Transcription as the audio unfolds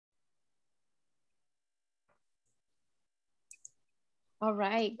All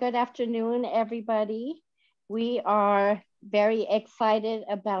right. Good afternoon, everybody. We are very excited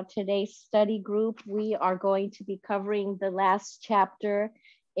about today's study group. We are going to be covering the last chapter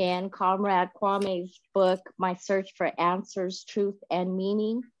in Comrade Kwame's book, My Search for Answers, Truth, and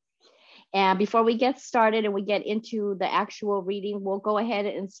Meaning. And before we get started and we get into the actual reading, we'll go ahead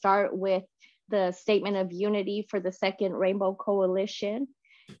and start with the Statement of Unity for the Second Rainbow Coalition.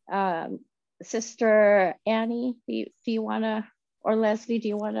 Sister Annie, do you want to, or Leslie, do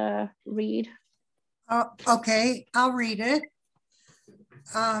you want to read? Okay, I'll read it.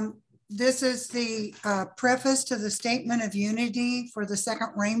 This is the preface to the Statement of Unity for the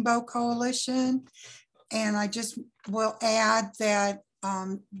Second Rainbow Coalition. And I just will add that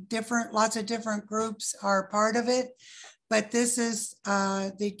lots of different groups are part of it, but this is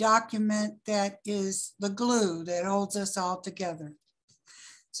the document that is the glue that holds us all together.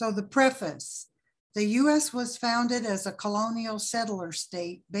 So the preface: the U.S. was founded as a colonial settler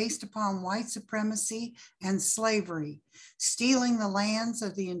state based upon white supremacy and slavery, stealing the lands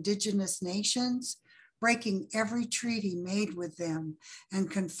of the indigenous nations, breaking every treaty made with them,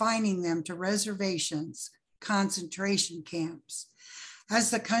 and confining them to reservations, concentration camps. As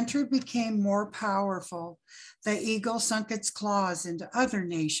the country became more powerful, the eagle sunk its claws into other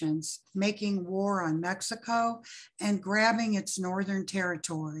nations, making war on Mexico and grabbing its northern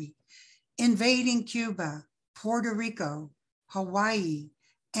territory, invading Cuba, Puerto Rico, Hawaii,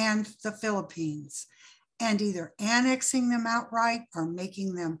 and the Philippines, and either annexing them outright or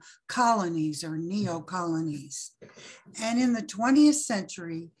making them colonies or neo-colonies. And in the 20th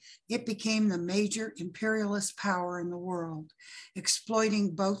century, it became the major imperialist power in the world,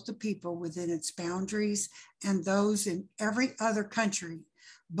 exploiting both the people within its boundaries and those in every other country,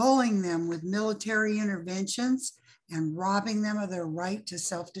 bullying them with military interventions and robbing them of their right to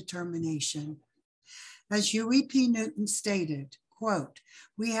self-determination. As Huey P. Newton stated, quote,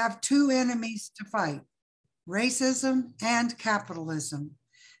 "We have two enemies to fight, racism and capitalism.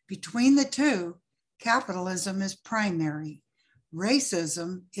 Between the two, capitalism is primary.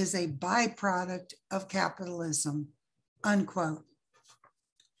 Racism is a byproduct of capitalism," unquote.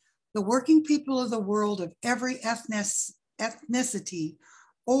 The working people of the world of every ethnicity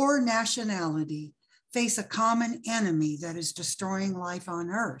or nationality face a common enemy that is destroying life on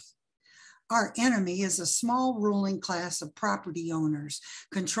Earth. Our enemy is a small ruling class of property owners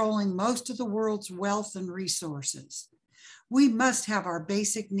controlling most of the world's wealth and resources. We must have our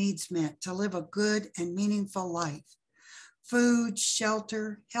basic needs met to live a good and meaningful life: food,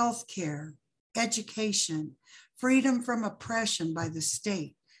 shelter, health care, education, freedom from oppression by the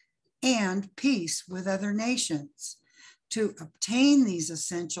state, and peace with other nations. To obtain these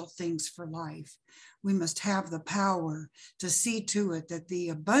essential things for life, we must have the power to see to it that the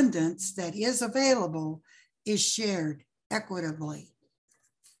abundance that is available is shared equitably.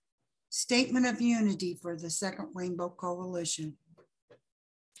 Statement of Unity for the Second Rainbow Coalition.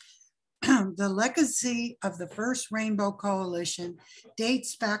 The legacy of the First Rainbow Coalition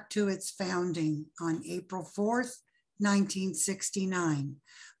dates back to its founding on April 4th, 1969,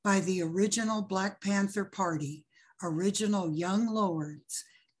 by the original Black Panther Party, original Young Lords,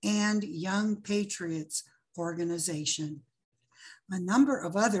 and Young Patriots organization. A number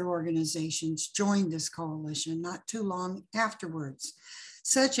of other organizations joined this coalition not too long afterwards,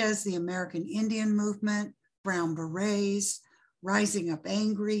 such as the American Indian Movement, Brown Berets, Rising Up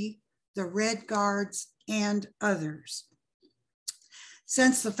Angry, the Red Guards, and others.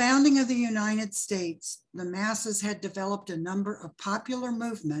 Since the founding of the United States, the masses had developed a number of popular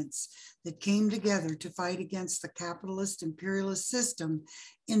movements that came together to fight against the capitalist imperialist system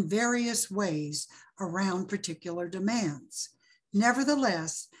in various ways around particular demands.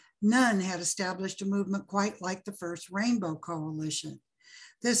 Nevertheless, none had established a movement quite like the First Rainbow Coalition.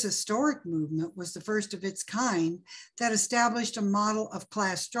 This historic movement was the first of its kind that established a model of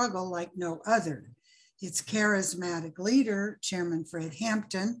class struggle like no other. Its charismatic leader, Chairman Fred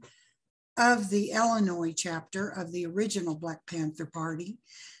Hampton, of the Illinois chapter of the original Black Panther Party,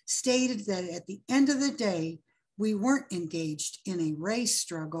 stated that at the end of the day, we weren't engaged in a race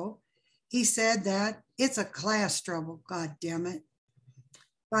struggle. He said that it's a class struggle, God damn it.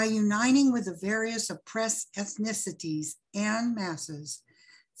 By uniting with the various oppressed ethnicities and masses,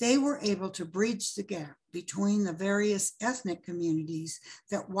 they were able to bridge the gap between the various ethnic communities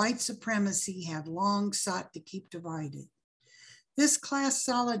that white supremacy had long sought to keep divided. This class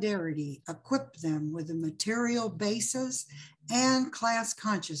solidarity equipped them with a material basis and class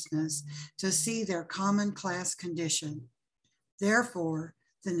consciousness to see their common class condition. Therefore,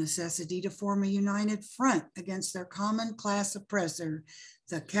 the necessity to form a united front against their common class oppressor,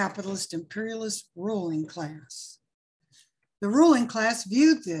 the capitalist imperialist ruling class. The ruling class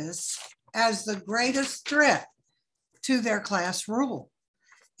viewed this as the greatest threat to their class rule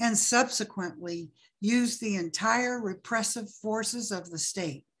and subsequently used the entire repressive forces of the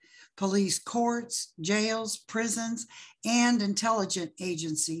state, police, courts, jails, prisons, and intelligence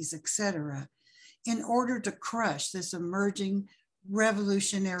agencies, etc., in order to crush this emerging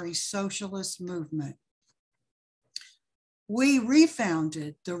revolutionary socialist movement. We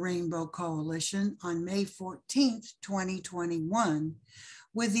refounded the Rainbow Coalition on May 14th, 2021,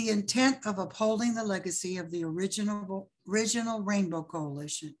 with the intent of upholding the legacy of the original Rainbow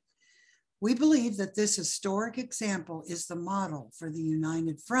Coalition. We believe that this historic example is the model for the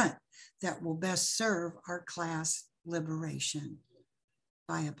united front that will best serve our class liberation.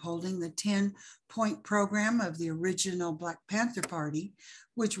 By upholding the 10-point program of the original Black Panther Party,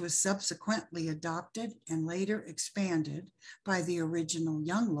 which was subsequently adopted and later expanded by the original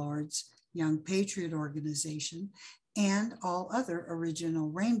Young Lords, Young Patriot Organization, and all other original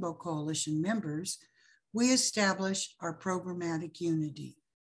Rainbow Coalition members, we establish our programmatic unity.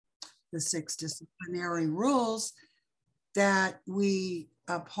 The 6 disciplinary rules that we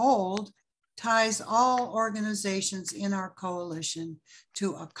uphold ties all organizations in our coalition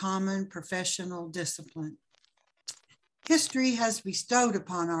to a common professional discipline. History has bestowed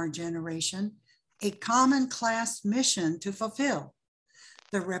upon our generation a common class mission to fulfill.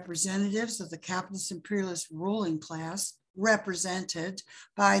 The representatives of the capitalist imperialist ruling class, represented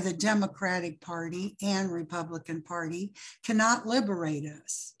by the Democratic Party and Republican Party, cannot liberate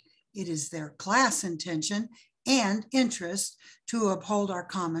us. It is their class intention and interest to uphold our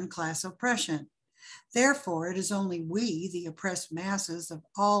common class oppression. Therefore, it is only we, the oppressed masses of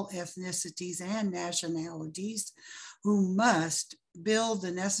all ethnicities and nationalities, who must build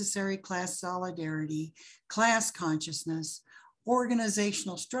the necessary class solidarity, class consciousness,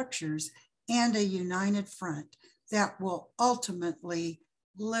 organizational structures, and a united front that will ultimately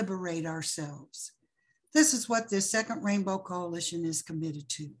liberate ourselves. This is what this second Rainbow Coalition is committed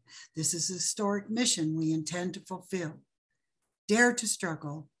to. This is a historic mission we intend to fulfill. Dare to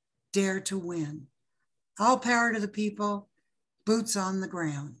struggle, dare to win. All power to the people, boots on the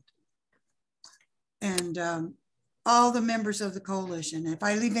ground. And all the members of the coalition, if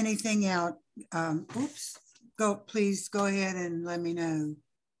I leave anything out, please go ahead and let me know.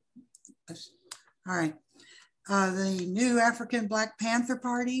 All right. The new African Black Panther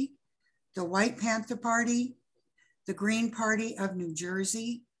Party, the White Panther Party, the Green Party of New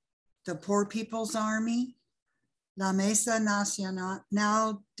Jersey, the Poor People's Army, La Mesa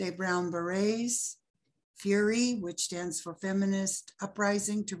Nacional de Brown Berets, FURY, which stands for Feminist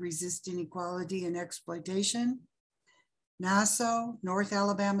Uprising to Resist Inequality and Exploitation, NASO, North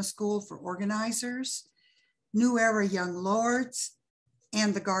Alabama School for Organizers, New Era Young Lords,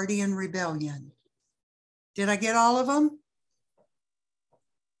 and the Guardian Rebellion. Did I get all of them?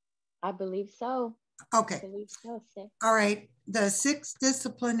 I believe so. Okay. I believe so, sis. All right. The 6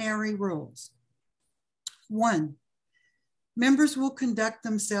 disciplinary rules. 1, members will conduct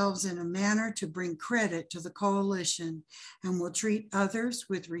themselves in a manner to bring credit to the coalition and will treat others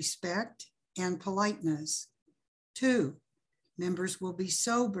with respect and politeness. 2, members will be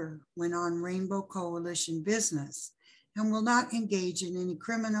sober when on Rainbow Coalition business and will not engage in any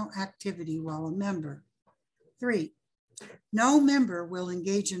criminal activity while a member. 3, no member will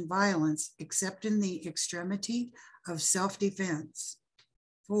engage in violence except in the extremity of self-defense.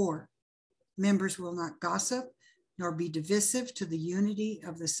 4, members will not gossip nor be divisive to the unity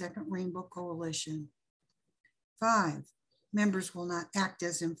of the Second Rainbow Coalition. 5, members will not act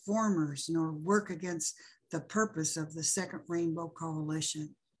as informers nor work against the purpose of the Second Rainbow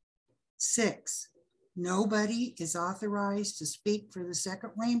Coalition. 6, nobody is authorized to speak for the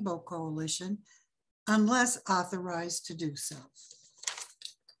Second Rainbow Coalition unless authorized to do so.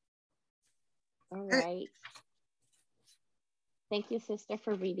 All right. Thank you, sister,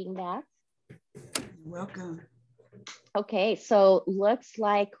 for reading that. You're welcome. Okay, so looks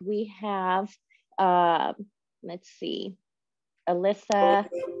like we have, let's see, Alyssa,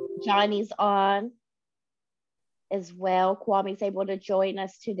 Johnny's on as well. Kwame's able to join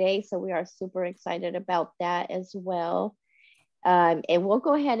us today, so we are super excited about that as well. And we'll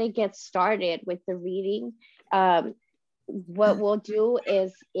go ahead and get started with the reading. What we'll do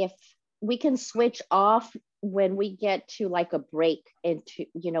is, if we can switch off when we get to like a break into,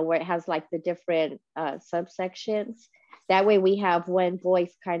 where it has like the different subsections. That way we have one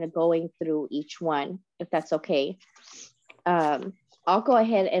voice kind of going through each one, if that's okay. I'll go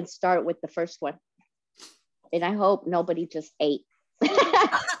ahead and start with the first one. And I hope nobody just ate.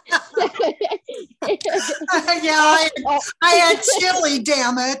 Yeah, I had chili,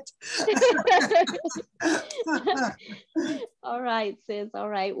 damn it. All right, sis. All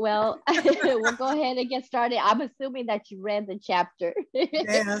right. Well, we'll go ahead and get started. I'm assuming that you read the chapter.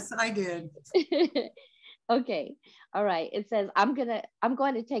 Yes, I did. Okay. All right. It says, I'm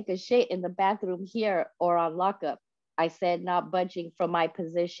going to take a shit in the bathroom here or on lockup. I said, not budging from my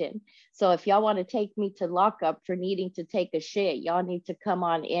position. So if y'all want to take me to lockup for needing to take a shit, y'all need to come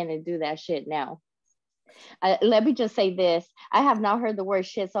on in and do that shit now. Let me just say this. I have not heard the word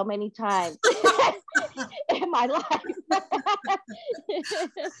shit so many times in my life.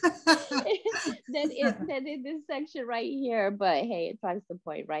 than in this section right here. But hey, it drives the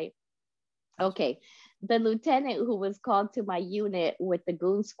point, right? Okay. The lieutenant who was called to my unit with the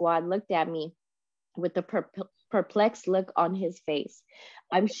goon squad looked at me with a perplexed look on his face.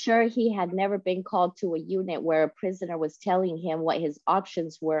 I'm sure he had never been called to a unit where a prisoner was telling him what his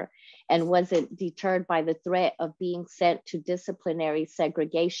options were and wasn't deterred by the threat of being sent to disciplinary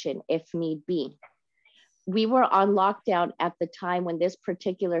segregation if need be. We were on lockdown at the time when this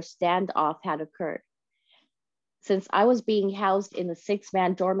particular standoff had occurred. Since I was being housed in the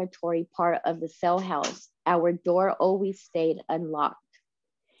 6-man dormitory part of the cell house, our door always stayed unlocked.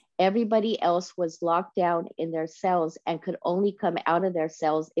 Everybody else was locked down in their cells and could only come out of their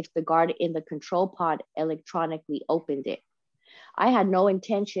cells if the guard in the control pod electronically opened it. I had no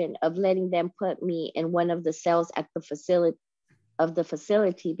intention of letting them put me in one of the cells at the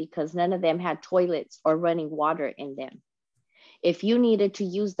facility because none of them had toilets or running water in them. If you needed to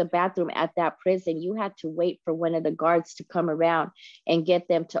use the bathroom at that prison, you had to wait for one of the guards to come around and get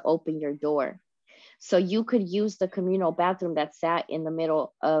them to open your door. So you could use the communal bathroom that sat in the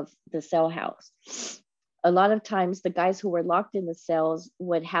middle of the cell house. A lot of times the guys who were locked in the cells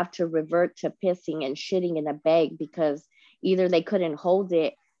would have to revert to pissing and shitting in a bag because either they couldn't hold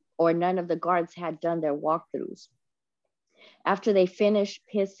it or none of the guards had done their walkthroughs. After they finished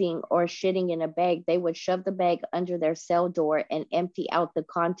pissing or shitting in a bag, they would shove the bag under their cell door and empty out the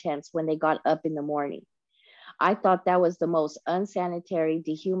contents when they got up in the morning. I thought that was the most unsanitary,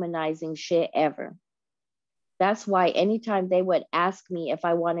 dehumanizing shit ever. That's why anytime they would ask me if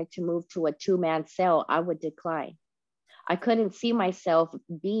I wanted to move to a 2-man cell, I would decline. I couldn't see myself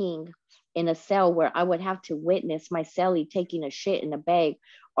being in a cell where I would have to witness my cellie taking a shit in a bag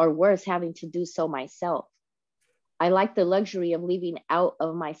or worse, having to do so myself. I liked the luxury of leaving out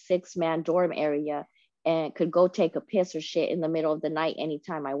of my 6-man dorm area and could go take a piss or shit in the middle of the night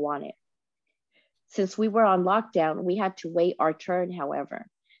anytime I wanted. Since we were on lockdown, we had to wait our turn, however.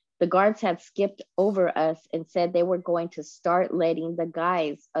 The guards had skipped over us and said they were going to start letting the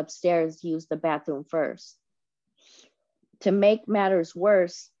guys upstairs use the bathroom first. To make matters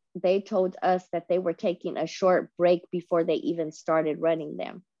worse, they told us that they were taking a short break before they even started running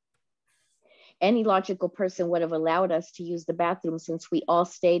them. Any logical person would have allowed us to use the bathroom since we all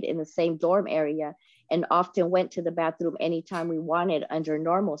stayed in the same dorm area and often went to the bathroom anytime we wanted under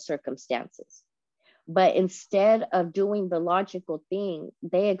normal circumstances. But instead of doing the logical thing,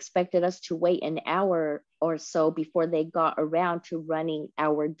 they expected us to wait an hour or so before they got around to running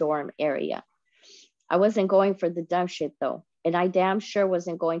our dorm area. I wasn't going for the dumb shit though, and I damn sure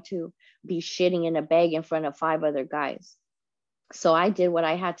wasn't going to be shitting in a bag in front of 5 other guys. So I did what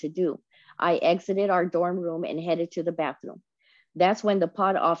I had to do. I exited our dorm room and headed to the bathroom. That's when the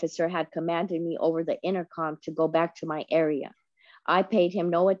pod officer had commanded me over the intercom to go back to my area. I paid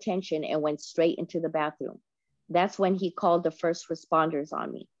him no attention and went straight into the bathroom. That's when he called the first responders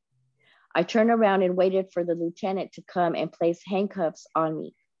on me. I turned around and waited for the lieutenant to come and place handcuffs on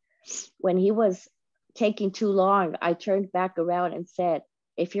me. When he was taking too long, I turned back around and said,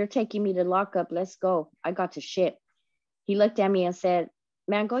 "If you're taking me to lockup, let's go. I got to shit." He looked at me and said,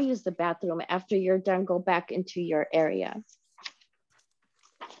 "Man, go use the bathroom. After you're done, go back into your area."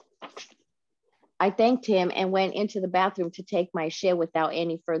 I thanked him and went into the bathroom to take my shit without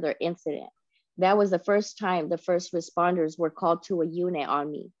any further incident. That was the first time the first responders were called to a unit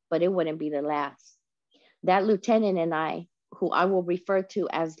on me, but it wouldn't be the last. That lieutenant and I, who I will refer to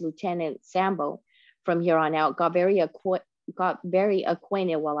as Lieutenant Sambo from here on out, got very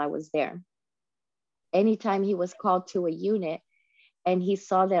acquainted while I was there. Anytime he was called to a unit, and he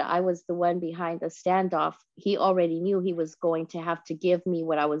saw that I was the one behind the standoff, he already knew he was going to have to give me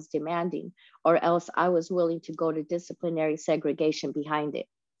what I was demanding, or else I was willing to go to disciplinary segregation behind it.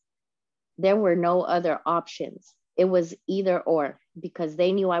 There were no other options. It was either or, because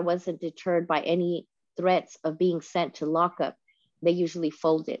they knew I wasn't deterred by any threats of being sent to lockup. They usually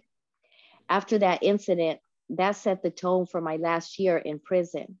folded. After that incident, that set the tone for my last year in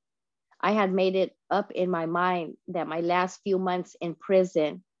prison. I had made it up in my mind that my last few months in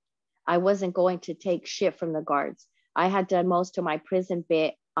prison, I wasn't going to take shit from the guards. I had done most of my prison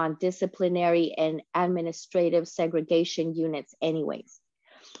bit on disciplinary and administrative segregation units anyways.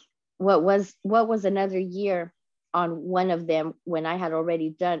 What was another year on one of them when I had already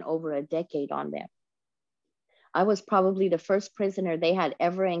done over a decade on them? I was probably the first prisoner they had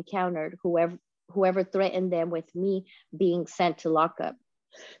ever encountered whoever threatened them with me being sent to lockup.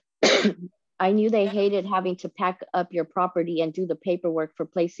 I knew they hated having to pack up your property and do the paperwork for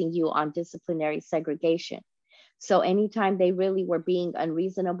placing you on disciplinary segregation. So anytime they really were being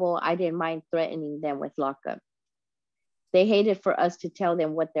unreasonable, I didn't mind threatening them with lockup. They hated for us to tell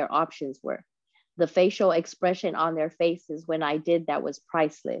them what their options were. The facial expression on their faces when I did that was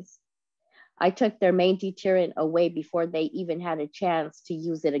priceless. I took their main deterrent away before they even had a chance to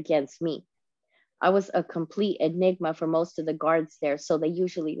use it against me. I was a complete enigma for most of the guards there, so they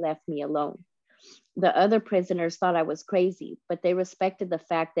usually left me alone. The other prisoners thought I was crazy, but they respected the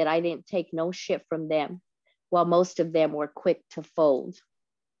fact that I didn't take no shit from them, while most of them were quick to fold.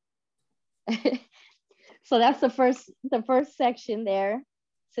 So that's the first section there.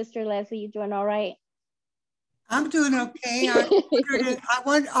 Sister Leslie, you doing all right? I'm doing okay.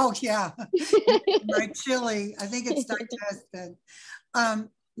 Oh yeah, my chili. I think it's digested.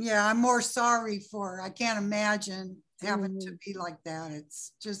 Yeah, I'm more sorry for, I can't imagine having to be like that.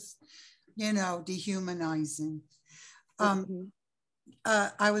 It's just, dehumanizing.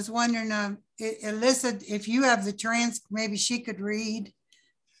 I was wondering, Alyssa, if you have the maybe she could read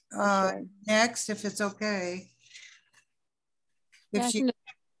sure. Next, if it's okay. If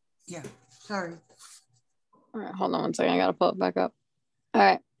yeah, sorry. All right, hold on one second. I gotta pull it back up. All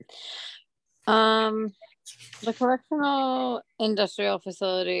right. The Correctional Industrial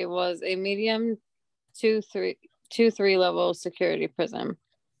Facility was a medium 2-3 level security prison.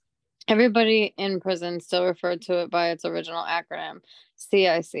 Everybody in prison still referred to it by its original acronym,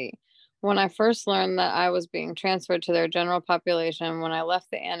 CIC. When I first learned that I was being transferred to their general population when I left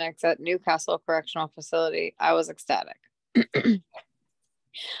the annex at Newcastle Correctional Facility, I was ecstatic.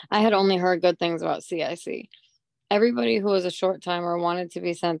 I had only heard good things about CIC. Everybody who was a short timer wanted to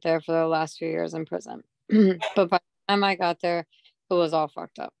be sent there for their last few years in prison. But by the time I got there, it was all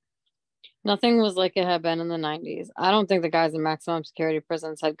fucked up. Nothing was like it had been in the 90s. I don't think the guys in maximum security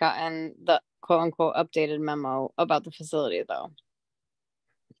prisons had gotten the quote-unquote updated memo about the facility, though.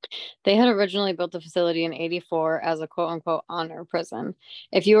 They had originally built the facility in '84 as a quote-unquote honor prison.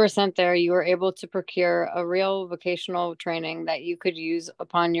 If you were sent there, you were able to procure a real vocational training that you could use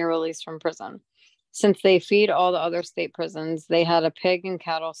upon your release from prison. Since they feed all the other state prisons, they had a pig and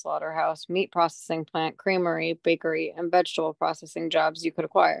cattle slaughterhouse, meat processing plant, creamery, bakery, and vegetable processing jobs you could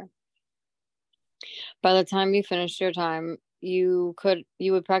acquire. By the time you finished your time, you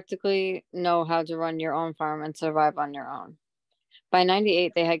would practically know how to run your own farm and survive on your own. By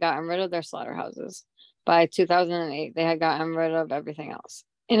 '98, they had gotten rid of their slaughterhouses. By 2008, they had gotten rid of everything else.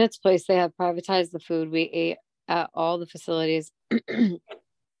 In its place, they had privatized the food we ate at all the facilities and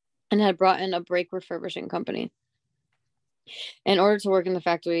had brought in a brake refurbishing company. In order to work in the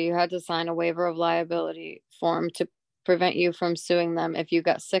factory, you had to sign a waiver of liability form to prevent you from suing them if you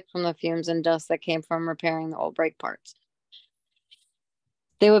got sick from the fumes and dust that came from repairing the old brake parts.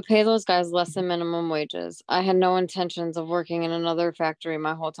 They would pay those guys less than minimum wages. I had no intentions of working in another factory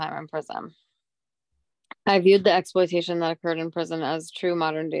my whole time in prison. I viewed the exploitation that occurred in prison as true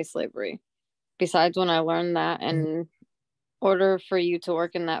modern day slavery. Besides, when I learned that in order for you to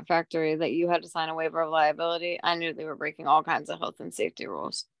work in that factory that you had to sign a waiver of liability, I knew they were breaking all kinds of health and safety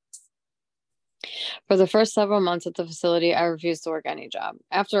rules. For the first several months at the facility, I refused to work any job.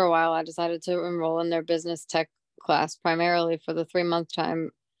 After a while, I decided to enroll in their business tech class primarily for the 3-month time.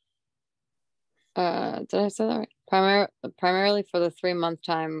 Did I say that right? Primarily for the 3-month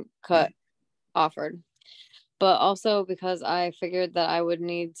time cut offered, but also because I figured that I would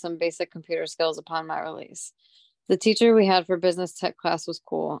need some basic computer skills upon my release. The teacher we had for business tech class was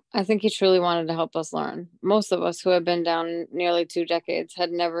cool. I think he truly wanted to help us learn. Most of us who had been down nearly 2 decades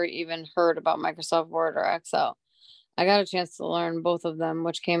had never even heard about Microsoft Word or Excel. I got a chance to learn both of them,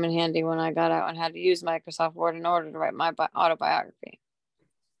 which came in handy when I got out and had to use Microsoft Word in order to write my autobiography.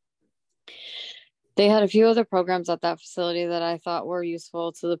 They had a few other programs at that facility that I thought were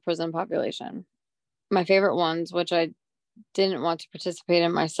useful to the prison population. My favorite ones, which I didn't want to participate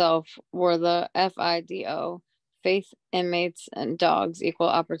in myself, were the FIDO, Faith, Inmates, and Dogs Equal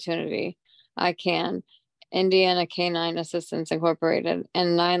Opportunity, ICANN, Indiana Canine Assistance Incorporated,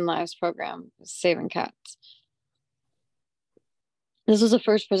 and 9 Lives program, Saving Cats. This was the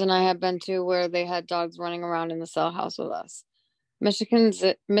first prison I had been to where they had dogs running around in the cell house with us.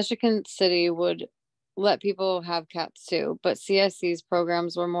 Michigan City would let people have cats too, but CIC's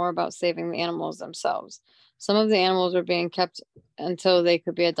programs were more about saving the animals themselves. Some of the animals were being kept until they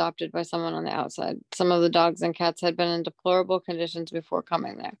could be adopted by someone on the outside. Some of the dogs and cats had been in deplorable conditions before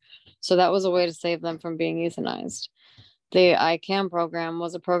coming there, so that was a way to save them from being euthanized. The ICAM program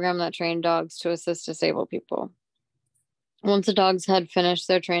was a program that trained dogs to assist disabled people. Once the dogs had finished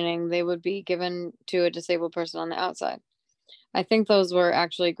their training, they would be given to a disabled person on the outside. I think those were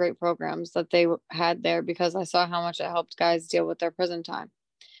actually great programs that they had there because I saw how much it helped guys deal with their prison time.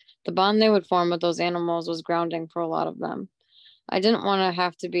 The bond they would form with those animals was grounding for a lot of them. I didn't want to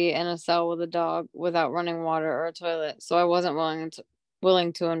have to be in a cell with a dog without running water or a toilet, so I wasn't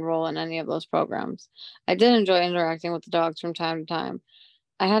willing to enroll in any of those programs. I did enjoy interacting with the dogs from time to time.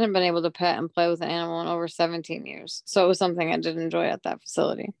 I hadn't been able to pet and play with an animal in over 17 years, so it was something I did enjoy at that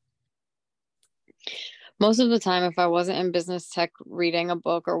facility. Most of the time, if I wasn't in business tech reading a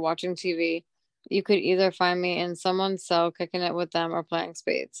book or watching TV, you could either find me in someone's cell kicking it with them or playing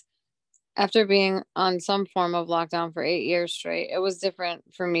spades. After being on some form of lockdown for 8 years straight, it was different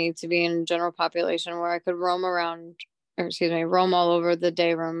for me to be in general population where I could roam all over the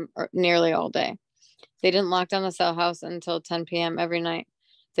day room nearly all day. They didn't lock down the cell house until 10 p.m. every night.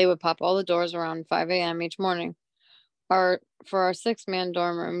 They would pop all the doors around 5 a.m. each morning. For our 6-man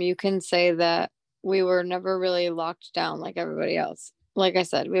dorm room, you can say that we were never really locked down like everybody else. Like I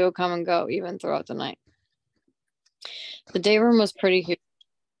said, we would come and go even throughout the night. The day room was pretty huge.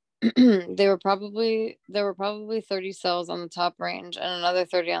 There were probably 30 cells on the top range and another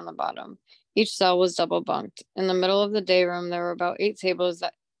 30 on the bottom. Each cell was double bunked. In the middle of the day room, there were about 8 tables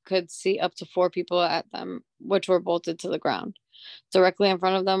that could seat up to 4 people at them, which were bolted to the ground. Directly in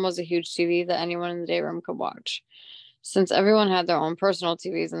front of them was a huge TV that anyone in the day room could watch. Since everyone had their own personal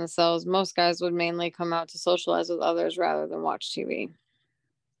TVs in the cells, most guys would mainly come out to socialize with others rather than watch TV.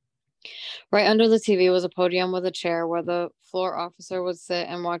 Right under the TV was a podium with a chair where the floor officer would sit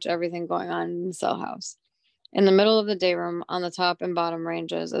and watch everything going on in the cell house. In the middle of the day room, on the top and bottom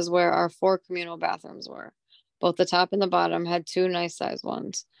ranges, is where our 4 communal bathrooms were. Both the top and the bottom had 2 nice-sized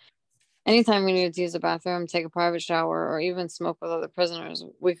ones. Anytime we needed to use a bathroom, take a private shower, or even smoke with other prisoners,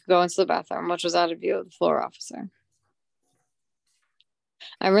 we could go into the bathroom, which was out of view of the floor officer.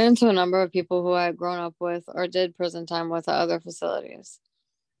 I ran into a number of people who I had grown up with or did prison time with at other facilities.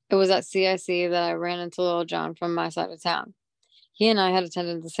 It was at CIC that I ran into Little John from my side of town. He and I had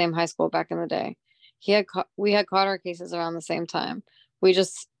attended the same high school back in the day. We had caught our cases around the same time. We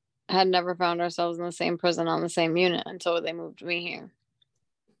just had never found ourselves in the same prison on the same unit until they moved me here.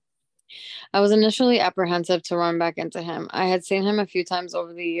 I was initially apprehensive to run back into him. I had seen him a few times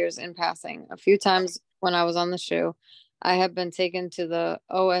over the years in passing. A few times when I was on the SHU, I had been taken to the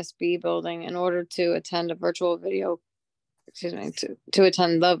OSB building in order to attend to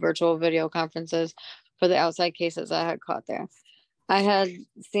attend the virtual video conferences for the outside cases I had caught there. I had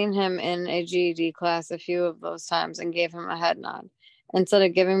seen him in a GED class a few of those times and gave him a head nod. Instead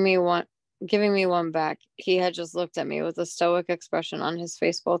of giving me one back, he had just looked at me with a stoic expression on his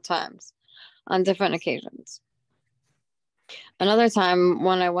face both times, on different occasions. Another time,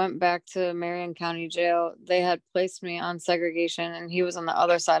 when I went back to Marion County Jail, they had placed me on segregation and he was on the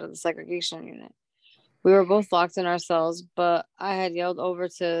other side of the segregation unit. We were both locked in our cells, but I had yelled over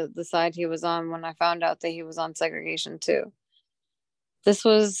to the side he was on when I found out that he was on segregation too. This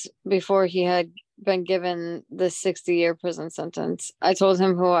was before he had been given the 60-year prison sentence. I told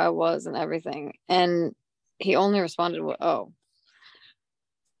him who I was and everything, and he only responded with, "Oh."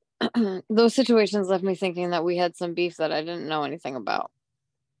 Those situations left me thinking that we had some beef that I didn't know anything about.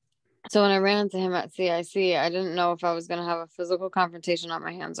 So when I ran into him at CIC, I didn't know if I was going to have a physical confrontation on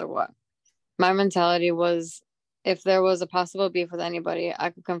my hands or what. My mentality was, if there was a possible beef with anybody, I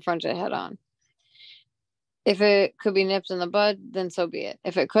could confront it head on. If it could be nipped in the bud, then so be it.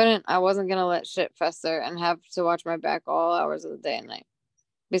 If it couldn't, I wasn't going to let shit fester and have to watch my back all hours of the day and night.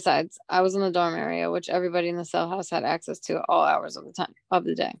 Besides, I was in the dorm area, which everybody in the cell house had access to all hours of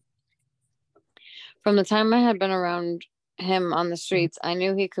the day. From the time I had been around him on the streets, I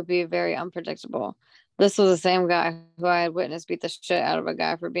knew he could be very unpredictable. This was the same guy who I had witnessed beat the shit out of a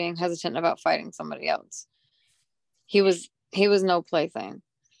guy for being hesitant about fighting somebody else. He was no plaything.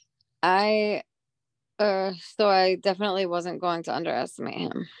 So I definitely wasn't going to underestimate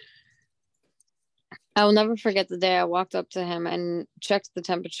him. I will never forget the day I walked up to him and checked the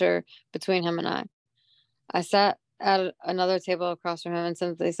temperature between him and I. I sat at another table across from him and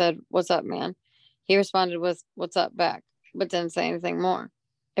simply said, "What's up, man?" He responded with, "What's up," back, but didn't say anything more.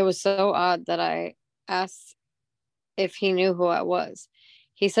 It was so odd that I asked if he knew who I was.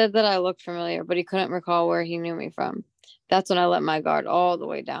 He said that I looked familiar, but he couldn't recall where he knew me from. That's when I let my guard all the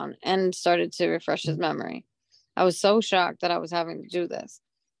way down and started to refresh his memory. I was so shocked that I was having to do this.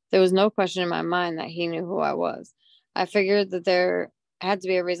 There was no question in my mind that he knew who I was. I figured that there had to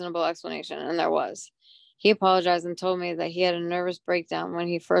be a reasonable explanation, and there was. He apologized and told me that he had a nervous breakdown when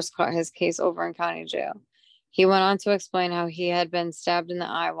he first caught his case over in county jail. He went on to explain how he had been stabbed in the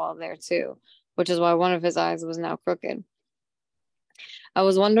eye while there too, which is why one of his eyes was now crooked. I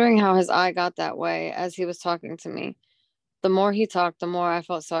was wondering how his eye got that way as he was talking to me. The more he talked, the more I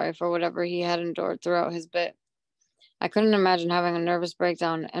felt sorry for whatever he had endured throughout his bit. I couldn't imagine having a nervous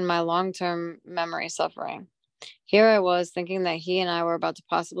breakdown and my long-term memory suffering. Here I was thinking that he and I were about to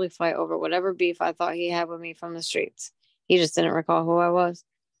possibly fight over whatever beef I thought he had with me from the streets. He just didn't recall who I was.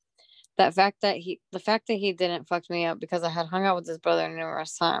 The fact that he didn't fucked me up because I had hung out with his brother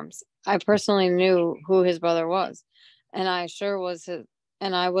numerous times. I personally knew who his brother was, and I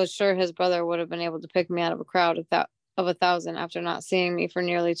was sure his brother would have been able to pick me out of a crowd of 1,000 after not seeing me for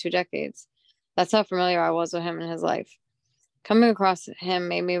nearly 2 decades. That's how familiar I was with him in his life. Coming across him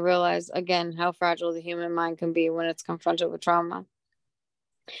made me realize again how fragile the human mind can be when it's confronted with trauma.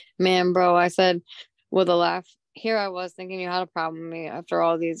 Man, bro, I said with a laugh. Here I was thinking you had a problem with me after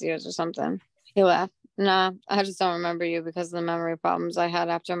all these years or something. He laughed. Nah, I just don't remember you because of the memory problems I had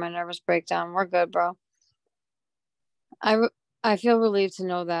after my nervous breakdown. We're good, bro. I feel relieved to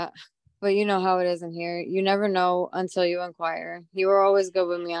know that, but you know how it is in here. You never know until you inquire. You were always good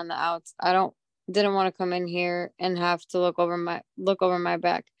with me on the outs. Didn't want to come in here and have to look over my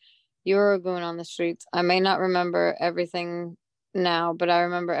back. You were a goon on the streets. I may not remember everything now, but I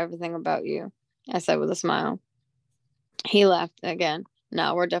remember everything about you, I said with a smile. He laughed again.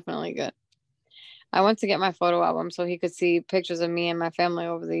 No, we're definitely good. I went to get my photo album so he could see pictures of me and my family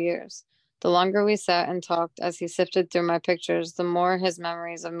over the years. The longer we sat and talked as he sifted through my pictures, the more his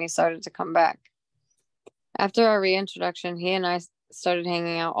memories of me started to come back. After our reintroduction, he and I started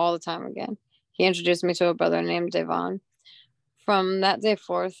hanging out all the time again. He introduced me to a brother named Devon. From that day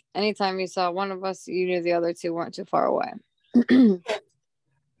forth, anytime you saw one of us, you knew the other two weren't too far away.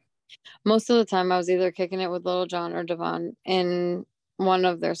 Most of the time, I was either kicking it with Little John or Devon in one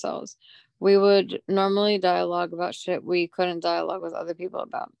of their cells. We would normally dialogue about shit we couldn't dialogue with other people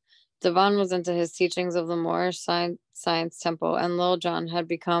about. Devon was into his teachings of the Moorish science temple, and Little John had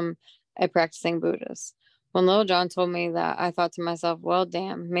become a practicing Buddhist. When Little John told me that, I thought to myself, well,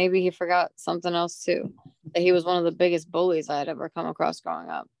 damn, maybe he forgot something else too, that he was one of the biggest bullies I had ever come across growing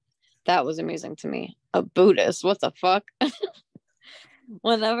up. That was amusing to me. A Buddhist? What the fuck?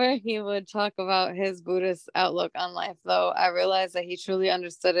 Whenever he would talk about his Buddhist outlook on life, though, I realized that he truly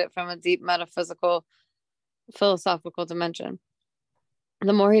understood it from a deep metaphysical, philosophical dimension.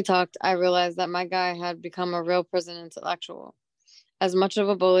 The more he talked, I realized that my guy had become a real prison intellectual. As much of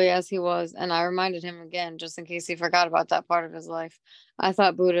a bully as he was, and I reminded him again, just in case he forgot about that part of his life, I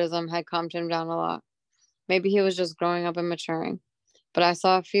thought Buddhism had calmed him down a lot. Maybe he was just growing up and maturing. But I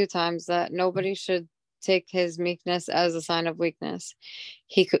saw a few times that nobody should take his meekness as a sign of weakness.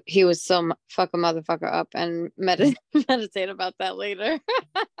 He was so fuck a motherfucker up and meditate about that later.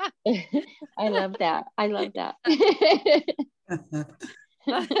 I love that. I love that.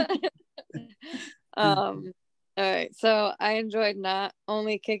 All right. So I enjoyed not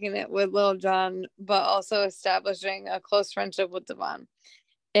only kicking it with Lil Jon, but also establishing a close friendship with Devon.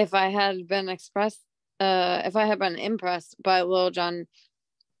 If I had been impressed by Lil Jon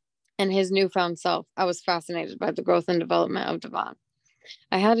and his newfound self, I was fascinated by the growth and development of Devon.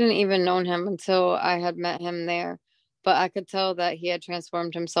 I hadn't even known him until I had met him there, but I could tell that he had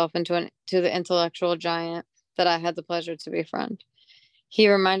transformed himself into the intellectual giant that I had the pleasure to befriend. He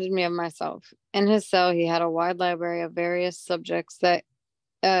reminded me of myself. In his cell, he had a wide library of various subjects that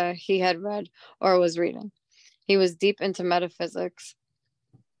he had read or was reading. He was deep into metaphysics,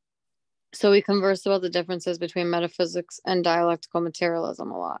 so we conversed about the differences between metaphysics and dialectical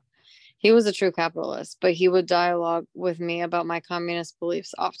materialism a lot. He was a true capitalist, but he would dialogue with me about my communist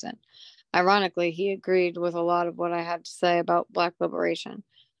beliefs often. Ironically, he agreed with a lot of what I had to say about Black liberation,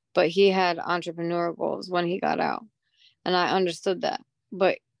 but he had entrepreneur goals when he got out, and I understood that.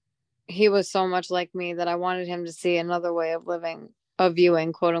 But he was so much like me that I wanted him to see another way of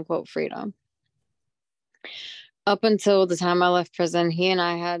viewing quote unquote freedom. Up until the time I left prison, he and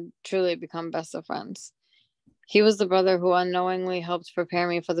I had truly become best of friends. He was the brother who unknowingly helped prepare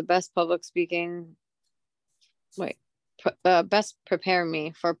me for the best prepare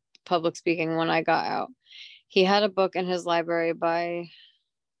me for public speaking when I got out. He had a book in his library by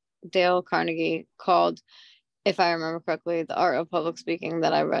Dale Carnegie called if I remember correctly, The Art of Public Speaking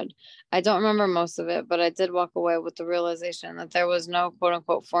that I read. I don't remember most of it, but I did walk away with the realization that there was no quote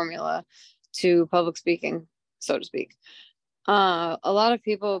unquote formula to public speaking, so to speak. A lot of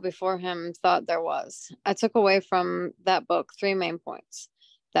people before him thought there was. I took away from that book 3 main points: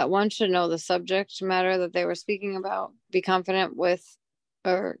 that one should know the subject matter that they were speaking about, be confident with,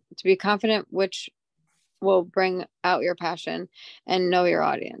 or to be confident which will bring out your passion, and know your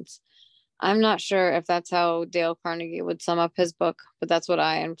audience. I'm not sure if that's how Dale Carnegie would sum up his book, but that's what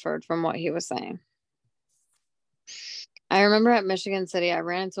I inferred from what he was saying. I remember at Michigan City, I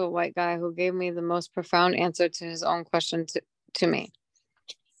ran into a white guy who gave me the most profound answer to his own question to me.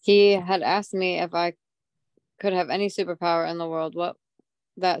 He had asked me if I could have any superpower in the world, what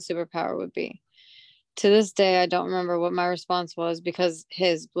that superpower would be. To this day, I don't remember what my response was because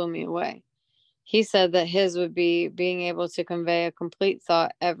his blew me away. He said that his would be being able to convey a complete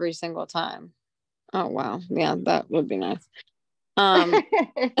thought every single time. Oh, wow. Yeah, that would be nice. I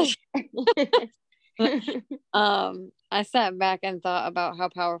sat back and thought about how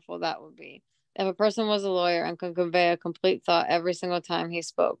powerful that would be. If a person was a lawyer and could convey a complete thought every single time he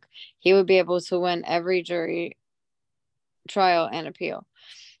spoke, he would be able to win every jury trial and appeal.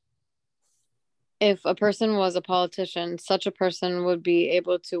 If a person was a politician, such a person would be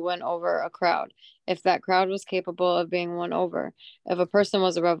able to win over a crowd, if that crowd was capable of being won over. If a person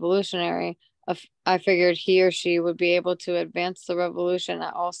was a revolutionary, I figured he or she would be able to advance the revolution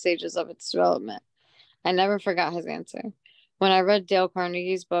at all stages of its development. I never forgot his answer. When I read Dale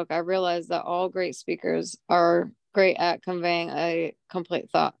Carnegie's book, I realized that all great speakers are great at conveying a complete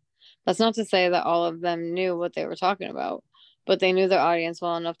thought. That's not to say that all of them knew what they were talking about, but they knew their audience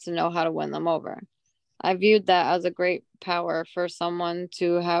well enough to know how to win them over. I viewed that as a great power for someone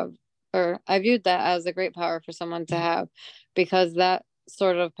to have, because that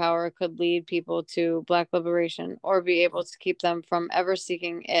sort of power could lead people to Black liberation or be able to keep them from ever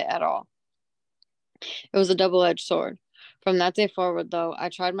seeking it at all. It was a double-edged sword. From that day forward, though, I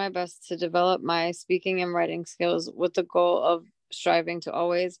tried my best to develop my speaking and writing skills with the goal of striving to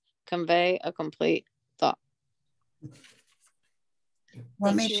always convey a complete thought.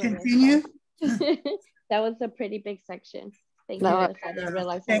 Want me to continue? That was a pretty big section. Thank you. I didn't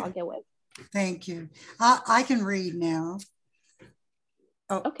realize how long it was. Thank you. I can read now.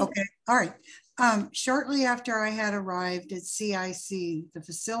 Oh, okay. All right. Shortly after I had arrived at CIC, the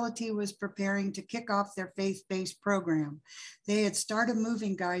facility was preparing to kick off their faith-based program. They had started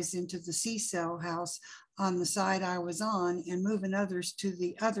moving guys into the C cell house on the side I was on and moving others to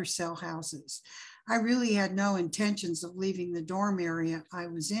the other cell houses. I really had no intentions of leaving the dorm area I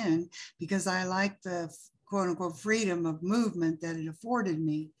was in because I liked the quote unquote freedom of movement that it afforded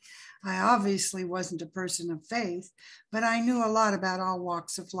me. I obviously wasn't a person of faith, but I knew a lot about all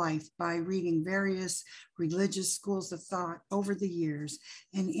walks of life by reading various religious schools of thought over the years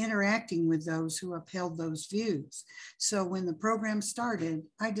and interacting with those who upheld those views. So when the program started,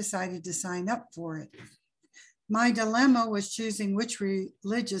 I decided to sign up for it. My dilemma was choosing which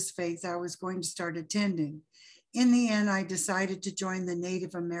religious faith I was going to start attending. In the end, I decided to join the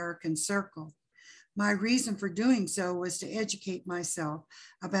Native American Circle. My reason for doing so was to educate myself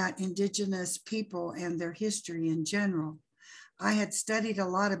about Indigenous people and their history in general. I had studied a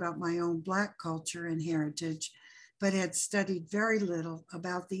lot about my own Black culture and heritage, but had studied very little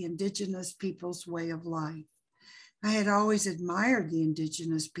about the Indigenous people's way of life. I had always admired the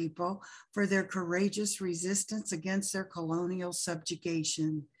Indigenous people for their courageous resistance against their colonial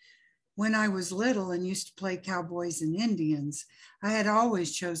subjugation. When I was little and used to play cowboys and Indians, I had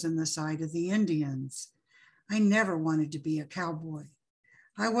always chosen the side of the Indians. I never wanted to be a cowboy.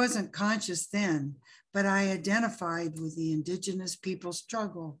 I wasn't conscious then, but I identified with the Indigenous people's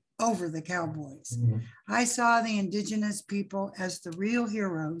struggle over the cowboys. I saw the Indigenous people as the real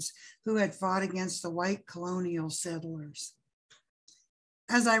heroes who had fought against the white colonial settlers.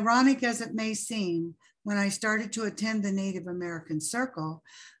 As ironic as it may seem, when I started to attend the Native American Circle,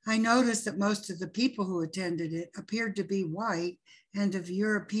 I noticed that most of the people who attended it appeared to be white and of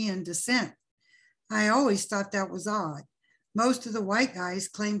European descent. I always thought that was odd. Most of the white guys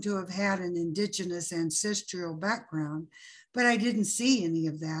claimed to have had an Indigenous ancestral background, but I didn't see any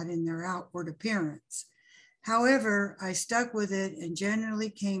of that in their outward appearance. However, I stuck with it and generally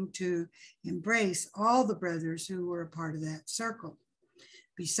came to embrace all the brothers who were a part of that circle.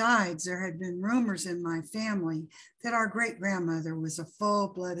 Besides, there had been rumors in my family that our great-grandmother was a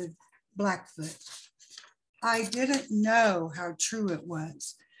full-blooded Blackfoot. I didn't know how true it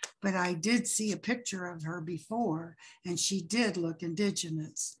was, but I did see a picture of her before, and she did look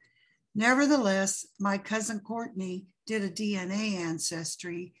Indigenous. Nevertheless, my cousin Courtney did a DNA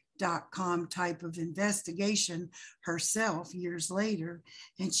ancestry .com type of investigation herself years later,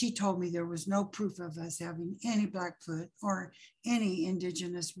 and she told me there was no proof of us having any Blackfoot or any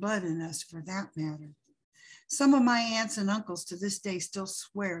indigenous blood in us for that matter. Some of my aunts and uncles to this day still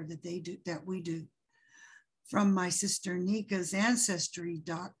swear that we do. From my sister Nika's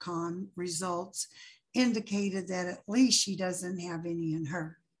Ancestry.com results indicated that at least she doesn't have any in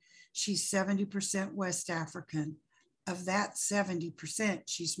her. She's 70% West African. Of that 70%,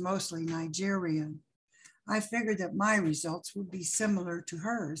 she's mostly Nigerian. I figured that my results would be similar to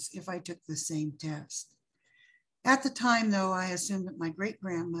hers if I took the same test. At the time, though, I assumed that my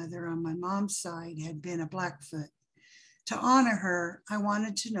great-grandmother on my mom's side had been a Blackfoot. To honor her, I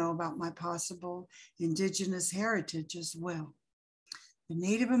wanted to know about my possible indigenous heritage as well. The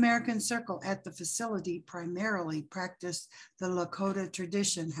Native American Circle at the facility primarily practiced the Lakota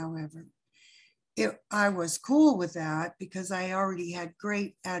tradition, however. I was cool with that because I already had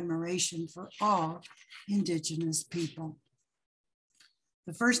great admiration for all indigenous people.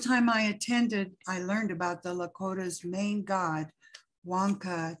 The first time I attended, I learned about the Lakota's main god,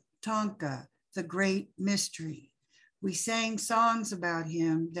 Wanka Tonka, the Great Mystery. We sang songs about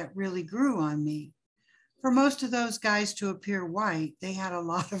him that really grew on me. For most of those guys to appear white, they had a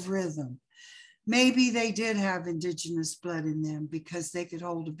lot of rhythm. Maybe they did have indigenous blood in them because they could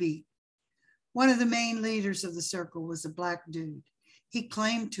hold a beat. One of the main leaders of the circle was a Black dude. He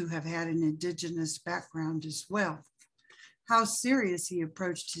claimed to have had an indigenous background as well. How serious he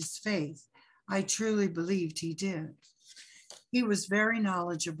approached his faith, I truly believed he did. He was very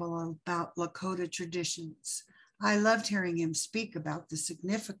knowledgeable about Lakota traditions. I loved hearing him speak about the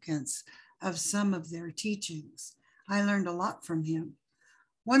significance of some of their teachings. I learned a lot from him.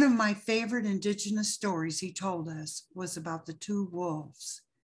 One of my favorite indigenous stories he told us was about the two wolves.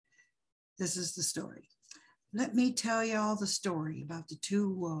 This is the story. Let me tell you all the story about the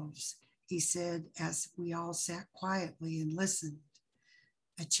two wolves, he said as we all sat quietly and listened.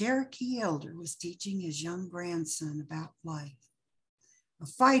 A Cherokee elder was teaching his young grandson about life. A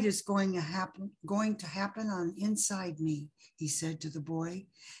fight is going to happen on inside me, he said to the boy.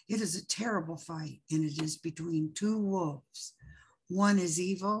 It is a terrible fight, and it is between two wolves. One is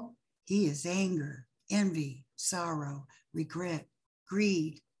evil. He is anger, envy, sorrow, regret,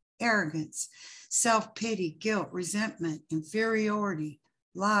 greed, arrogance, self-pity, guilt, resentment, inferiority,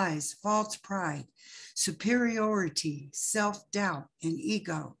 lies, false pride, superiority, self-doubt, and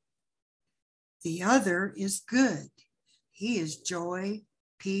ego. The other is good. He is joy,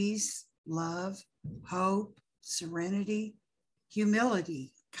 peace, love, hope, serenity,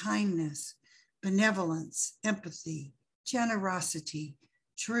 humility, kindness, benevolence, empathy, generosity,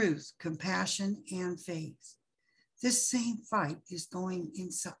 truth, compassion, and faith. This same fight is going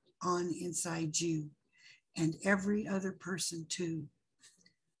on inside you and every other person too.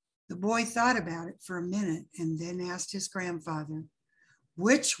 The boy thought about it for a minute and then asked his grandfather,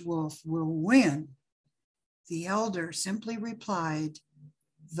 "Which wolf will win?" The elder simply replied,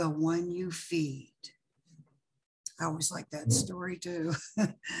 "The one you feed." I always like that story too.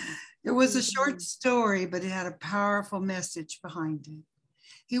 It was a short story, but it had a powerful message behind it.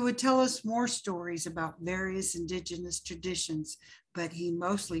 He would tell us more stories about various indigenous traditions, but he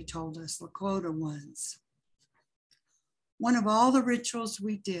mostly told us Lakota ones. One of all the rituals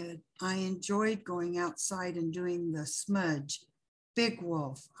we did, I enjoyed going outside and doing the smudge. Big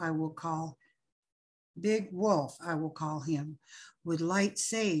Wolf, I will call him, would light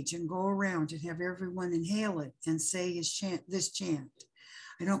sage and go around and have everyone inhale it and say this chant.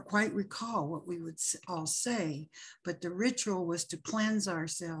 I don't quite recall what we would all say, but the ritual was to cleanse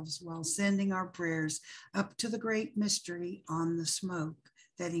ourselves while sending our prayers up to the Great Mystery on the smoke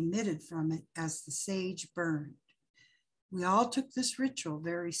that emitted from it as the sage burned. We all took this ritual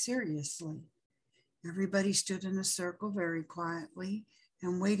very seriously. Everybody stood in a circle very quietly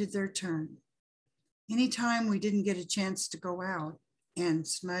and waited their turn. Anytime we didn't get a chance to go out and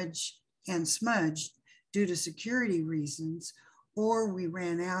smudge due to security reasons, or we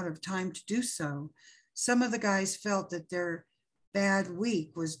ran out of time to do so, some of the guys felt that their bad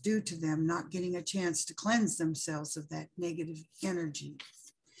week was due to them not getting a chance to cleanse themselves of that negative energy.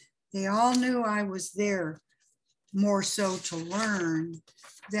 They all knew I was there more so to learn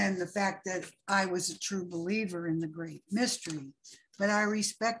than the fact that I was a true believer in the Great Mystery, but I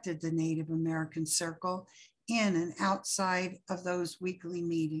respected the Native American Circle in and outside of those weekly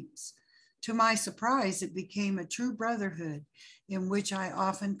meetings. To my surprise, it became a true brotherhood in which I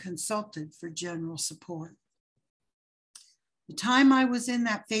often consulted for general support. The time I was in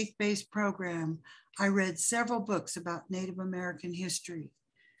that faith-based program, I read several books about Native American history.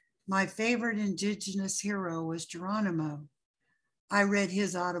 My favorite indigenous hero was Geronimo. I read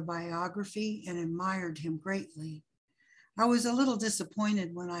his autobiography and admired him greatly. I was a little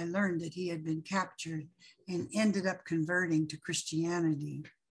disappointed when I learned that he had been captured and ended up converting to Christianity.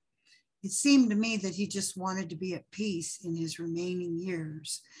 It seemed to me that he just wanted to be at peace in his remaining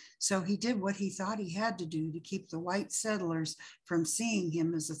years, so he did what he thought he had to do to keep the white settlers from seeing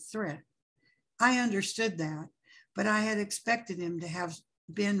him as a threat. I understood that, but I had expected him to have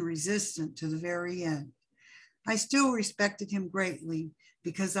been resistant to the very end. I still respected him greatly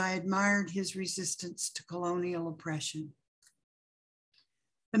because I admired his resistance to colonial oppression.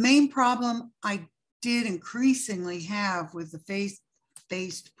 The main problem I did increasingly have with the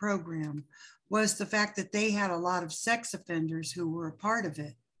faith-based program was the fact that they had a lot of sex offenders who were a part of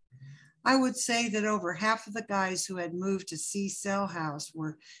it. I would say that over half of the guys who had moved to C Cell House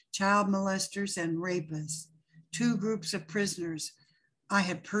were child molesters and rapists, two groups of prisoners I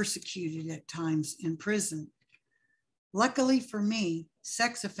had persecuted at times in prison. Luckily for me,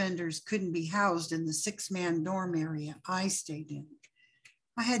 sex offenders couldn't be housed in the 6-man dorm area I stayed in.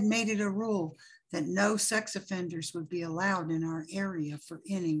 I had made it a rule that no sex offenders would be allowed in our area for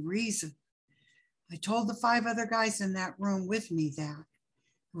any reason. I told the 5 other guys in that room with me that.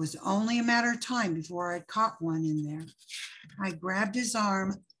 It was only a matter of time before I caught one in there. I grabbed his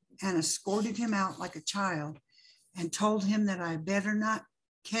arm and escorted him out like a child and told him that I better not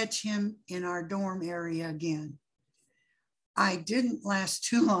catch him in our dorm area again. I didn't last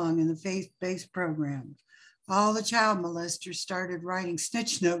too long in the faith-based program. All the child molesters started writing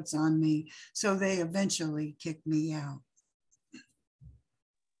snitch notes on me, so they eventually kicked me out.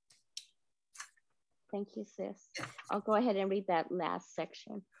 Thank you, sis. I'll go ahead and read that last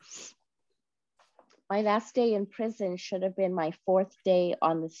section. My last day in prison should have been my 4th day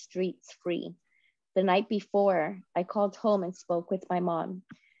on the streets free. The night before, I called home and spoke with my mom.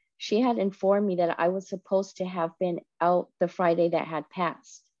 She had informed me that I was supposed to have been out the Friday that had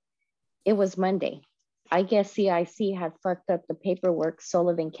passed. It was Monday. I guess CIC had fucked up the paperwork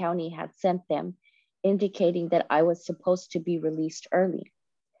Sullivan County had sent them, indicating that I was supposed to be released early.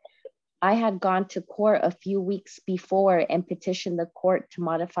 I had gone to court a few weeks before and petitioned the court to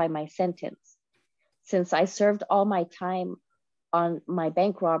modify my sentence. Since I served all my time on my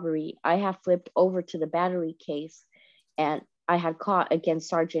bank robbery, I have flipped over to the battery case, and I had caught against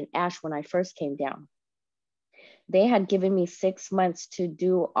Sergeant Ash when I first came down. They had given me 6 months to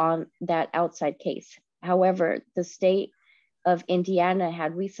do on that outside case. However, the state of Indiana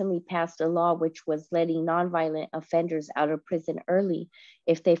had recently passed a law which was letting nonviolent offenders out of prison early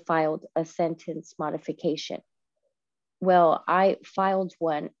if they filed a sentence modification. Well, I filed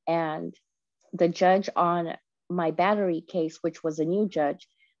one, and the judge on my battery case, which was a new judge,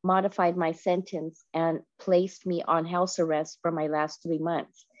 modified my sentence and placed me on house arrest for my last 3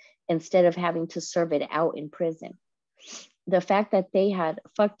 months instead of having to serve it out in prison. The fact that they had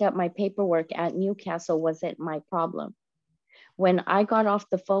fucked up my paperwork at Newcastle wasn't my problem. When I got off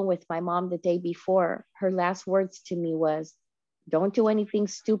the phone with my mom the day before, her last words to me was, "Don't do anything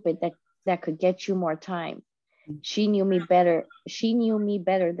stupid that could get you more time." She knew me better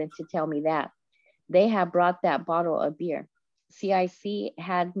than to tell me that. They had brought that bottle of beer. CIC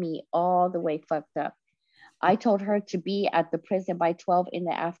had me all the way fucked up. I told her to be at the prison by 12 in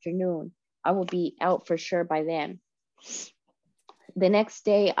the afternoon. I will be out for sure by then. The next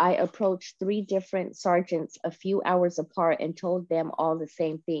day, I approached 3 different sergeants a few hours apart and told them all the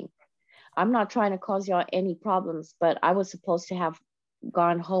same thing. "I'm not trying to cause y'all any problems, but I was supposed to have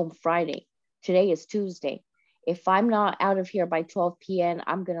gone home Friday. Today is Tuesday. If I'm not out of here by 12 p.m.,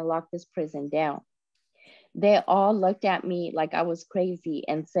 I'm going to lock this prison down." They all looked at me like I was crazy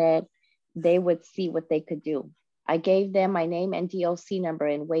and said they would see what they could do. I gave them my name and DOC number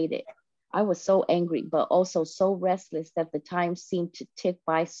and waited. I was so angry, but also so restless that the time seemed to tick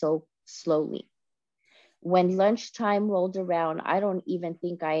by so slowly. When lunchtime rolled around, I don't even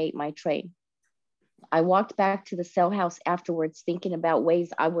think I ate my tray. I walked back to the cell house afterwards, thinking about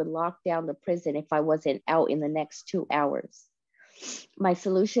ways I would lock down the prison if I wasn't out in the next 2 hours. My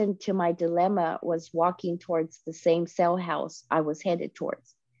solution to my dilemma was walking towards the same cell house I was headed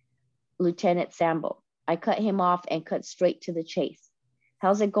towards, Lieutenant Sambo. I cut him off and cut straight to the chase.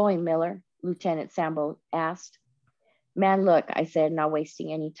 "How's it going, Miller?" Lieutenant Sambo asked. "Man, look," I said, not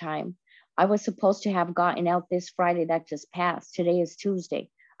wasting any time. "I was supposed to have gotten out this Friday that just passed. Today is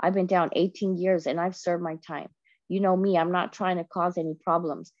Tuesday. I've been down 18 years and I've served my time. You know me, I'm not trying to cause any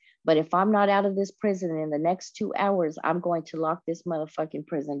problems. But if I'm not out of this prison in the next 2 hours, I'm going to lock this motherfucking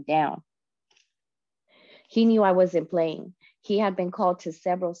prison down." He knew I wasn't playing. He had been called to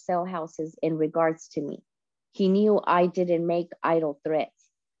several cell houses in regards to me. He knew I didn't make idle threats.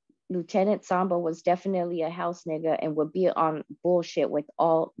 Lieutenant Samba was definitely a house nigga and would be on bullshit with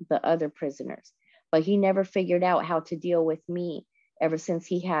all the other prisoners. But he never figured out how to deal with me ever since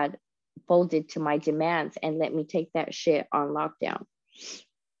he had folded to my demands and let me take that shit on lockdown.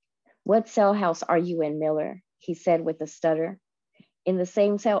 What cell house are you in, Miller? He said with a stutter. In the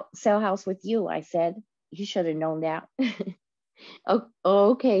same cell house with you, I said. He should have known that. Oh,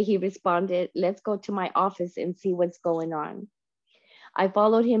 okay, he responded. Let's go to my office and see what's going on. I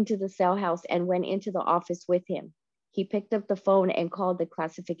followed him to the cell house and went into the office with him. He picked up the phone and called the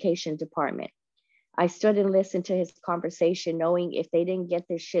classification department. I stood and listened to his conversation, knowing if they didn't get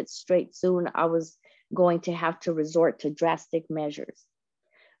this shit straight soon, I was going to have to resort to drastic measures.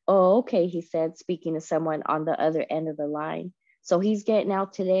 Oh, okay, he said, speaking to someone on the other end of the line. So he's getting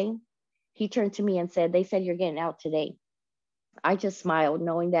out today? He turned to me and said, they said you're getting out today. I just smiled,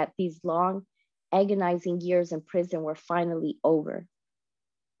 knowing that these long, agonizing years in prison were finally over.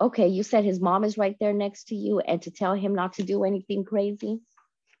 Okay, you said his mom is right there next to you and to tell him not to do anything crazy?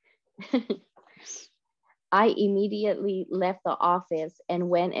 I immediately left the office and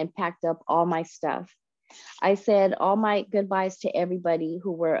went and packed up all my stuff. I said all my goodbyes to everybody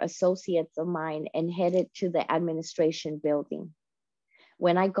who were associates of mine and headed to the administration building.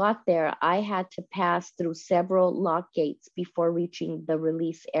 When I got there, I had to pass through several lock gates before reaching the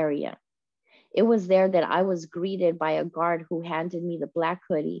release area. It was there that I was greeted by a guard who handed me the black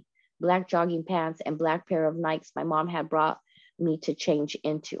hoodie, black jogging pants, and black pair of Nikes my mom had brought me to change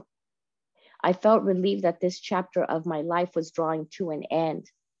into. I felt relieved that this chapter of my life was drawing to an end.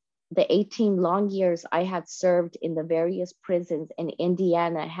 The 18 long years I had served in the various prisons in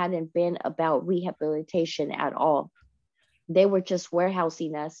Indiana hadn't been about rehabilitation at all. They were just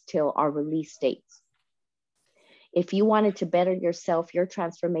warehousing us till our release dates. If you wanted to better yourself, your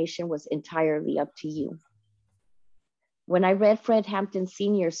transformation was entirely up to you. When I read Fred Hampton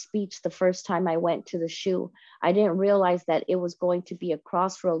Sr.'s speech the first time I went to the SHU, I didn't realize that it was going to be a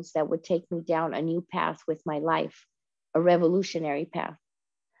crossroads that would take me down a new path with my life, a revolutionary path.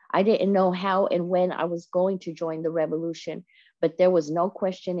 I didn't know how and when I was going to join the revolution, but there was no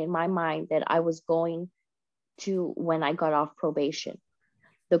question in my mind that I was going to when I got off probation.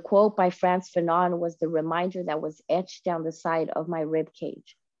 The quote by Frantz Fanon was the reminder that was etched down the side of my rib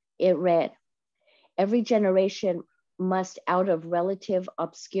cage. It read, every generation must out of relative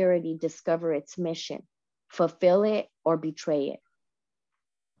obscurity discover its mission, fulfill it or betray it.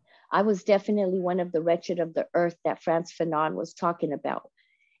 I was definitely one of the wretched of the earth that Frantz Fanon was talking about.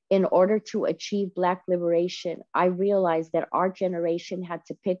 In order to achieve Black liberation, I realized that our generation had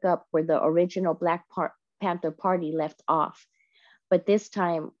to pick up where the original Black Panther Party left off. But this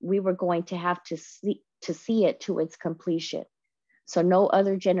time we were going to have to see it to its completion. So no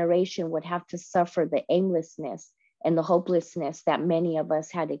other generation would have to suffer the aimlessness and the hopelessness that many of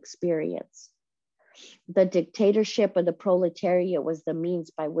us had experienced. The dictatorship of the proletariat was the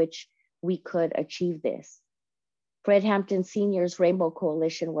means by which we could achieve this. Fred Hampton Sr.'s Rainbow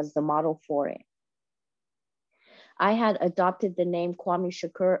Coalition was the model for it. I had adopted the name Kwame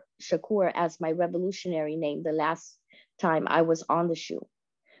Shakur as my revolutionary name the last time I was on the SHU.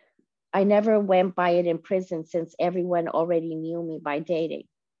 I never went by it in prison since everyone already knew me by Day Day.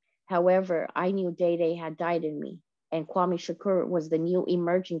 However, I knew Day Day had died in me, and Kwame Shakur was the new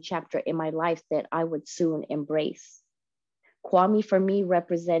emerging chapter in my life that I would soon embrace. Kwame for me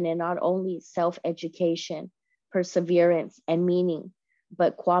represented not only self-education, perseverance, and meaning,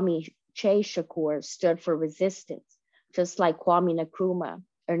 but Kwame Che Shakur stood for resistance, just like Kwame Nkrumah,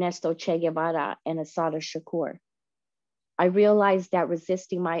 Ernesto Che Guevara, and Assata Shakur. I realized that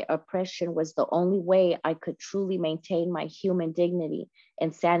resisting my oppression was the only way I could truly maintain my human dignity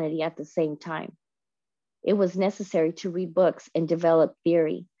and sanity at the same time. It was necessary to read books and develop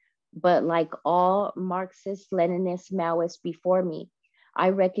theory, but like all Marxist, Leninist, Maoists before me, I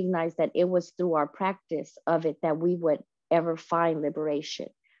recognized that it was through our practice of it that we would ever find liberation,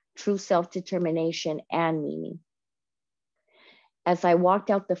 true self-determination, and meaning. As I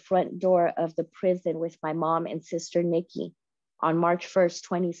walked out the front door of the prison with my mom and sister Nikki on March 1st,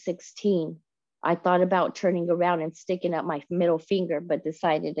 2016, I thought about turning around and sticking up my middle finger, but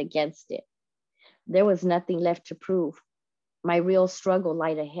decided against it. There was nothing left to prove. My real struggle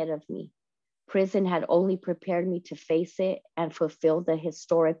lied ahead of me. Prison had only prepared me to face it and fulfill the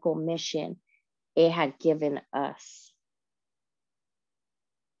historical mission it had given us.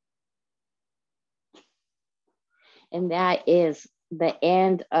 And that is the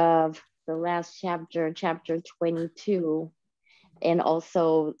end of the last chapter, chapter 22, and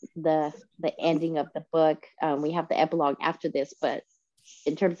also the ending of the book. We have the epilogue after this, but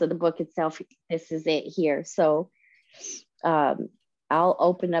in terms of the book itself, this is it here. So I'll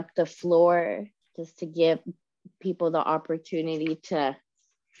open up the floor just to give people the opportunity to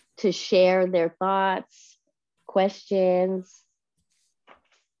share their thoughts, questions.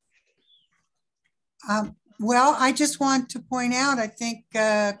 Well, I just want to point out, I think,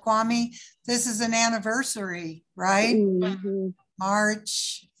 Kwame, this is an anniversary, right? Mm-hmm.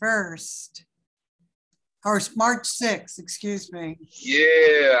 March 1st. Or March 6th, excuse me.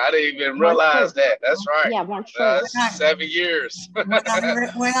 Yeah, I didn't even realize that. That's right. Yeah, March 1st. 7 years.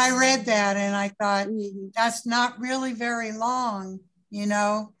 when I read that, and I thought, that's not really very long, you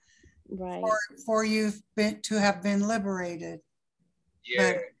know, right, for you to have been liberated.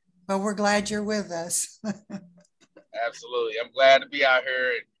 Yeah. But we're glad you're with us. Absolutely. I'm glad to be out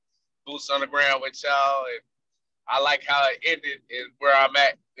here and boots on the ground with y'all. And I like how it ended and where I'm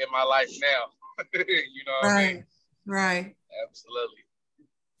at in my life now. You know what I mean? Right. Absolutely.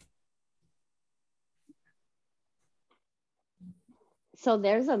 So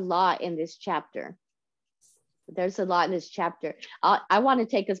there's a lot in this chapter. I want to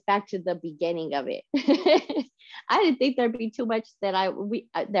take us back to the beginning of it. I didn't think there'd be too much that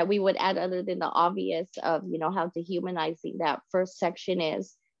we would add other than the obvious of, you know, how dehumanizing that first section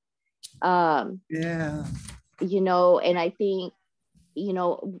is. Yeah. You know, and I think, you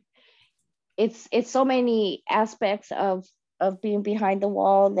know, it's so many aspects of being behind the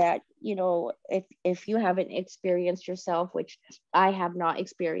wall that, you know, if you haven't experienced yourself, which I have not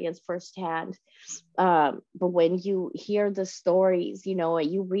experienced firsthand, but when you hear the stories, you know,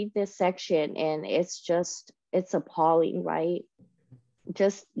 you read this section and it's appalling, right?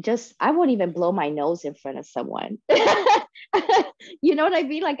 Just I won't even blow my nose in front of someone. You know what I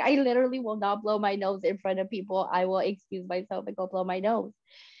mean? Like, I literally will not blow my nose in front of people. I will excuse myself and go blow my nose.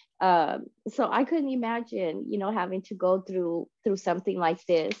 So I couldn't imagine, you know, having to go through something like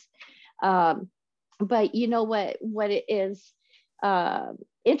this. But you know what it is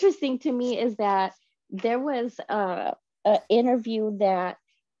interesting to me is that there was an interview that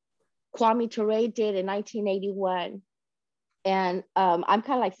Kwame Ture did in 1981. And I'm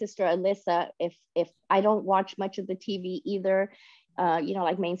kind of like Sister Alyssa. If I don't watch much of the TV either, you know,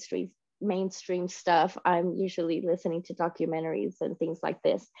 like mainstream stuff, I'm usually listening to documentaries and things like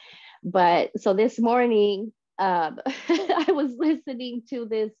this. But so this morning, I was listening to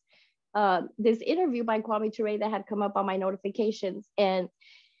this interview by Kwame Ture that had come up on my notifications, and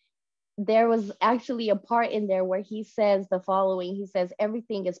there was actually a part in there where he says the following. He says,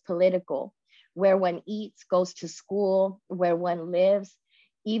 everything is political. Where one eats, goes to school, where one lives,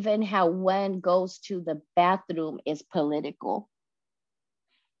 even how one goes to the bathroom is political.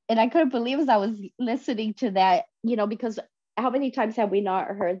 And I couldn't believe as I was listening to that, you know, because how many times have we not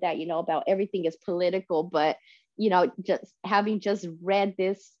heard that, you know, about everything is political, but, you know, just having just read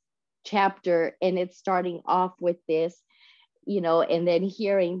this chapter and it's starting off with this, you know, and then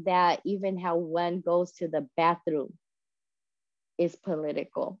hearing that even how one goes to the bathroom is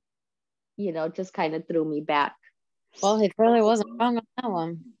political, you know, just kind of threw me back. Well, he clearly wasn't wrong on that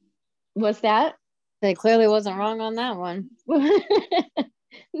one. Was that? They clearly wasn't wrong on that one.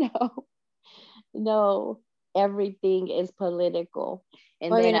 No, everything is political.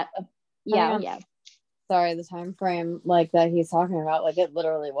 And well, then, I mean, yeah. Sorry, the time frame like that he's talking about, like it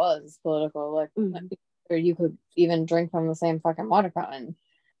literally was political. Like, or you could even drink from the same fucking water fountain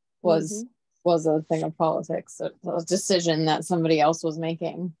was a thing of politics. So it was a decision that somebody else was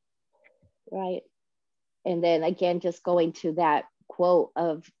making. Right. And then again, just going to that quote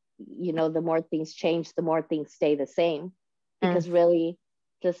of, you know, the more things change, the more things stay the same, because really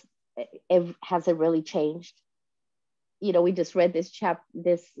just it hasn't really changed. You know, we just read this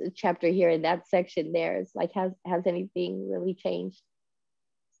chapter here in that section there. It's like, has anything really changed?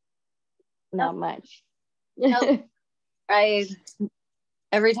 Not much. Nope.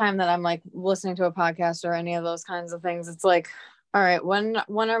 Every time that I'm like listening to a podcast or any of those kinds of things, it's like, all right, when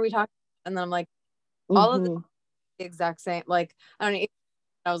are we talking? And then I'm like, all of the exact same. Like, I don't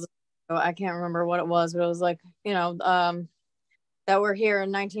know. I can't remember what it was, but it was like, you know, that we're here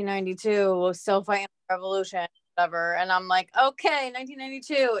in 1992, we're still fighting the revolution, whatever. And I'm like, okay,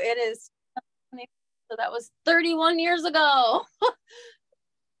 1992, it is. So that was 31 years ago.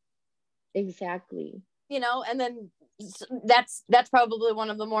 Exactly. You know, and then that's probably one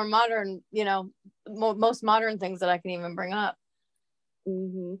of the more modern, you know, most modern things that I can even bring up.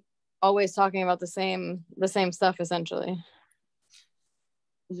 Always talking about the same stuff, essentially.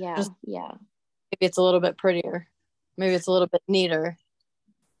 Yeah. Maybe it's a little bit prettier. Maybe it's a little bit neater.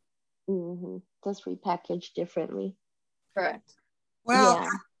 Just repackaged differently. Correct. Well,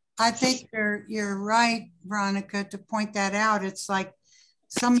 I think you're right, Veronica, to point that out. It's like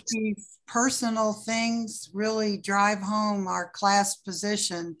some of these personal things really drive home our class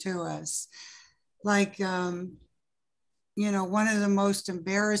position to us. Like, you know, one of the most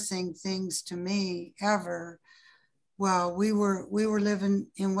embarrassing things to me ever, well, we were living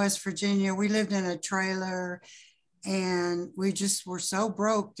in West Virginia. We lived in a trailer and we just were so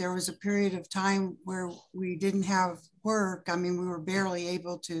broke. There was a period of time where we didn't have work. I mean, we were barely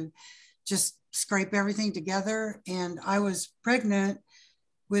able to just scrape everything together. And I was pregnant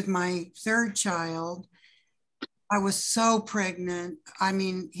with my third child. I was so pregnant. I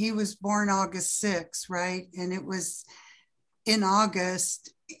mean, he was born August 6th, right? And it was in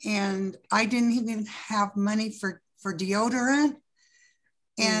August, and I didn't even have money for deodorant.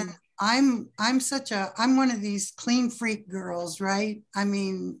 And I'm one of these clean freak girls, right? I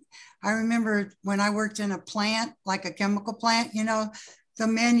mean, I remember when I worked in a plant, like a chemical plant, you know, the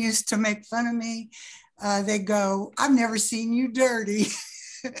men used to make fun of me. They go, "I've never seen you dirty."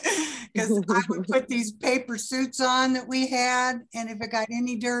 Because I would put these paper suits on that we had, and if it got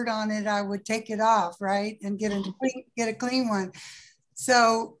any dirt on it, I would take it off, right, and get a clean one.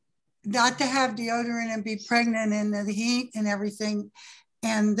 So not to have deodorant and be pregnant in the heat and everything.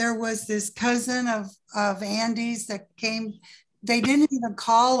 And there was this cousin of Andy's that came. They didn't even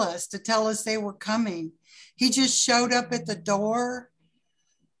call us to tell us they were coming. He just showed up at the door,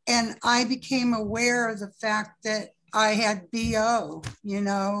 and I became aware of the fact that I had BO, you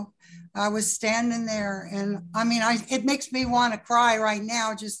know. I was standing there, and I mean, it makes me want to cry right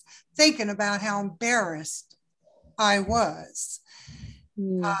now just thinking about how embarrassed I was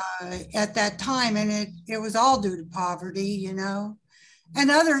at that time. And it was all due to poverty, you know,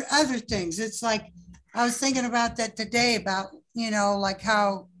 and other things. It's like, I was thinking about that today, about, you know, like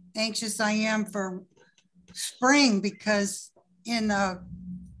how anxious I am for spring, because in a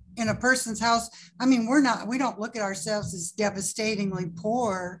person's house, I mean, we don't look at ourselves as devastatingly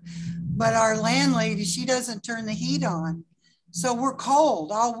poor, but our landlady, she doesn't turn the heat on. So we're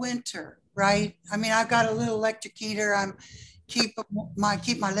cold all winter, right? I mean, I've got a little electric heater. Keep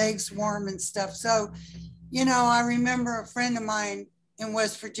my legs warm and stuff. So, you know, I remember a friend of mine in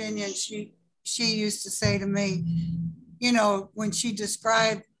West Virginia, and she used to say to me, you know, when she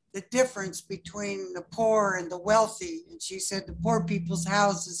described the difference between the poor and the wealthy, and she said the poor people's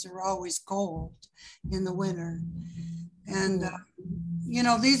houses are always cold in the winter. And you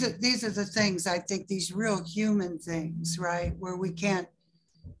know, these are the things, I think, these real human things, right, where we can't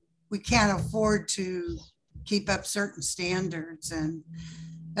afford to keep up certain standards. And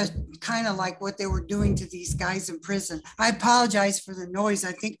that's kind of like what they were doing to these guys in prison. I apologize for the noise.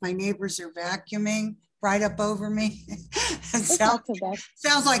 I think my neighbors are vacuuming right up over me. It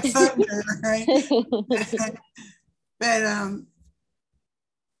sounds like thunder, right? But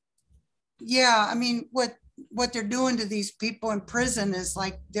yeah, I mean, what they're doing to these people in prison is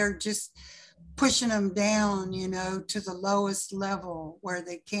like they're just pushing them down, you know, to the lowest level where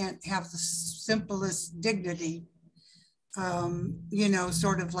they can't have the simplest dignity. You know,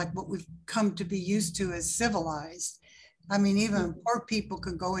 sort of like what we've come to be used to as civilized. I mean, even poor people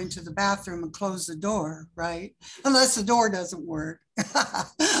can go into the bathroom and close the door, right? Unless the door doesn't work.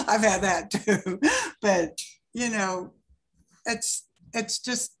 I've had that too. But, you know, it's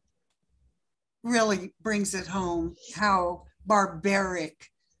just really brings it home how barbaric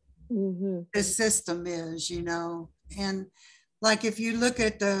this system is, you know. And like, if you look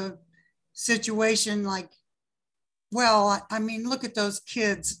at the situation, like, well, I mean, look at those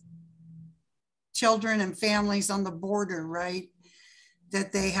kids, children and families on the border, right,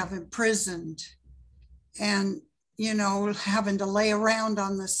 that they have imprisoned, and, you know, having to lay around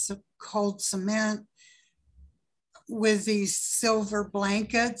on this cold cement with these silver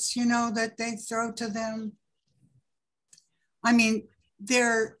blankets, you know, that they throw to them. I mean,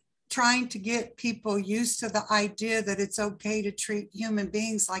 they're trying to get people used to the idea that it's okay to treat human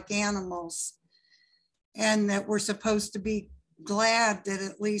beings like animals, and that we're supposed to be glad that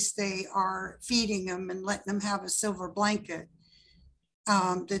at least they are feeding them and letting them have a silver blanket,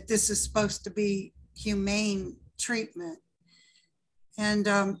 that this is supposed to be humane treatment. And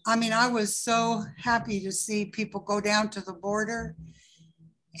I mean, I was so happy to see people go down to the border,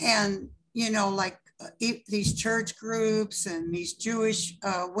 and, you know, like these church groups and these Jewish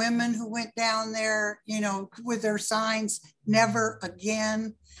women who went down there, you know, with their signs, "Never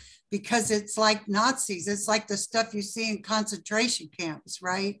again," because it's like Nazis. It's like the stuff you see in concentration camps,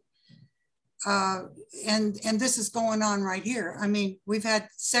 right? And this is going on right here. I mean, we've had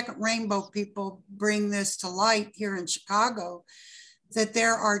Second Rainbow people bring this to light here in Chicago, that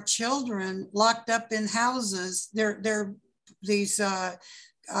there are children locked up in houses. They're these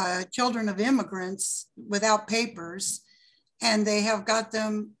children of immigrants without papers, and they have got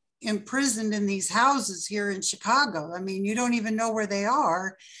them imprisoned in these houses here in Chicago. I mean, you don't even know where they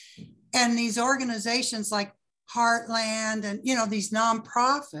are. And these organizations like Heartland and, you know, these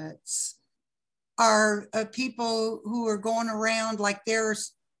nonprofits are people who are going around like they're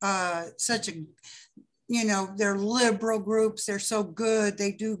such a, you know, they're liberal groups, they're so good,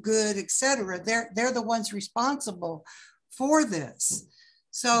 they do good, etc. They're the ones responsible for this.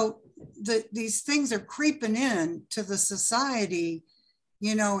 So these things are creeping in to the society,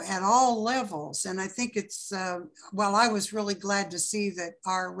 you know, at all levels. And I think it's, well, I was really glad to see that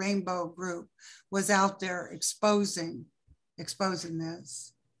our Rainbow group was out there exposing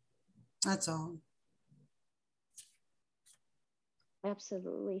this. That's all.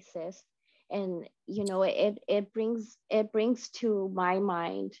 Absolutely, sis. And you know, it brings to my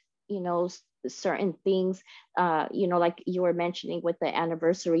mind, you know, certain things, you know, like you were mentioning with the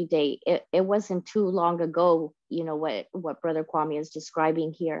anniversary date. It wasn't too long ago, you know, what Brother Kwame is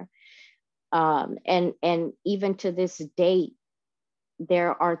describing here. And even to this date,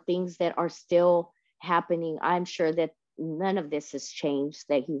 there are things that are still happening. I'm sure that none of this has changed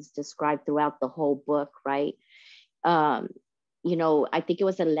that he's described throughout the whole book, right? You know, I think it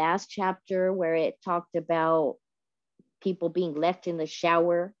was the last chapter where it talked about people being left in the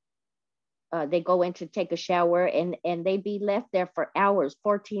shower. They go in to take a shower and they be left there for hours,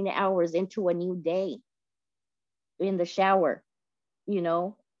 14 hours into a new day in the shower, you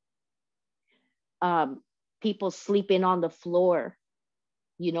know. People sleeping on the floor,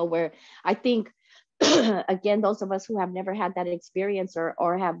 you know, where I think, again, those of us who have never had that experience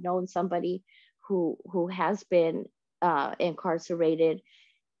or have known somebody who has been incarcerated,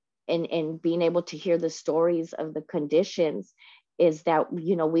 and being able to hear the stories of the conditions, is that,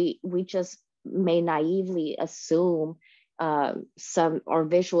 you know, we just may naively assume some or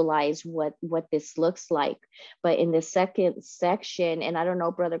visualize what this looks like. But in the second section, and I don't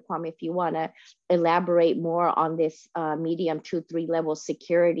know, Brother Kwame, if you want to elaborate more on this medium 2-3 level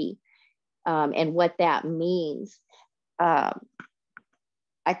security and what that means.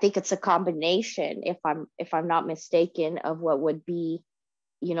 I think it's a combination, if I'm not mistaken, of what would be,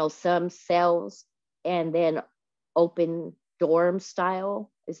 you know, some cells and then open dorm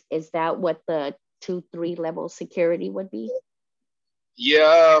style. Is that what the 2-3 level security would be?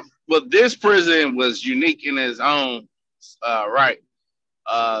 Yeah, well, this prison was unique in its own right.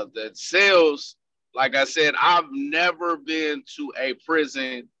 The cells, like I said, I've never been to a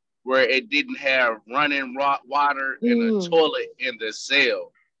prison where it didn't have running water and a toilet in the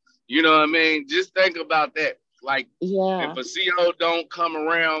cell. You know what I mean? Just think about that. Like, if a CO don't come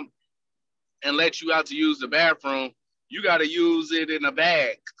around and let you out to use the bathroom, you got to use it in a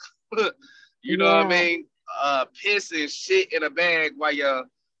bag. You know what I mean? Piss and shit in a bag while your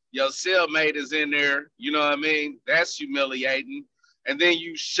cellmate is in there. You know what I mean? That's humiliating. And then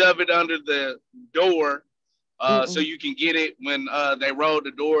you shove it under the door so you can get it when they roll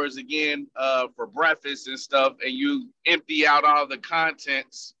the doors again for breakfast and stuff, and you empty out all the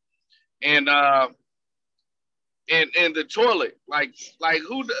contents and the toilet. Like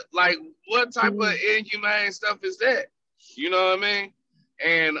what type of inhumane stuff is that? You know what I mean?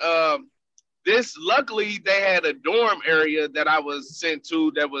 And this, luckily, they had a dorm area that I was sent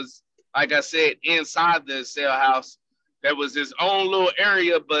to that was, like I said, inside the cell house. That was his own little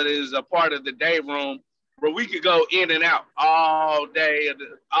area, but it was a part of the day room where we could go in and out all day,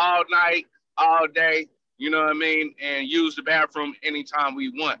 all night, all day, you know what I mean, and use the bathroom anytime we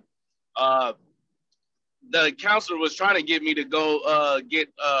want. The counselor was trying to get me to go get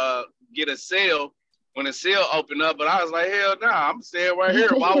a cell when the cell opened up, but I was like, hell no, I'm staying right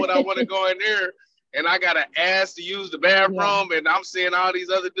here. Why would I want to go in there? And I got to ask to use the bathroom, and I'm seeing all these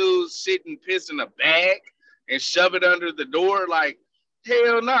other dudes shit and piss in a bag and shove it under the door. Like,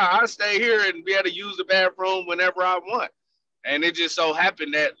 hell no, I stay here and be able to use the bathroom whenever I want. And it just so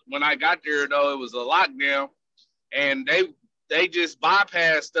happened that when I got there, though, it was a lockdown, and they just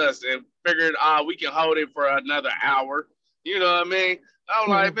bypassed us and figured, we can hold it for another hour. You know what I mean? I'm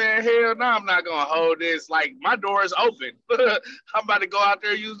like, man, hell no, I'm not going to hold this. Like, my door is open. I'm about to go out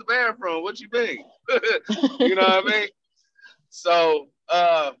there and use the bathroom. What you mean? You know what I mean? So,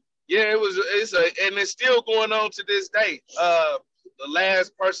 yeah, and it's still going on to this day. The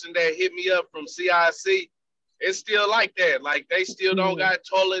last person that hit me up from CIC, it's still like that. Like, they still don't got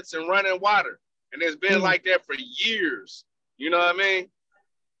toilets and running water. And it's been like that for years. You know what I mean?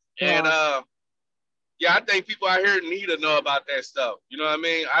 And, yeah, I think people out here need to know about that stuff. You know what I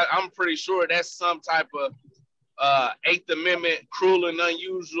mean? I'm pretty sure that's some type of Eighth Amendment cruel and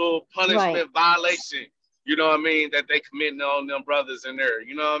unusual punishment violation. You know what I mean? That they committing on them brothers in there.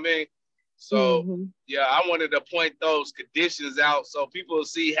 You know what I mean? So yeah, I wanted to point those conditions out so people will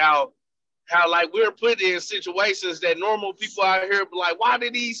see how like we're put in situations that normal people out here be like, why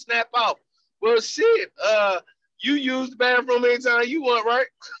did he snap out? Well, shit, you use the bathroom anytime you want, right?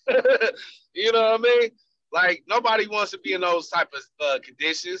 You know what I mean? Like, nobody wants to be in those type of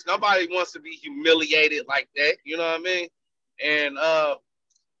conditions. Nobody wants to be humiliated like that. You know what I mean? And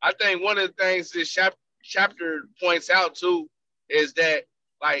I think one of the things this chapter points out too is that,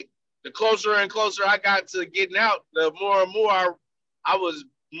 like, the closer and closer I got to getting out, the more and more I was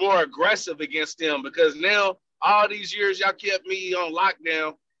more aggressive against them, because now all these years y'all kept me on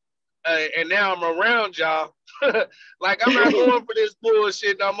lockdown, and now I'm around y'all. Like, I'm not going for this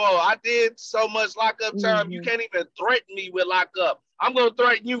bullshit no more. I did so much lockup time. You can't even threaten me with lockup. I'm gonna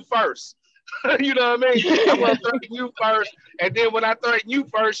threaten you first. You know what I mean? I'm gonna threaten you first, and then when I threaten you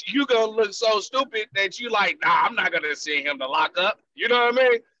first, you gonna look so stupid that you like, nah, I'm not gonna send him to lock up. You know what I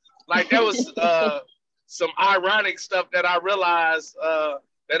mean? Like, that was some ironic stuff that I realized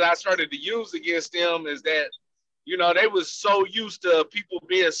that I started to use against them, is that, you know, they was so used to people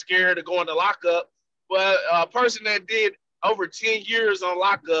being scared of going to lockup. But a person that did over 10 years on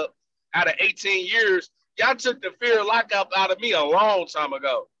lockup out of 18 years, y'all took the fear of lockup out of me a long time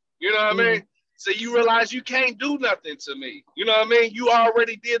ago. You know what I mean? So you realize you can't do nothing to me. You know what I mean? You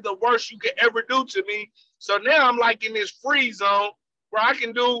already did the worst you could ever do to me. So now I'm like in this free zone where I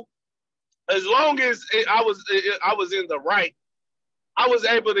can do, as long as I was in the right, I was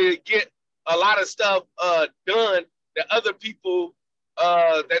able to get a lot of stuff done that other people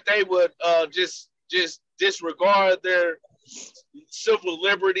that they would just disregard their civil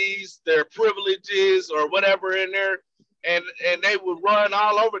liberties, their privileges, or whatever in there, and they would run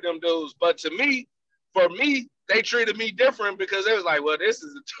all over them dudes. But for me, they treated me different, because they was like, well, this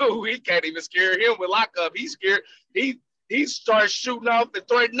is a dude. We can't even scare him with lockup. He's scared. He starts shooting off and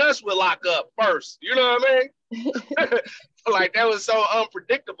threatening us with lockup first. You know what I mean? Like, that was so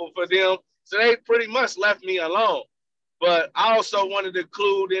unpredictable for them. So they pretty much left me alone. But I also wanted to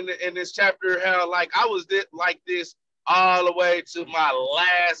include in this chapter how, like, I was like this all the way to my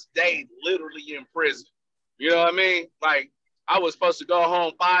last day, literally in prison. You know what I mean? Like, I was supposed to go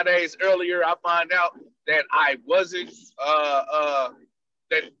home 5 days earlier. I find out that I wasn't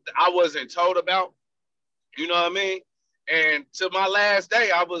told about. You know what I mean? And to my last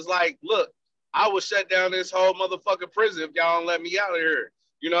day, I was like, look, I will shut down this whole motherfucking prison if y'all don't let me out of here.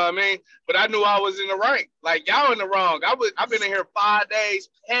 You know what I mean? But I knew I was in the right. Like, y'all in the wrong. I've been in here 5 days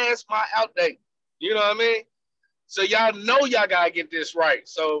past my out date. You know what I mean? So y'all know y'all gotta get this right.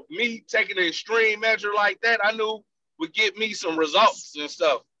 So me taking an extreme measure like that, I knew would get me some results and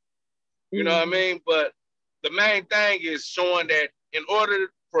stuff. You know what I mean? But the main thing is showing that in order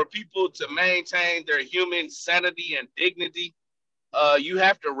for people to maintain their human sanity and dignity, you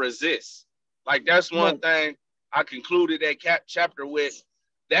have to resist. Like, that's one thing I concluded that chapter with.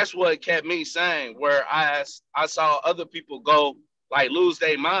 That's what kept me sane, where I saw other people go, like, lose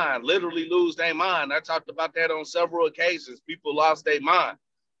their mind, literally lose their mind. I talked about that on several occasions. People lost their mind.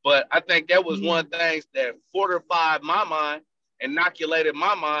 But I think that was one thing that fortified my mind, inoculated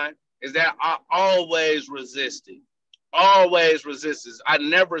my mind, is that I always resisted. Always resisted. I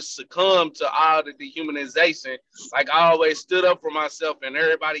never succumbed to all the dehumanization. Like, I always stood up for myself and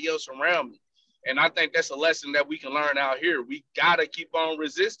everybody else around me. And I think that's a lesson that we can learn out here. We got to keep on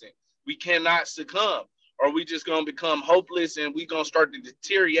resisting. We cannot succumb, or we just going to become hopeless, and we going to start to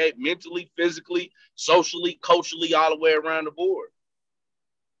deteriorate mentally, physically, socially, culturally, all the way around the board.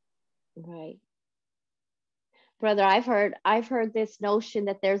 Right. Brother, I've heard this notion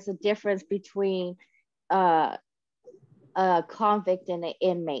that there's a difference between a convict and an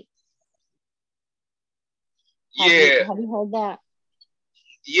inmate. Have you heard that?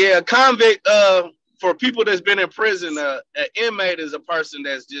 Yeah, convict, for people that's been in prison, an inmate is a person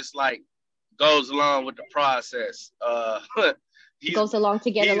that's just like goes along with the process. Goes along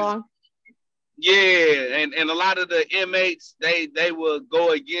to get along. Yeah, and a lot of the inmates, they will go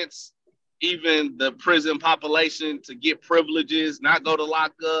against even the prison population to get privileges, not go to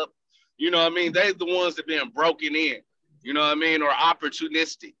lockup. You know what I mean? They're the ones that been broken in, you know what I mean, or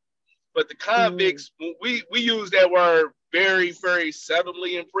opportunistic. But the convicts, we use that word very, very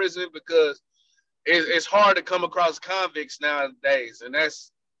seldomly in prison, because it's hard to come across convicts nowadays. And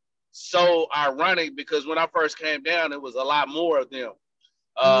that's so ironic, because when I first came down, it was a lot more of them.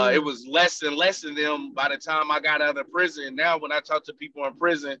 It was less and less of them by the time I got out of prison. Now, when I talk to people in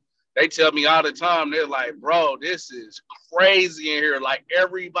prison, they tell me all the time, they're like, bro, this is crazy in here. Like,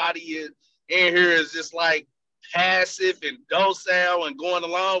 everybody in here is just like passive and docile and going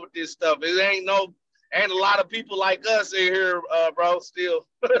along with this stuff. It And a lot of people like us in here, bro, still,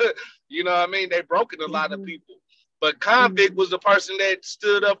 you know what I mean? They broken a lot of people. But convict was the person that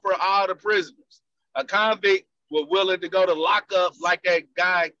stood up for all the prisoners. A convict was willing to go to lockup like that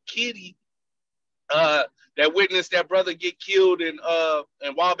guy, Kitty, that witnessed that brother get killed in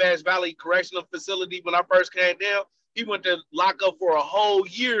Wabash Valley Correctional Facility when I first came down. He went to lock up for a whole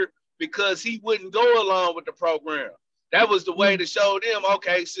year because he wouldn't go along with the program. That was the way to show them,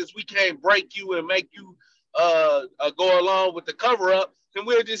 okay, since we can't break you and make you go along with the cover up, then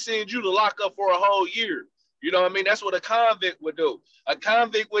we'll just send you to lock up for a whole year. You know what I mean? That's what a convict would do. A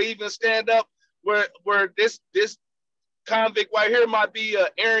convict would even stand up where this convict right here might be an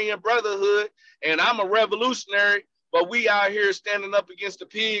Aryan Brotherhood, and I'm a revolutionary, but we out here standing up against the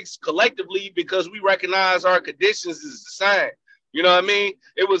pigs collectively because we recognize our conditions is the same. You know what I mean?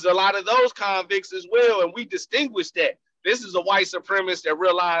 It was a lot of those convicts as well, and we distinguished that. This is a white supremacist that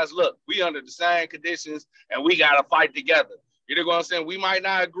realized, look, we under the same conditions, and we got to fight together. You know what I'm saying? We might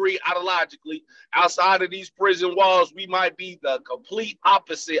not agree ideologically. Outside of these prison walls, we might be the complete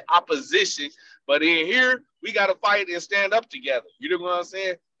opposition. But in here, we got to fight and stand up together. You know what I'm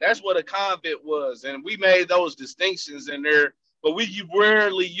saying? That's what a convict was. And we made those distinctions in there. But we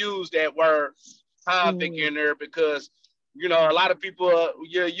rarely use that word convict in there because, you know, a lot of people,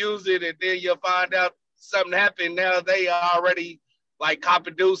 you use it and then you'll find out something happened. Now they already like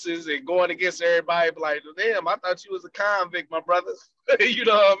copping deuces and going against everybody. Like, damn, I thought you was a convict, my brother. You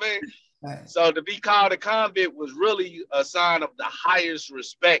know what I mean? Right. So to be called a convict was really a sign of the highest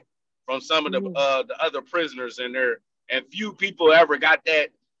respect from some of the other prisoners in there. And few people ever got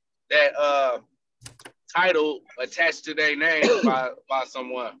that title attached to their name by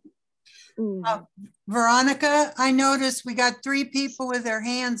someone. Veronica, I noticed we got 3 people with their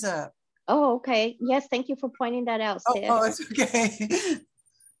hands up. Oh, okay. Yes, thank you for pointing that out, Sid. Oh, it's okay.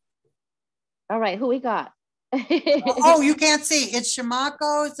 All right, who we got? Oh, you can't see. It's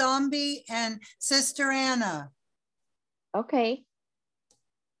Shamako, Zombie, and Sister Anna. Okay.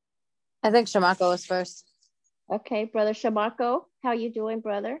 I think Shamako was first. Okay, Brother Shamako, how you doing,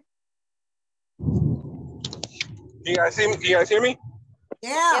 brother? You guys hear me?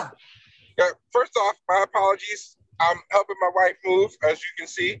 Yeah. Yep. First off, my apologies. I'm helping my wife move, as you can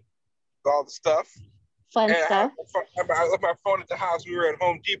see. All the stuff. Fun stuff. I left my phone at the house. We were at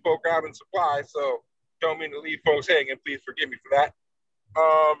Home Depot grabbing supplies, so don't mean to leave folks hanging. Please forgive me for that.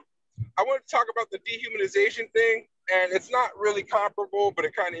 I want to talk about the dehumanization thing, and it's not really comparable, but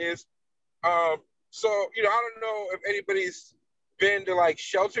it kind of is. So, you know, I don't know if anybody's been to like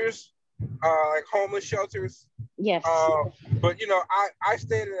shelters, like homeless shelters. Yes. But, you know, I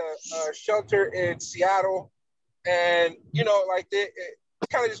stayed at a shelter in Seattle, and, you know, like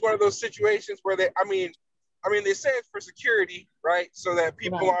it's kind of just one of those situations where they say it's for security, right? So that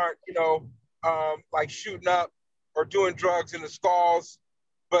people aren't, you know, like shooting up or doing drugs in the stalls.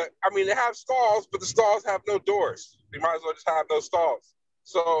 But I mean, they have stalls, but the stalls have no doors. They might as well just have no stalls.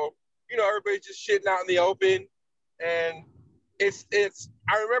 So, you know, everybody's just shitting out in the open. And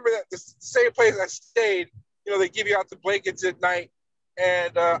I remember that the same place I stayed, you know, they give you out the blankets at night.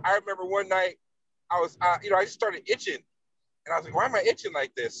 And I remember one night I just started itching. And I was like, why am I itching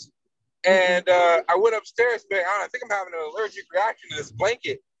like this? And I went upstairs, man, I think I'm having an allergic reaction to this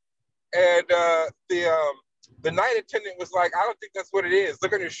blanket. And the night attendant was like, I don't think that's what it is.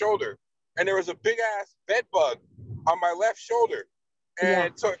 Look on your shoulder. And there was a big ass bed bug on my left shoulder.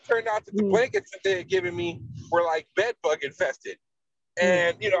 And so it turned out that the blankets that they had given me were like bed bug infested.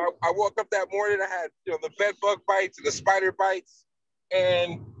 And, you know, I woke up that morning, I had, you know, the bed bug bites and the spider bites.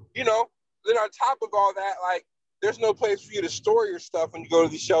 And, you know, then on top of all that, like, there's no place for you to store your stuff when you go to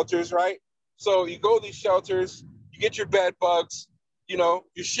these shelters, right? So you go to these shelters, you get your bed bugs, you know,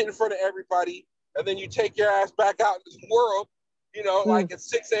 you shit in front of everybody, and then you take your ass back out into the world, you know, like at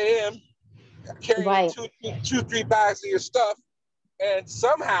 6 a.m., carrying 2-3 bags of your stuff, and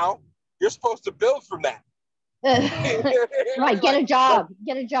somehow you're supposed to build from that. Right, get a job,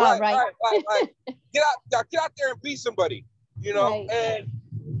 right? Get out there and be somebody, you know, and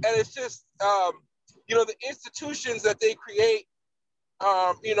it's just, you know, the institutions that they create,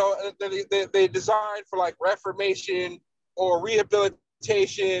 you know, they design for like reformation or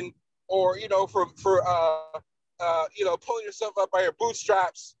rehabilitation, or, you know, for you know, pulling yourself up by your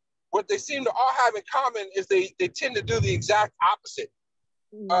bootstraps. What they seem to all have in common is they tend to do the exact opposite,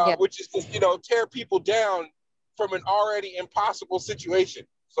 which is to, you know, tear people down from an already impossible situation.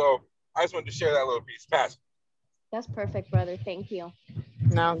 So I just wanted to share that little piece. Pass. That's perfect, brother. Thank you.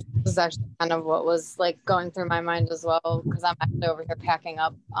 No, this is actually kind of what was like going through my mind as well, because I'm actually over here packing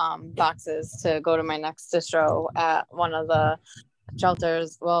up boxes to go to my next distro at one of the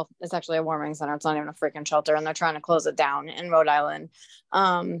shelters. Well, it's actually a warming center. It's not even a freaking shelter, and they're trying to close it down in Rhode Island.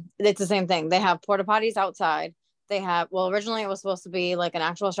 It's the same thing. They have porta potties outside. They have, well, originally it was supposed to be like an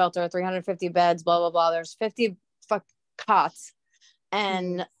actual shelter, 350 beds, blah, blah, blah. There's 50 cots.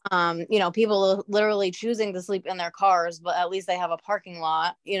 And, you know, people literally choosing to sleep in their cars, but at least they have a parking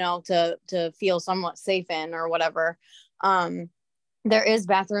lot, you know, to feel somewhat safe in or whatever. There is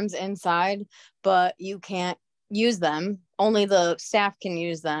bathrooms inside, but you can't use them. Only the staff can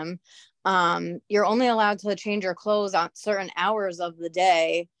use them. You're only allowed to change your clothes on certain hours of the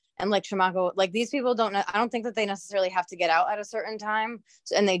day. And like Shamako, like these people I don't think that they necessarily have to get out at a certain time.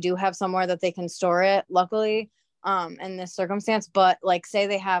 And they do have somewhere that they can store it, luckily, in this circumstance. But like, say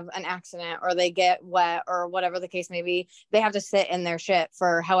they have an accident or they get wet or whatever the case may be, they have to sit in their shit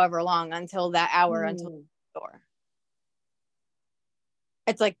for however long until that hour, until the door.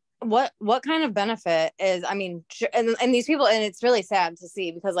 It's like, what kind of benefit is, I mean, and these people, and it's really sad to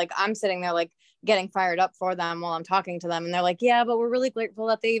see, because like I'm sitting there like getting fired up for them while I'm talking to them, and they're like, yeah, but we're really grateful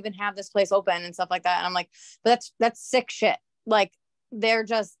that they even have this place open and stuff like that. And I'm like, but that's sick shit. Like they're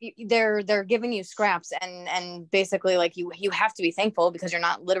giving you scraps, and basically like you have to be thankful because you're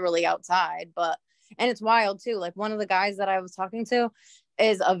not literally outside. But, and it's wild too, like one of the guys that I was talking to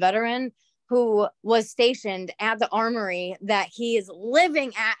is a veteran who was stationed at the armory that he is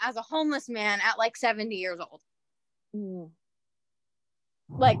living at as a homeless man at like 70 years old.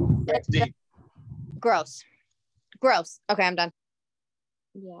 Like, that's gross. Okay, I'm done.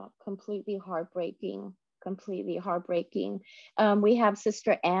 Yeah, completely heartbreaking. We have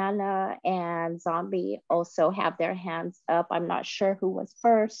Sister Anna and Zombie also have their hands up. I'm not sure who was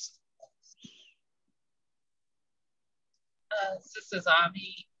first. Sister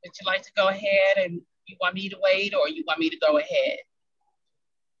Zombie, would you like to go ahead, and you want me to wait, or you want me to go ahead?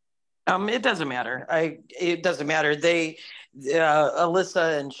 It doesn't matter. It doesn't matter. They,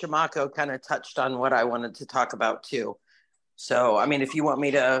 Alyssa and Shamako kind of touched on what I wanted to talk about too. So, I mean, if you want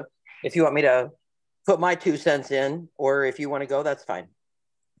me to put my 2 cents in, or if you want to go, that's fine.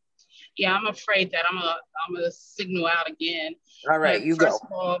 Yeah, I'm afraid that I'm gonna signal out again. All right, but you go. First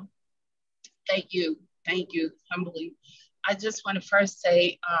of all, thank you, humbly. I just want to first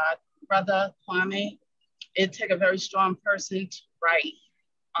say, Brother Kwame, it took a very strong person to write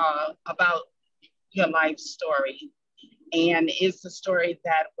about your life story. And it's a story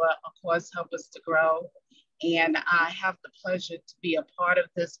that will, of course, help us to grow. And I have the pleasure to be a part of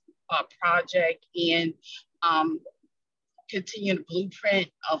this project and continue the blueprint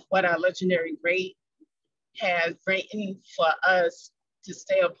of what our legendary great has written for us to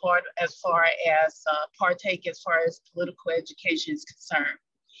stay apart as far as partake as far as political education is concerned.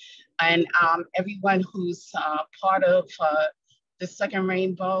 And everyone who's part of the Second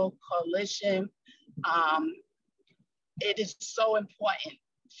Rainbow Coalition, it is so important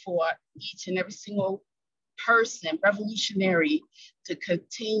for each and every single person, revolutionary, to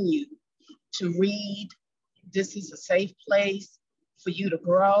continue to read. This is a safe place for you to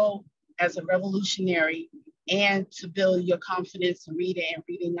grow as a revolutionary and to build your confidence in reading and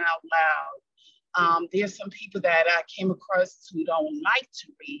reading out loud. There's some people that I came across who don't like to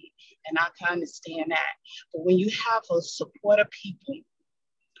read, and I can understand that. But when you have a support of people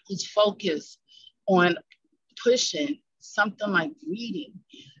who's focused on pushing something like reading,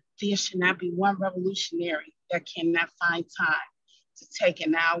 there should not be one revolutionary that cannot find time to take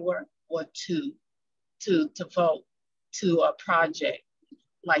an hour or two to vote to a project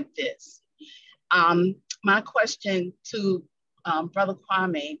like this. My question to Brother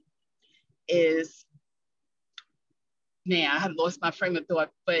Kwame is, man, I have lost my frame of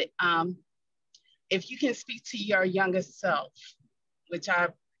thought, but if you can speak to your younger self, which I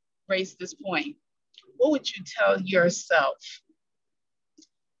raised this point, what would you tell yourself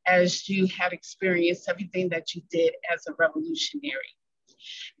as you had experienced everything that you did as a revolutionary?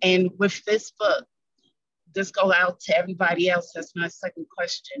 And with this book, this goes out to everybody else. That's my second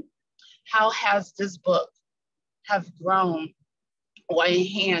question. How has this book have grown or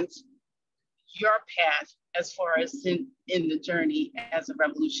enhanced your path as far as in the journey as a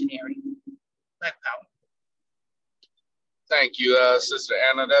revolutionary? Black Power. Thank you, Sister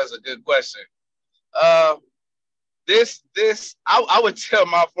Anna. That's a good question. I would tell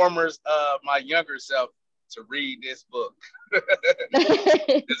my my younger self to read this book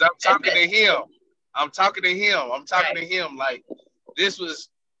because I'm talking to him. I'm talking to him. Like this was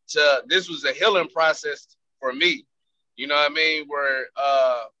a healing process for me. You know what I mean? Where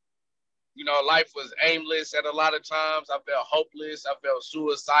life was aimless at a lot of times. I felt hopeless. I felt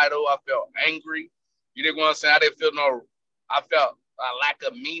suicidal. I felt angry. You didn't want to say I felt a lack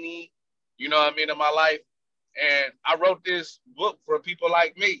of meaning. You know what I mean, in my life. And I wrote this book for people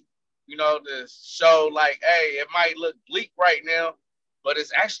like me, you know, to show like, hey, it might look bleak right now, but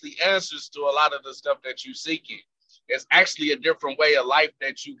it's actually answers to a lot of the stuff that you're seeking. It's actually a different way of life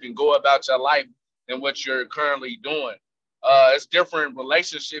that you can go about your life than what you're currently doing. It's different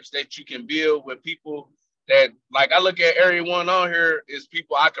relationships that you can build with people that, like, I look at everyone on here is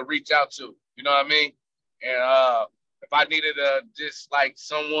people I could reach out to. You know what I mean? And if I needed just like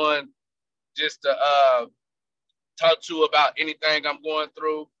someone just to talk to about anything I'm going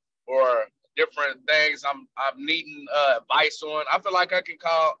through or different things I'm needing advice on, I feel like I can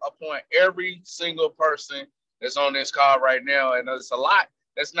call upon every single person that's on this call right now. And there's a lot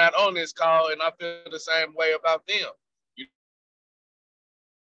that's not on this call, and I feel the same way about them. You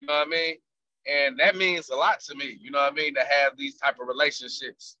know what I mean? And that means a lot to me, you know what I mean, to have these type of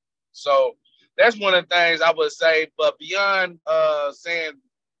relationships. So that's one of the things I would say. But beyond saying,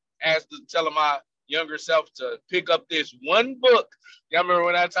 as to telling my younger self to pick up this one book. Y'all remember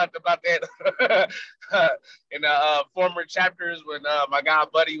when I talked about that in the former chapters when my guy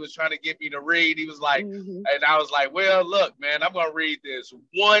buddy was trying to get me to read. He was like, and I was like, well, look, man, I'm gonna read this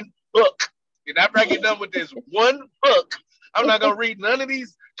one book. And after I get done with this one book, I'm not gonna read none of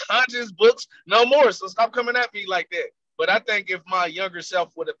these conscious books no more. So stop coming at me like that. But I think if my younger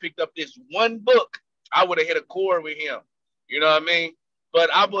self would have picked up this one book, I would have hit a chord with him. You know what I mean? But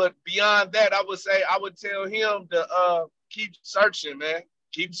I would, beyond that, I would say, I would tell him to keep searching, man.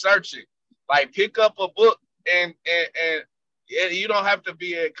 Keep searching. Like, pick up a book and you don't have to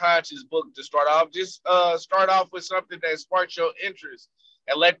be a conscious book to start off. Just start off with something that sparks your interest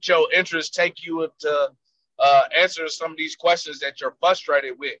and let your interest take you to answer some of these questions that you're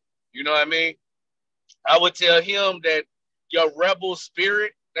frustrated with. You know what I mean? I would tell him that your rebel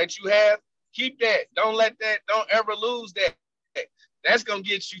spirit that you have, keep that. Don't ever lose that. That's going to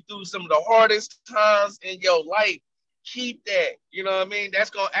get you through some of the hardest times in your life. Keep that. You know what I mean?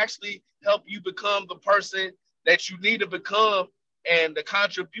 That's going to actually help you become the person that you need to become and the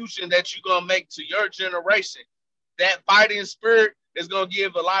contribution that you're going to make to your generation. That fighting spirit is going to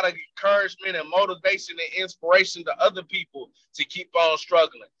give a lot of encouragement and motivation and inspiration to other people to keep on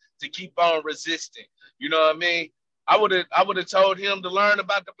struggling, to keep on resisting. You know what I mean? I would have told him to learn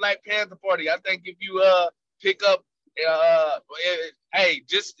about the Black Panther Party. I think if you pick up hey,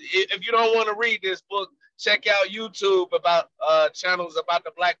 just if you don't want to read this book, check out YouTube about channels about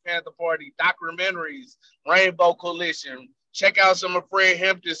the Black Panther Party, documentaries, Rainbow Coalition. Check out some of Fred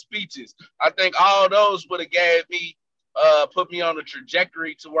Hampton's speeches. I think all those would have gave me put me on a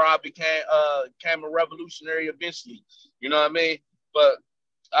trajectory to where I became a revolutionary eventually. You know what I mean? But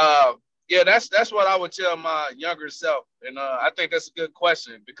yeah, that's what I would tell my younger self. And I think that's a good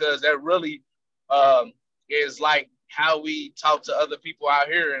question because that really is like how we talk to other people out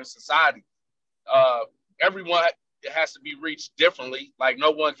here in society. Everyone has to be reached differently. Like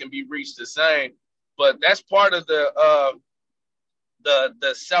no one can be reached the same. But that's part of the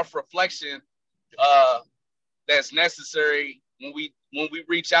self-reflection that's necessary when we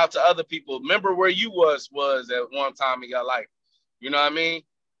reach out to other people. Remember where you was at one time in your life. You know what I mean?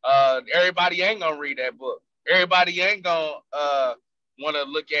 Everybody ain't gonna read that book. Everybody ain't gonna want to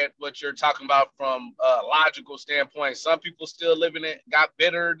look at what you're talking about from a logical standpoint. Some people still living it, got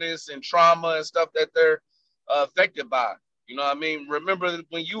bitterness and trauma and stuff that they're affected by. You know what I mean? Remember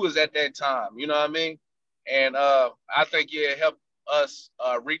when you was at that time, you know what I mean? And I think it helped us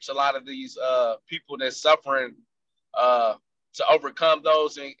reach a lot of these people that's suffering to overcome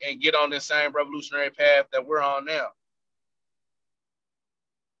those and get on the same revolutionary path that we're on now.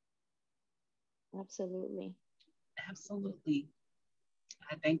 Absolutely. Absolutely.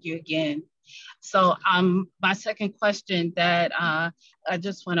 I thank you again. So my second question that I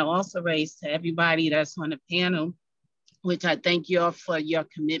just want to also raise to everybody that's on the panel, which I thank you all for your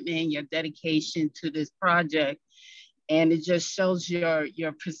commitment, your dedication to this project. And it just shows your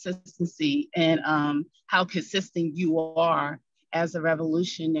persistency and how consistent you are as a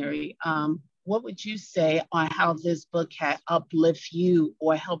revolutionary. What would you say on how this book had uplift you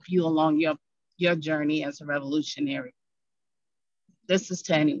or help you along your journey as a revolutionary? This is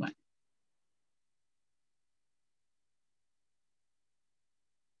to anyone.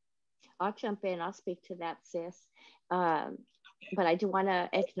 I'll jump in. I'll speak to that, sis. But I do want to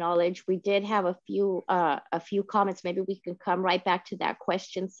acknowledge we did have a few comments. Maybe we can come right back to that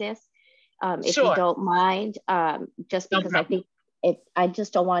question, sis, if Sure. you don't mind. Just because I think I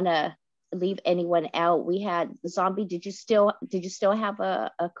just don't want to leave anyone out. We had Zombie. Did you still have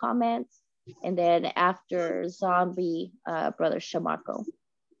a comment? And then after Zombie, Brother Shamako.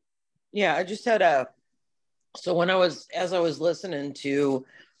 Yeah, I just had so as I was listening to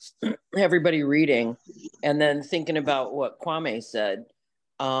everybody reading and then thinking about what Kwame said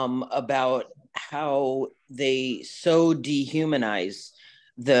about how they so dehumanize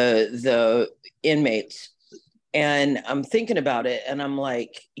the inmates. And I'm thinking about it and I'm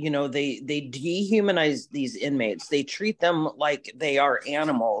like, you know, they dehumanize these inmates. They treat them like they are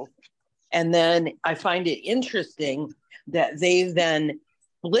animals. And then I find it interesting that they then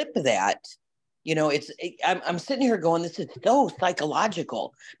flip that. You know, I'm sitting here going, this is so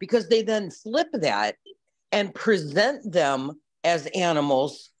psychological, because they then flip that and present them as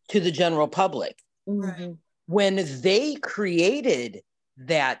animals to the general public. Mm-hmm. When they created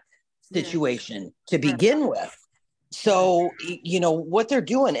that situation to begin with. So, you know, what they're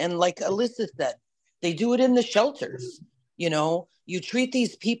doing, and like Alyssa said, they do it in the shelters. You know, you treat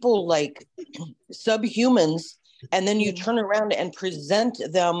these people like subhumans, and then you turn around and present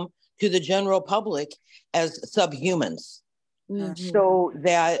them to the general public as subhumans. Mm-hmm. So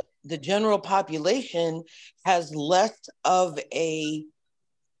that the general population has less of a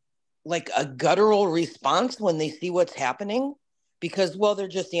guttural response when they see what's happening, because, well, they're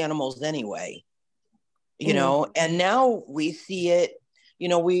just animals anyway, you know. And now we see it, you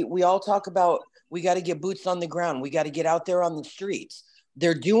know, we all talk about, we got to get boots on the ground, we got to get out there on the streets.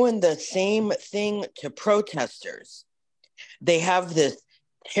 They're doing the same thing to protesters. They have this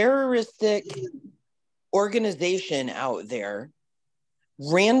terroristic organization out there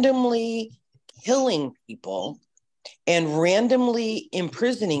randomly killing people and randomly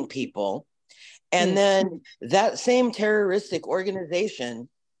imprisoning people. And then that same terroristic organization,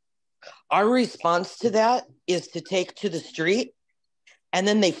 our response to that is to take to the street, and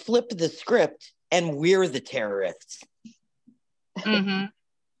then they flip the script and we're the terrorists. Mm-hmm.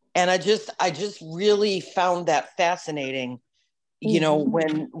 And I just really found that fascinating, you know,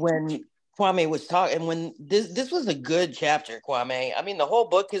 when Kwame was talking, when this was a good chapter, Kwame. I mean, the whole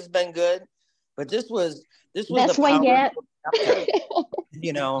book has been good, but this was That's a why powerful chapter.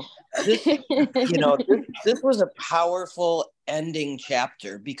 You know, this was a powerful ending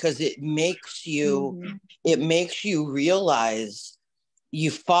chapter, because it makes you realize, you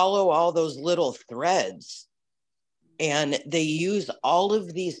follow all those little threads, and they use all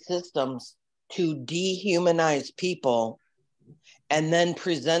of these systems to dehumanize people and then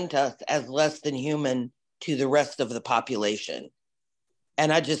present us as less than human to the rest of the population.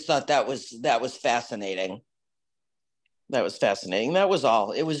 And I just thought that was fascinating. That was fascinating. That was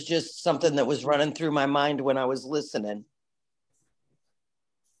all. It was just something that was running through my mind when I was listening.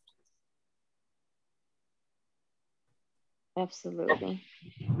 Absolutely.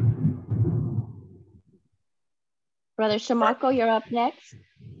 Brother Shamako, you're up next.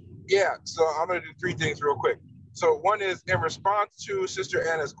 Yeah, so I'm going to do three things real quick. So one is, in response to Sister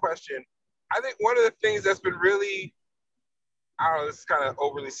Anna's question, I think one of the things that's been really, I don't know, this is kind of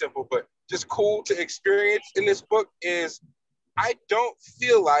overly simple, but just cool to experience in this book is, I don't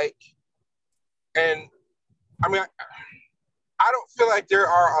feel like, and I mean, I don't feel like there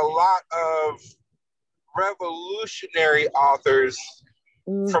are a lot of revolutionary authors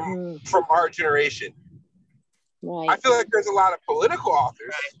from our generation. Right. I feel like there's a lot of political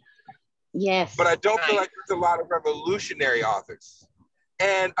authors. Yes. But I don't feel like there's a lot of revolutionary authors.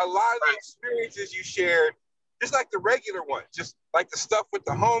 And a lot of the experiences you shared, just like the regular ones, just like the stuff with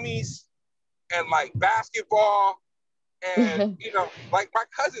the homies and like basketball, and you know, like my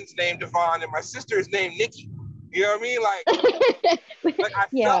cousin's named Devon and my sister's named Nikki. You know what I mean? Like I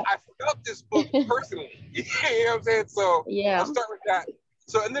felt this book personally. You know what I'm saying? So I'll start with that.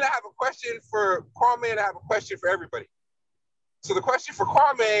 So, and then I have a question for Kwame, and I have a question for everybody. So the question for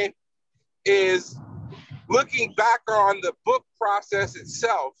Kwame is, looking back on the book process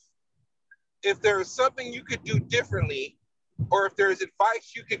itself, if there is something you could do differently, or if there's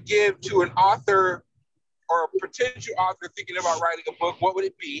advice you could give to an author or a potential author thinking about writing a book, what would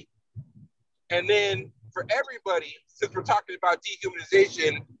it be? And then for everybody, since we're talking about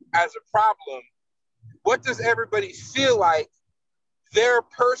dehumanization as a problem, what does everybody feel like their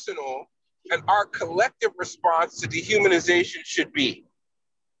personal and our collective response to dehumanization should be?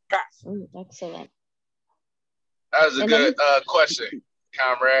 Pass. Excellent. That was a good question,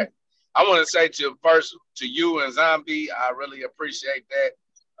 comrade. I want to say to you and Zombie, I really appreciate that.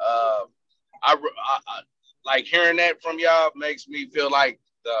 I like hearing that from y'all makes me feel like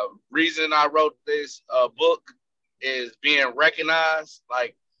the reason I wrote this book is being recognized.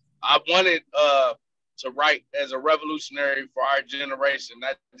 Like, I wanted to write as a revolutionary for our generation,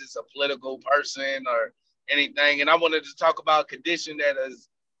 not just a political person or anything. And I wanted to talk about a condition that is,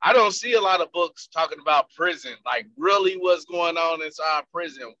 I don't see a lot of books talking about prison, like really what's going on inside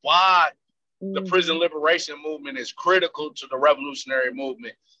prison. Why the prison liberation movement is critical to the revolutionary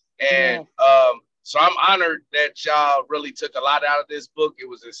movement. And so I'm honored that y'all really took a lot out of this book. It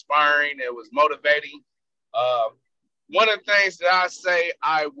was inspiring. It was motivating. One of the things that I say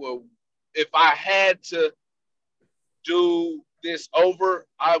I will, if I had to do this over,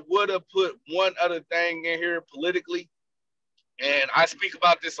 I would have put one other thing in here politically. And I speak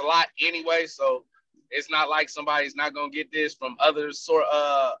about this a lot anyway, so it's not like somebody's not going to get this from other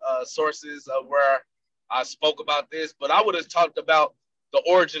sources of where I spoke about this. But I would have talked about the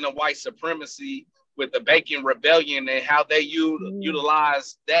origin of white supremacy with the Bacon Rebellion and how they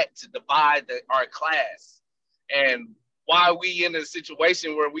utilize that to divide our class. And why we in a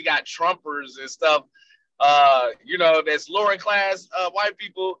situation where we got Trumpers and stuff, that's lower class white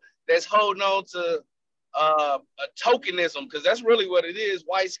people that's holding on to a tokenism, because that's really what it is.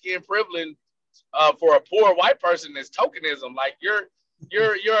 White skin privilege for a poor white person is tokenism. Like you're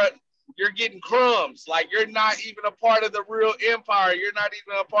getting crumbs. Like you're not even a part of the real empire. You're not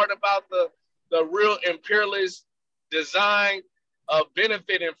even a part about the real imperialist design of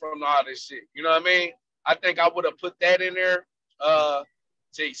benefiting from all this shit. You know what I mean? I think I would have put that in there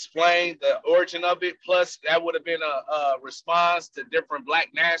to explain the origin of it. Plus, that would have been a response to different Black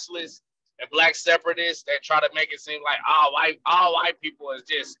nationalists and Black separatists that try to make it seem like all white people is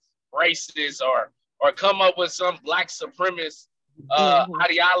just racist or come up with some Black supremacist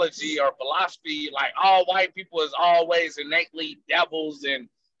ideology or philosophy, like all white people is always innately devils, and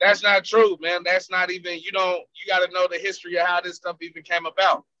that's not true, man. That's not even, you got to know the history of how this stuff even came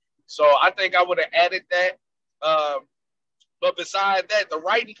about. So I think I would have added that. But besides that, the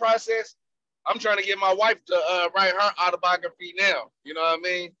writing process, I'm trying to get my wife to write her autobiography now, you know what I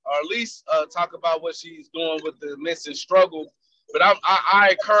mean? Or at least talk about what she's doing with the missing struggle. But I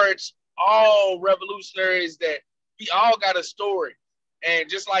encourage all revolutionaries that we all got a story. And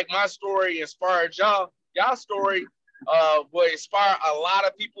just like my story inspired y'all story will inspire a lot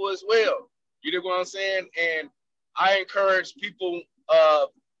of people as well. You know what I'm saying? And I encourage people,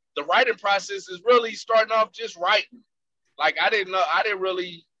 the writing process is really starting off just writing. Like I didn't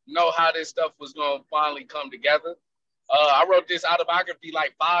really know how this stuff was going to finally come together. I wrote this autobiography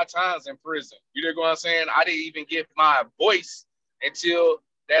like 5 times in prison. You know what I'm saying? I didn't even get my voice until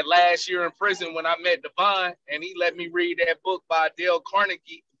that last year in prison when I met Devon, and he let me read that book by Dale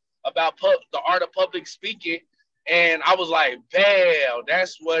Carnegie about the art of public speaking. And I was like, damn,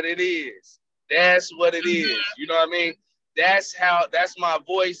 that's what it is. That's what it is. You know what I mean? That's my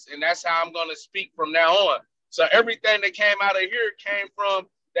voice, and that's how I'm going to speak from now on. So everything that came out of here came from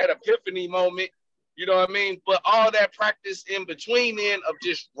that epiphany moment, you know what I mean? But all that practice in between then of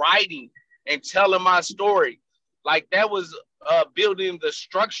just writing and telling my story, like that was building the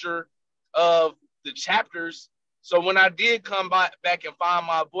structure of the chapters. So when I did come back and find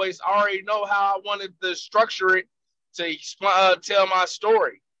my voice, I already know how I wanted to structure it to tell my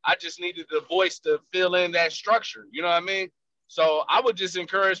story. I just needed the voice to fill in that structure, you know what I mean? So I would just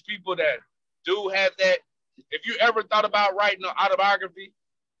encourage people that do have that. If you ever thought about writing an autobiography,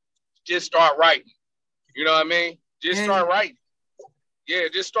 just start writing. You know what I mean? Just start writing. Yeah,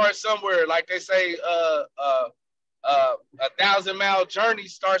 just start somewhere. Like they say, a 1,000-mile journey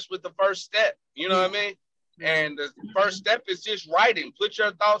starts with the first step. You know what I mean? And the first step is just writing. Put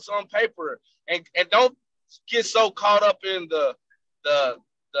your thoughts on paper, and don't get so caught up in the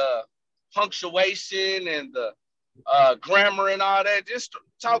punctuation and the grammar and all that. Just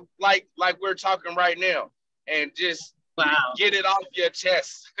talk like we're talking right now, and just get it off your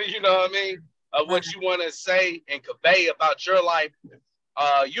chest. You know what I mean? What you want to say and convey about your life.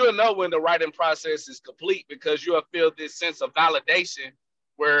 You'll know when the writing process is complete, because you'll feel this sense of validation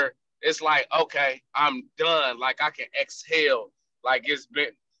where it's like, okay, I'm done. Like I can exhale. Like it's been,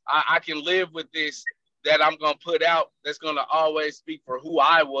 I can live with this that I'm going to put out that's going to always speak for who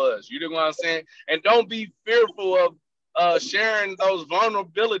I was. You know what I'm saying? And don't be fearful of sharing those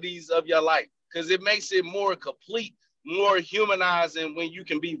vulnerabilities of your life, because it makes it more complete, more humanizing when you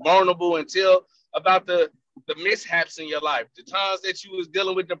can be vulnerable and tell about the mishaps in your life, the times that you was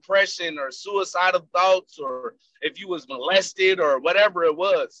dealing with depression or suicidal thoughts, or if you was molested or whatever it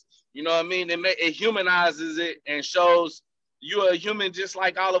was. You know what I mean? It humanizes it and shows you're a human just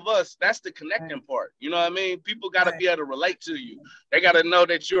like all of us. That's the connecting part. You know what I mean? People got to be able to relate to you. They got to know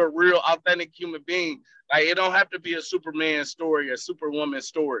that you're a real, authentic human being. Like it don't have to be a Superman story or Superwoman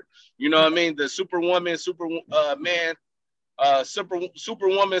story. You know what I mean? The Superwoman, Superwoman,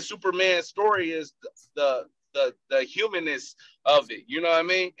 Superman story is the humanness of it. You know what I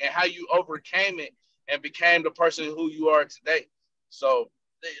mean? And how you overcame it and became the person who you are today. So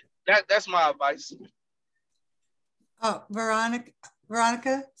that's my advice. Oh,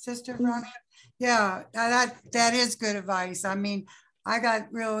 Veronica, Sister Veronica, Yeah, that is good advice. I mean, I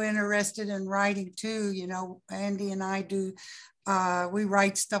got real interested in writing too. You know, Andy and I do. We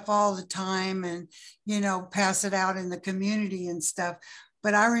write stuff all the time, and pass it out in the community and stuff.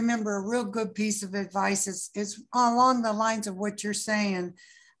 But I remember a real good piece of advice is along the lines of what you're saying,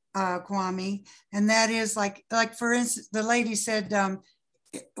 Kwame, and that is like for instance, the lady said,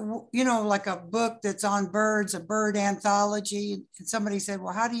 like a book that's on birds, a bird anthology. And somebody said,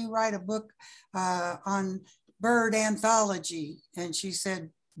 well, how do you write a book on bird anthology? And she said,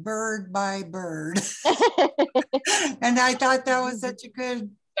 bird by bird. And I thought that was such a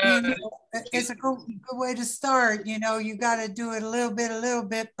good, it's a good way to start. You got to do it a little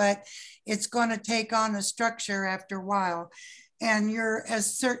bit, but it's going to take on a structure after a while. And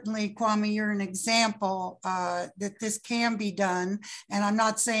as certainly, Kwame, you're an example that this can be done. And I'm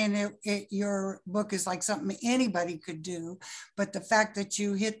not saying your book is like something anybody could do, but the fact that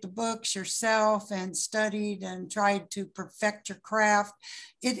you hit the books yourself and studied and tried to perfect your craft,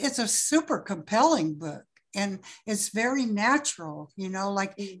 it's a super compelling book. And it's very natural,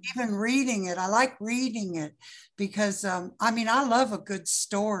 like even reading it. I like reading it because, I love a good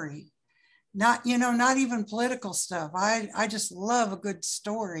story. Not even political stuff. I just love a good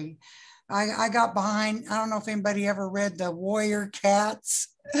story. I got behind, I don't know if anybody ever read The Warrior Cats.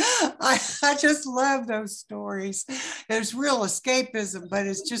 I just love those stories. There's real escapism, but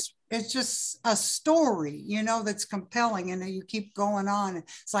it's just a story, that's compelling, and you keep going on.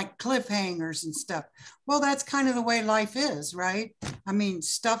 It's like cliffhangers and stuff. Well, that's kind of the way life is, right? I mean,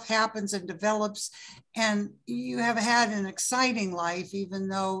 stuff happens and develops, and you have had an exciting life, even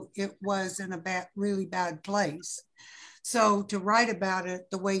though it was in a really bad place. So to write about it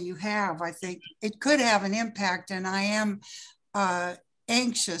the way you have, I think it could have an impact, and I am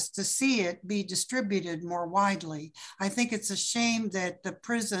anxious to see it be distributed more widely. I think it's a shame that the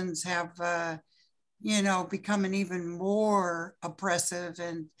prisons have, become an even more oppressive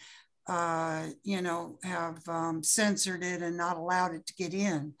and, have censored it and not allowed it to get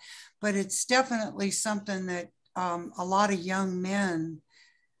in. But it's definitely something that a lot of young men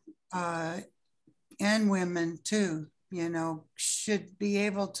and women too, should be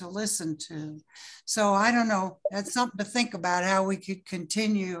able to listen to. So I don't know, that's something to think about, how we could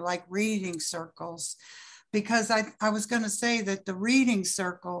continue like reading circles, because I was going to say that the reading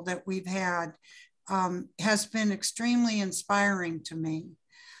circle that we've had has been extremely inspiring to me.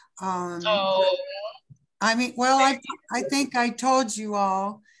 I think I told you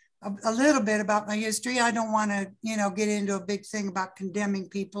all a little bit about my history. I don't want to, get into a big thing about condemning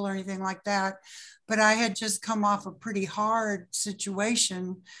people or anything like that. But I had just come off a pretty hard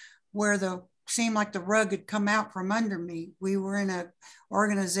situation where seemed like the rug had come out from under me. We were in an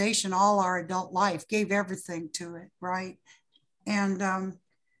organization all our adult life, gave everything to it, right? And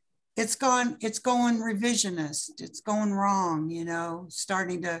it's going revisionist. It's going wrong,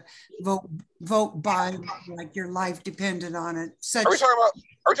 starting to vote by like your life depended on it. Are we talking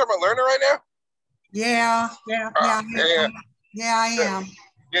about learning right now? Yeah, I am.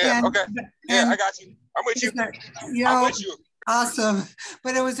 Yeah, okay. Yeah, I got you. I'm with you. I'm with you. Awesome.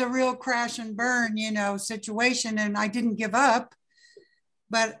 But it was a real crash and burn, situation, and I didn't give up.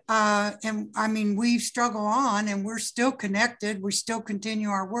 But, we struggle on, and we're still connected. We still continue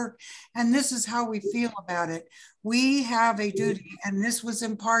our work. And this is how we feel about it. We have a duty, and this was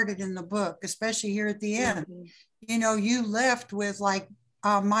imparted in the book, especially here at the end. You left with like,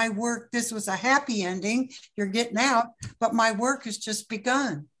 my work, this was a happy ending, you're getting out, but my work has just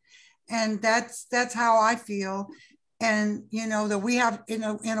begun. And that's how I feel. And, that we have, in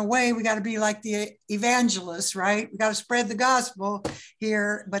a way, we got to be like the evangelists, right? We got to spread the gospel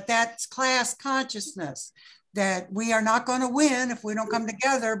here, but that's class consciousness, that we are not going to win if we don't come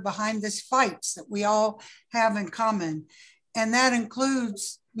together behind these fights that we all have in common. And that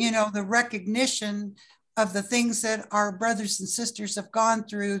includes, the recognition of the things that our brothers and sisters have gone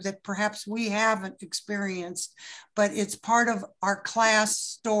through that perhaps we haven't experienced, but it's part of our class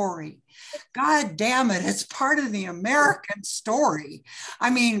story. God damn it, it's part of the American story. I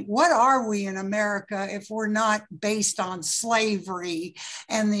mean, what are we in America if we're not based on slavery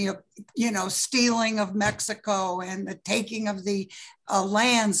and the, stealing of Mexico and the taking of the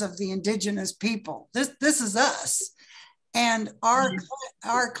lands of the indigenous people? This is us. And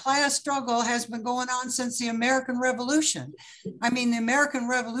our class struggle has been going on since the American Revolution. I mean, the American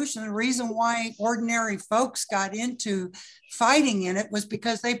Revolution, the reason why ordinary folks got into fighting in it was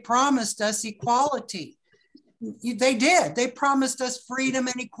because they promised us equality. They did. They promised us freedom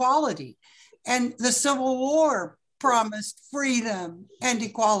and equality. And the Civil War promised freedom and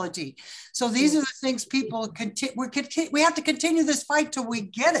equality. So these are the things people we have to continue this fight till we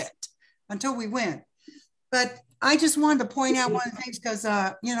get it. until we win. But I just wanted to point out one of the things because,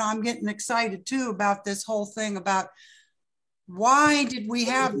 you know, I'm getting excited too about this whole thing about why did we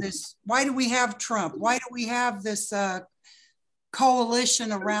have this? Why do we have Trump? Why do we have this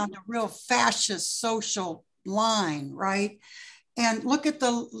coalition around a real fascist social line, right? And look at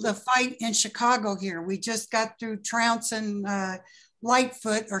the fight in Chicago here. We just got through trouncing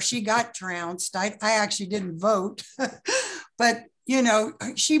Lightfoot, or she got trounced. I actually didn't vote, but you know,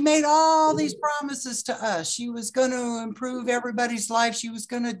 she made all these promises to us. She was going to improve everybody's life. She was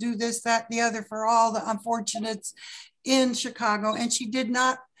going to do this, that, the other for all the unfortunates in Chicago. And she did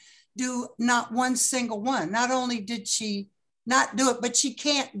not do not one single one. Not only did she not do it, but she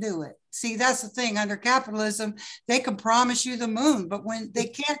can't do it. See, that's the thing. Under capitalism, they can promise you the moon, but when they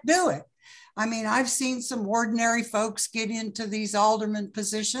can't do it. I mean, I've seen some ordinary folks get into these alderman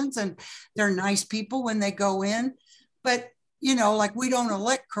positions, and they're nice people when they go in, but you know, like we don't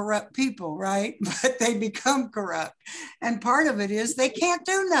elect corrupt people, right? But they become corrupt. And part of it is they can't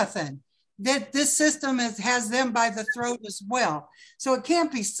do nothing. That this system has them by the throat as well. So it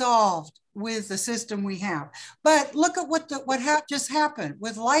can't be solved with the system we have. But look at what just happened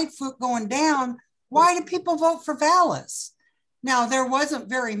with Lightfoot going down. Why do people vote for Vallis? Now, there wasn't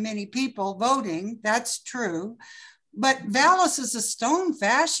very many people voting. That's true. But Vallis is a stone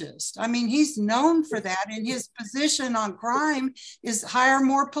fascist. I mean, he's known for that. And his position on crime is hire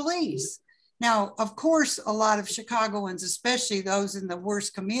more police. Now, of course, a lot of Chicagoans, especially those in the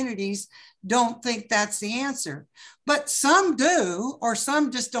worst communities, don't think that's the answer. But some do, or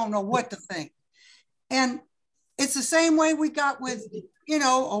some just don't know what to think. And it's the same way we got with, you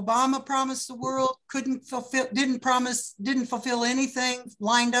know, Obama promised the world, didn't fulfill anything,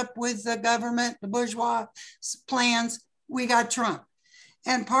 lined up with the government, the bourgeois plans. We got Trump.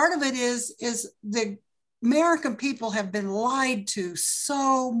 And part of it is the American people have been lied to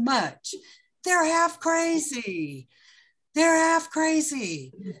so much. They're half crazy. They're half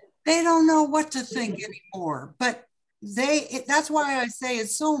crazy. They don't know what to think anymore. But that's why I say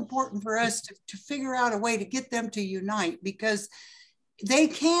it's so important for us to figure out a way to get them to unite, because they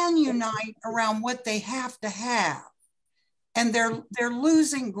can unite around what they have to have. And they're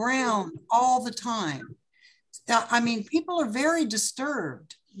losing ground all the time. I mean, people are very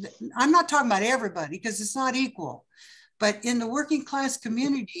disturbed. I'm not talking about everybody because it's not equal, but in the working class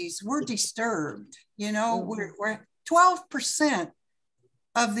communities, we're disturbed. You know, we're 12%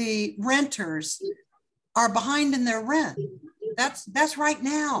 of the renters are behind in their rent. That's right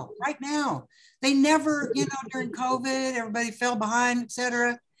now. They never, you know, during COVID, everybody fell behind, et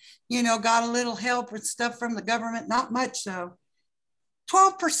cetera, you know, got a little help with stuff from the government, not much though.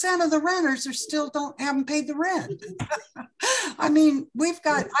 12% of the renters haven't paid the rent. I mean,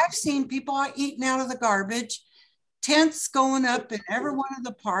 I've seen people eating out of the garbage, tents going up in every one of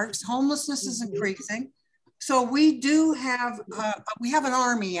the parks, homelessness is increasing. So we do have, we have an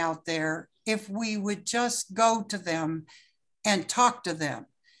army out there if we would just go to them and talk to them.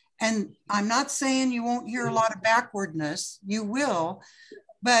 And I'm not saying you won't hear a lot of backwardness, you will,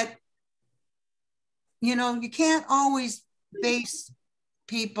 but you know, you can't always base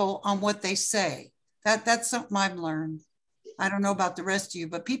people on what they say. That's something I've learned. I don't know about the rest of you,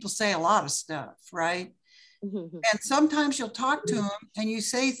 but people say a lot of stuff, right? And sometimes you'll talk to them and you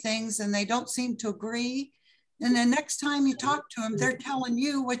say things and they don't seem to agree. And then next time you talk to them, they're telling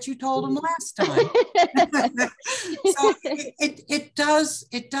you what you told them last time. So it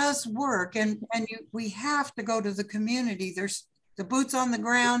does work. And we have to go to the community. There's the boots on the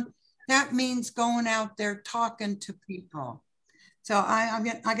ground. That means going out there talking to people. So I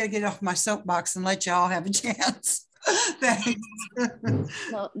got to get off my soapbox and let y'all have a chance. Thanks.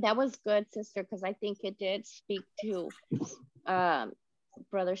 No, that was good, sister, because I think it did speak to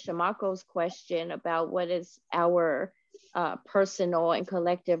Brother Shamako's question about what is our personal and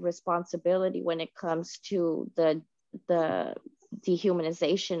collective responsibility when it comes to the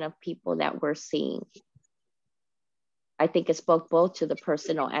dehumanization of people that we're seeing. I think it spoke both to the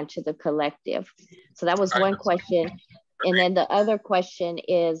personal and to the collective. So that was one question. And then the other question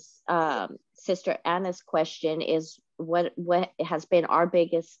is, Sister Anna's question is, what has been our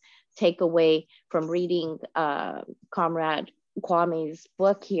biggest takeaway from reading Comrade Kwame's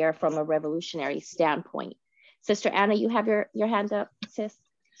book here from a revolutionary standpoint? Sister Anna, you have your hand up, sis?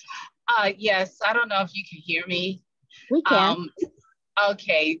 Yes, I don't know if you can hear me. We can.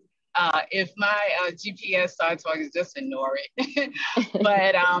 Okay. If my GPS starts talking, just ignore it.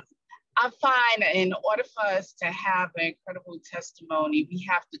 But I find in order for us to have an incredible testimony, we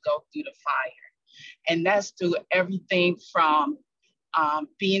have to go through the fire. And that's through everything from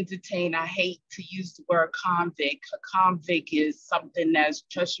being detained. I hate to use the word convict. A convict is something that's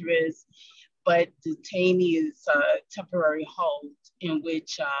treacherous, but detainee is a temporary hold in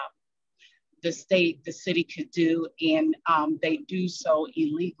which the city could do, and they do so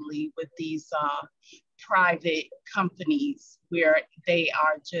illegally with these private companies where they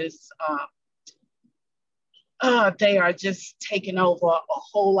are just taking over a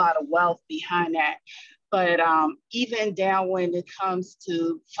whole lot of wealth behind that. But even down when it comes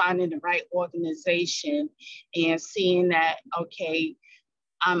to finding the right organization and seeing that, okay,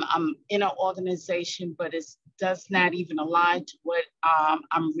 I'm in an organization, but it does not even align to what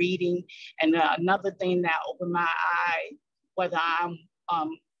I'm reading. And another thing that opened my eye, whether I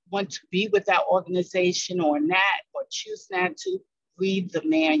want to be with that organization or not, or choose not to, read the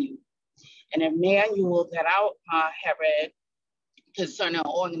manual. And a manual that I have read concerning an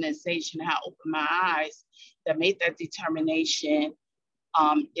organization, how opened my eyes, that made that determination.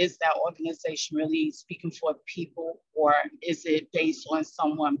 Is that organization really speaking for people, or is it based on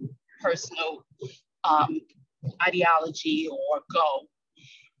someone's personal ideology or goal?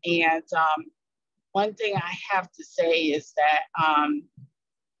 And one thing I have to say is that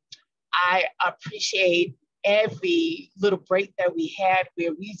I appreciate every little break that we had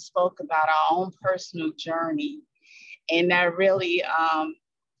where we spoke about our own personal journey. And that really,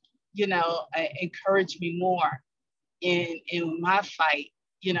 encouraged me more in my fight,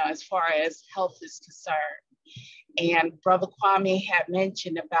 as far as health is concerned. And Brother Kwame had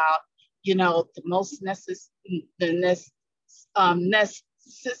mentioned about, the most necessity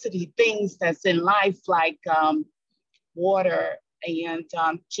things that's in life, like water and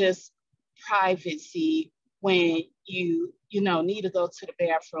just privacy when you need to go to the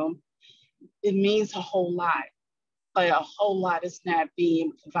bathroom. It means a whole lot, but a whole lot is not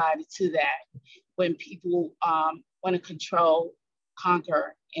being provided to that when people want to control,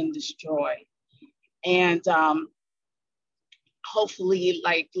 conquer, and destroy. And hopefully,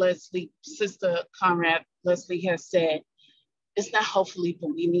 like Sister Conrad Leslie has said, it's not hopefully,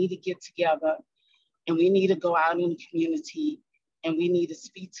 but we need to get together and we need to go out in the community and we need to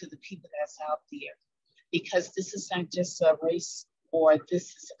speak to the people that's out there, because this is not just a race war,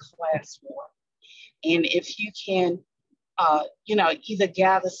 this is a class war. And if you can, either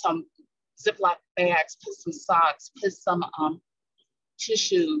gather some Ziploc bags, put some socks, put some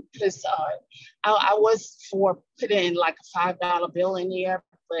tissue, because I was for putting like a $5 bill in there,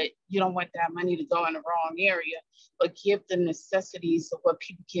 but you don't want that money to go in the wrong area. But give the necessities of what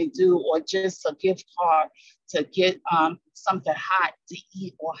people can do, or just a gift card to get something hot to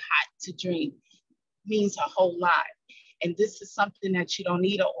eat or hot to drink, means a whole lot. And this is something that you don't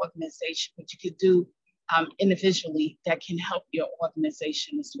need an organization, but you could do individually that can help your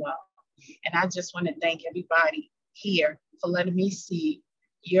organization as well. And I just want to thank everybody here for letting me see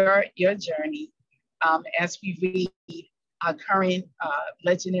your journey as we read our current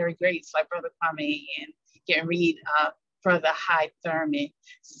legendary greats like Brother Kwame and can read Brother Hyde Thurman.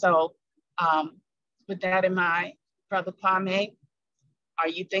 So with that in mind, Brother Kwame, are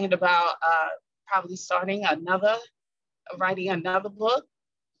you thinking about probably writing another book?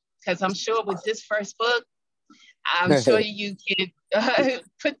 Because I'm sure with this first book, I'm sure you can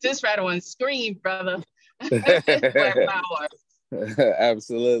put this right on screen, brother. Black Power.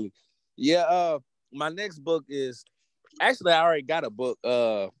 Absolutely. Yeah, my next book is, actually I already got a book,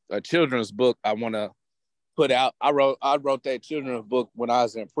 a children's book I want to put out. I wrote that children's book when I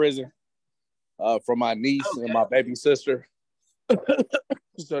was in prison for my niece and my baby sister.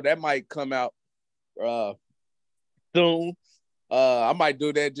 So that might come out soon. I might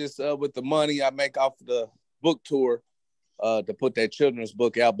do that just with the money I make off the book tour to put that children's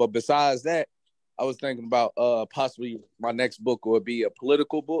book out. But besides that, I was thinking about possibly my next book would be a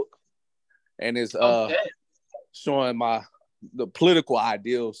political book, and it's showing the political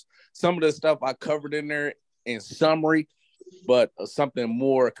ideals. Some of the stuff I covered in there in summary, but something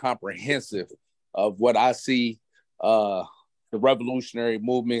more comprehensive of what I see the revolutionary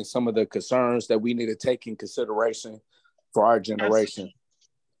movement, some of the concerns that we need to take in consideration for our generation.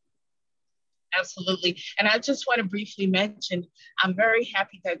 Absolutely. And I just want to briefly mention, I'm very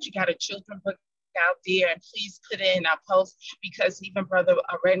happy that you got a children's book out there, and please put in our post, because even Brother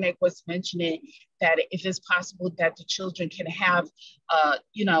Redneck was mentioning that if it's possible that the children can have, a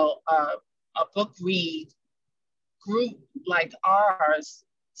book read group like ours.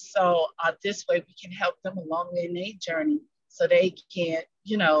 So this way we can help them along in their journey so they can,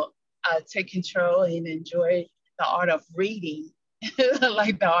 take control and enjoy the art of reading,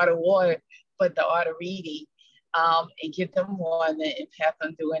 like the art of war, but the art of reading, and get them on the path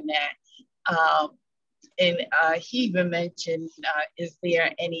on doing that. And he even mentioned, is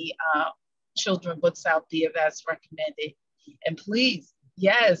there any children books out there that's recommended? And please,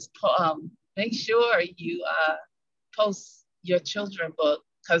 yes, make sure you post your children book,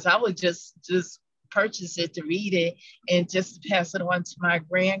 because I would just purchase it to read it and just pass it on to my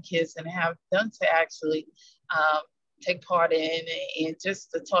grandkids and have them to actually take part in, and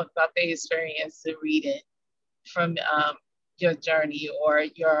just to talk about their experience to read it from your journey or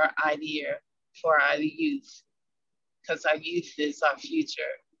your idea for our youth, because our youth is our future,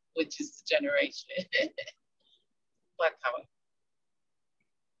 which is the generation. Black power.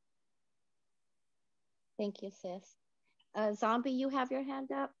 Thank you, sis. Zombie, you have your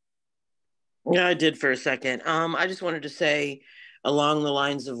hand up? Yeah, I did for a second. I just wanted to say, along the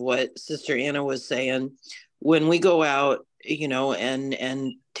lines of what Sister Anna was saying, when we go out,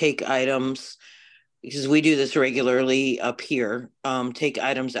 and take items, because we do this regularly up here, take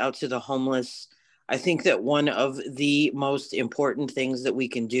items out to the homeless. I think that one of the most important things that we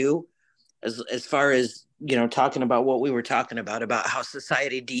can do, as far as talking about what we were talking about how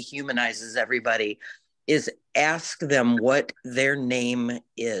society dehumanizes everybody, is ask them what their name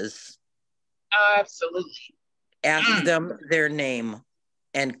is. Absolutely. Ask them their name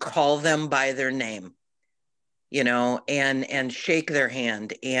and call them by their name, and shake their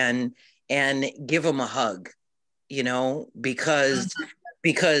hand and give them a hug, because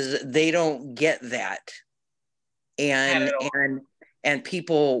they don't get that. And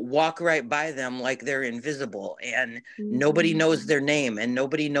people walk right by them like they're invisible, and nobody knows their name and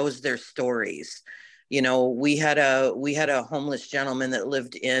nobody knows their stories. We had a homeless gentleman that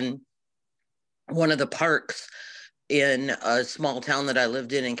lived in one of the parks in a small town that I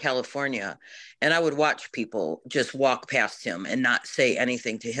lived in California. And I would watch people just walk past him and not say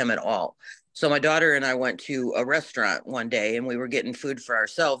anything to him at all. So my daughter and I went to a restaurant one day, and we were getting food for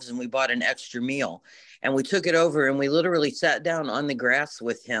ourselves, and we bought an extra meal, and we took it over, and we literally sat down on the grass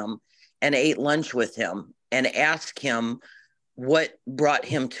with him and ate lunch with him and asked him what brought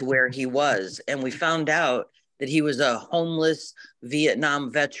him to where he was. And we found out that he was a homeless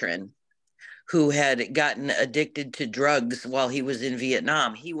Vietnam veteran who had gotten addicted to drugs while he was in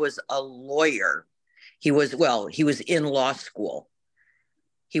Vietnam. He was a lawyer. He was in law school.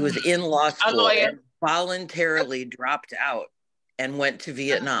 He was in law school and voluntarily dropped out and went to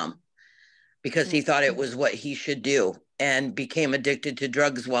Vietnam because he thought it was what he should do, and became addicted to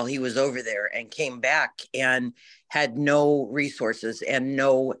drugs while he was over there, and came back and had no resources and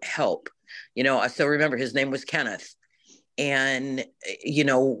no help. So remember, his name was Kenneth. And,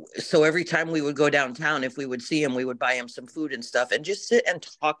 so every time we would go downtown, if we would see him, we would buy him some food and stuff and just sit and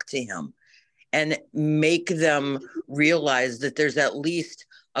talk to him and make them realize that there's at least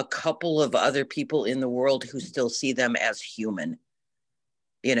a couple of other people in the world who still see them as human.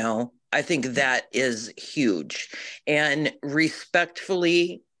 I think that is huge. And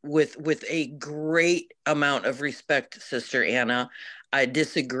respectfully, with a great amount of respect, Sister Anna, I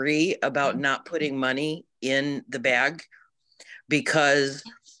disagree about not putting money in the bag, because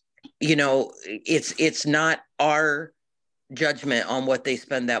it's not our judgment on what they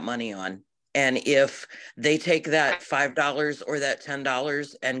spend that money on. And if they take that $5 or that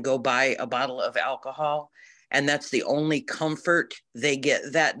 $10 and go buy a bottle of alcohol, and that's the only comfort they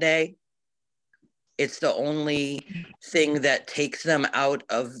get that day, it's the only thing that takes them out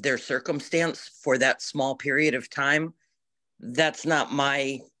of their circumstance for that small period of time, that's not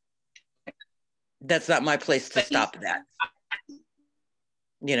my place to stop that.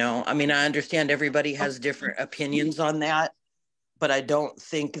 I understand everybody has different opinions on that, but I don't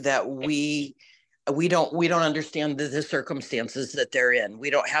think that we don't understand the circumstances that they're in.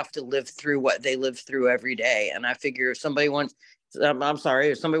 We don't have to live through what they live through every day. And I figure if somebody wants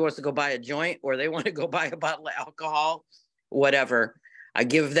to go buy a joint, or they want to go buy a bottle of alcohol, whatever, I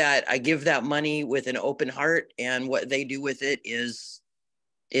give that money with an open heart, and what they do with it is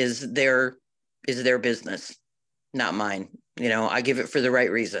their business, not mine. I give it for the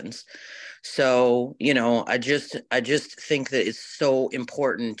right reasons. So, I just think that it's so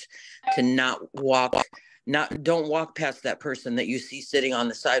important to don't walk past that person that you see sitting on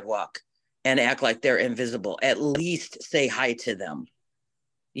the sidewalk and act like they're invisible. At least say hi to them,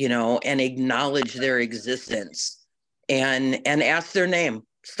 and acknowledge their existence, and ask their name.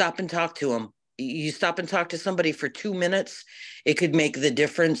 Stop and talk to them. You stop and talk to somebody for 2 minutes, it could make the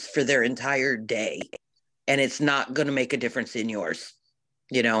difference for their entire day. And it's not going to make a difference in yours.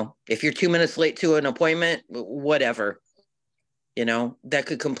 If you're 2 minutes late to an appointment, whatever, that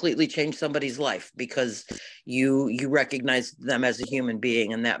could completely change somebody's life, because you recognize them as a human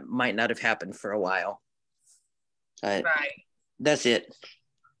being, and that might not have happened for a while. Right. That's it.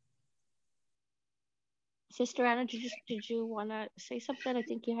 Sister Anna, did you want to say something? I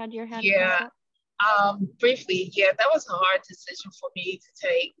think you had your hand Yeah, up. briefly, yeah, that was a hard decision for me to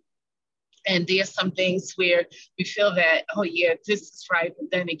take. And there's some things where we feel that, oh yeah, this is right, but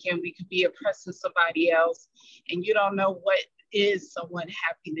then again, we could be oppressing somebody else, and you don't know what is someone's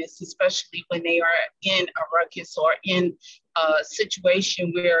happiness, especially when they are in a ruckus or in a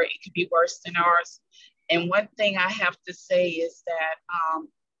situation where it could be worse than ours. And one thing I have to say is that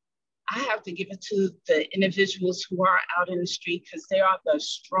I have to give it to the individuals who are out in the street, because they are the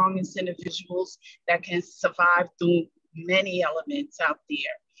strongest individuals that can survive through many elements out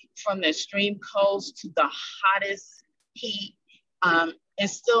there, from the extreme cold to the hottest heat, and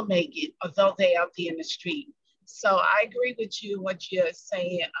still make it, although they out there in the street. So I agree with you, what you're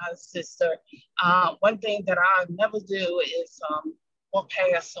saying, sister. One thing that I'll never do is walk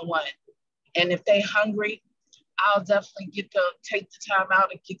past someone. And if they hungry, I'll definitely take the time out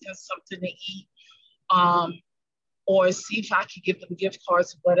and get them something to eat, um, or see if I can give them gift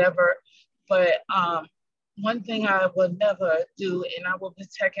cards, whatever. But one thing I would never do, and I will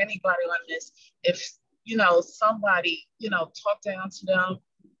protect anybody on this, if somebody talk down to them,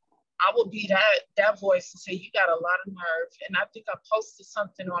 I will be that voice and say, you got a lot of nerve. And I think I posted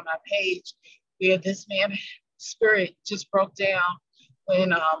something on my page where this man spirit just broke down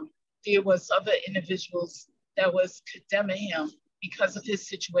when there was other individuals that was condemning him because of his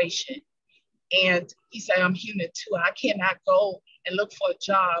situation. And he said, I'm human too. I cannot go and look for a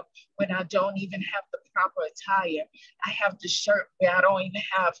job when I don't even have the proper attire. I have the shirt where I don't even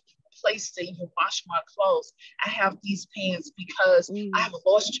have a place to even wash my clothes. I have these pants because I have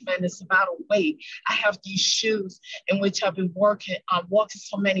lost tremendous amount of weight. I have these shoes in which I've been walking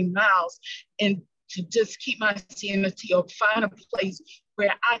so many miles, and to just keep my sanity or find a place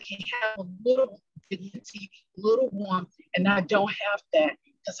where I can have a little dignity, little warmth, and I don't have that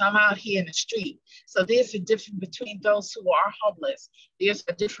because I'm out here in the street. So there's a difference between those who are homeless. There's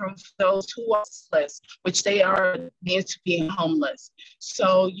a difference for those who are homeless, which they are near to being homeless.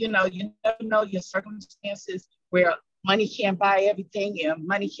 So, you never know your circumstances where money can't buy everything and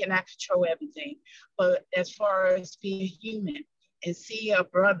money cannot control everything. But as far as being human and see your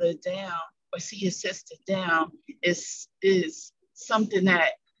brother down or see your sister down is something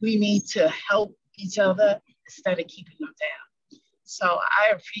that we need to help each other instead of keeping them down. So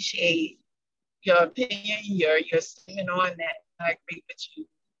I appreciate your opinion, your statement on that. I agree with you.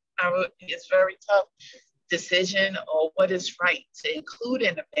 It's a very tough decision or what is right to include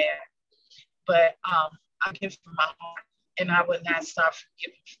in the ban, but I give from my heart, and I would not stop from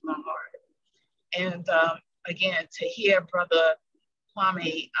giving from my heart. And again, to hear Brother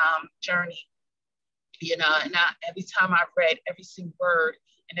Kwame journey, and every time I read every single word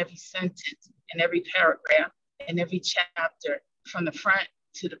and every sentence and every paragraph and every chapter from the front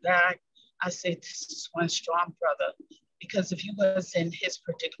to the back, I say, this is one strong brother. Because if you was in his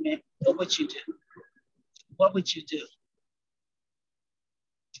predicament, what would you do? What would you do?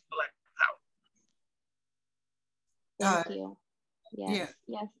 Thank you.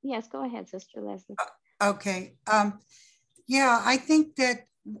 Yes. Go ahead, Sister Leslie. Okay. Yeah, I think that,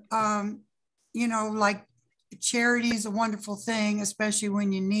 like charity is a wonderful thing, especially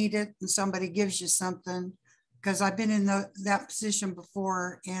when you need it and somebody gives you something. Because I've been in that position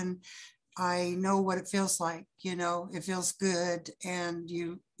before, and I know what it feels like. It feels good, and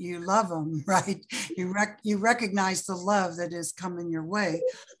you love them, right? You recognize the love that is coming your way.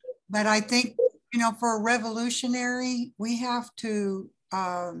 But I think, for a revolutionary, we have to,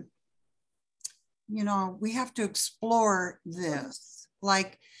 we have to explore this,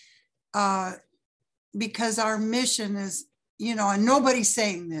 because our mission is, and nobody's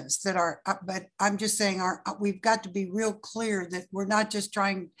saying this but I'm just saying we've got to be real clear that we're not just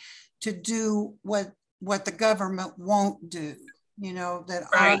trying to do what the government won't do, that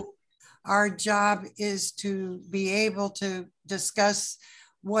right. our job is to be able to discuss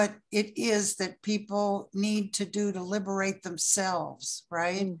what it is that people need to do to liberate themselves,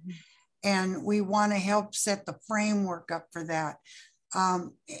 right? Mm-hmm. And we want to help set the framework up for that.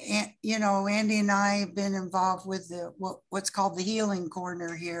 And, Andy and I have been involved with what's called the Healing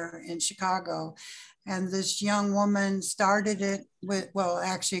Corner here in Chicago. And this young woman started it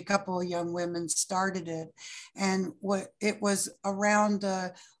actually a couple of young women started it. And it was around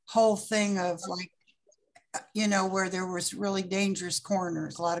the whole thing of where there was really dangerous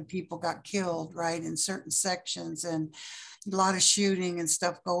corners. A lot of people got killed, right, in certain sections, and a lot of shooting and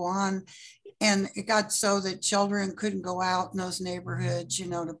stuff go on. And it got so that children couldn't go out in those neighborhoods,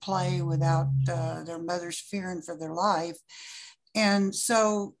 to play without their mothers fearing for their life. And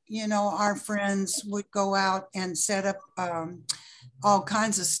so, our friends would go out and set up all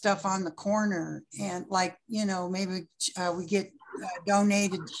kinds of stuff on the corner. And like, maybe we get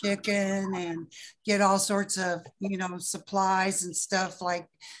donated chicken and get all sorts of, supplies and stuff like,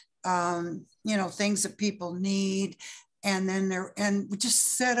 things that people need. And then we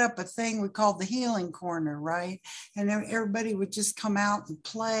just set up a thing we called the healing corner, right? And then everybody would just come out and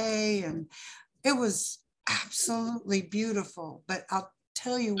play. And it was absolutely beautiful. But I'll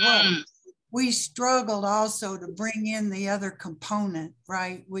tell you what, we struggled also to bring in the other component,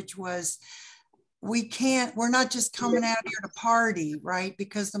 right? Which was, we're not just coming out here to party, right?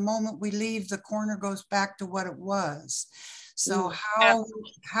 Because the moment we leave, the corner goes back to what it was. So how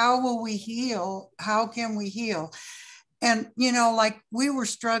will we heal? How can we heal? And, like we were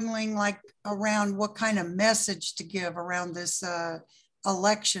struggling like around what kind of message to give around this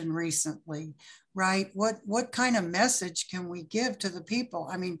election recently, right? What kind of message can we give to the people?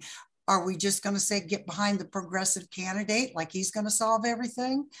 I mean, are we just going to say, get behind the progressive candidate, like he's going to solve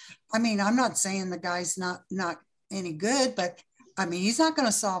everything? I mean, I'm not saying the guy's not any good, but I mean, he's not going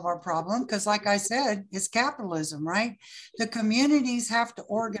to solve our problem because, like I said, it's capitalism, right? The communities have to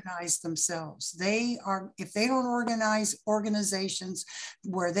organize themselves. If they don't organize organizations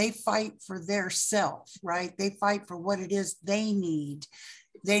where they fight for their self, right? They fight for what it is they need.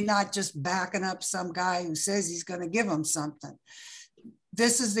 They're not just backing up some guy who says he's going to give them something.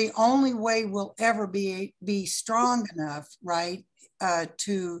 This is the only way we'll ever be strong enough, right?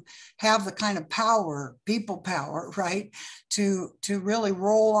 To have the kind of power, people power, right? To really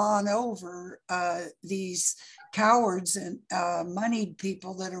roll on over these cowards and moneyed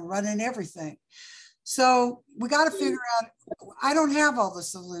people that are running everything. So we got to figure out, I don't have all the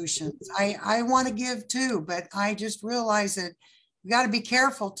solutions. I want to give too, but I just realize that you got to be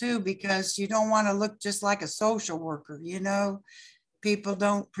careful too, because you don't want to look just like a social worker, People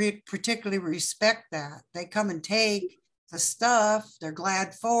don't particularly respect that. They come and take the stuff, they're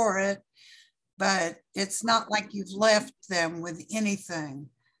glad for it, but it's not like you've left them with anything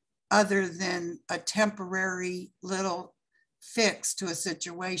other than a temporary little fix to a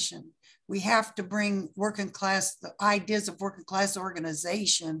situation. We have to bring the ideas of working class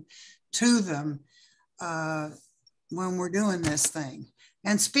organization to them when we're doing this thing.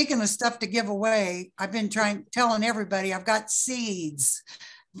 And speaking of stuff to give away, I've been telling everybody I've got seeds.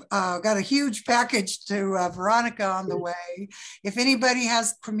 Got a huge package to Veronica on the way. If anybody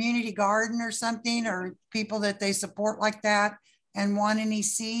has community garden or something, or people that they support like that and want any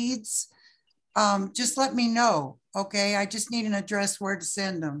seeds, just let me know. Okay, I just need an address where to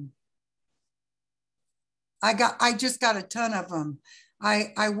send them. I just got a ton of them.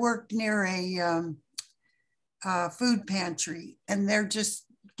 I worked near a food pantry, and they're just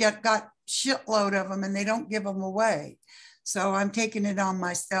got shitload of them, and they don't give them away. So I'm taking it on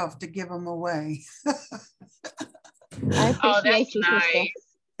myself to give them away. I appreciate you, nice.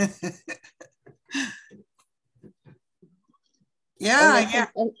 sister. Yeah.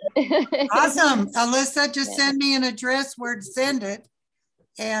 Awesome. Alyssa, just send me an address where to send it.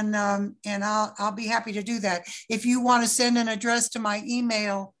 And I'll be happy to do that. If you want to send an address to my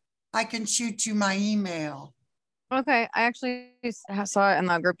email, I can shoot you my email. Okay, I actually saw it in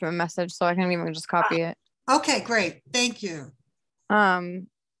the group message, so I can even just copy it. Okay, great. Thank you. Can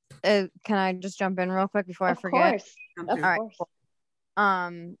I just jump in real quick before I forget? Of course.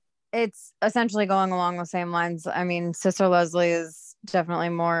 Cool. It's essentially going along the same lines. I mean, Sister Leslie is definitely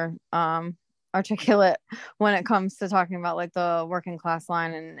more articulate when it comes to talking about like the working class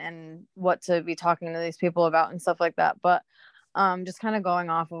line and what to be talking to these people about and stuff like that. But just kind of going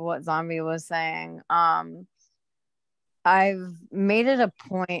off of what Zombie was saying, I've made it a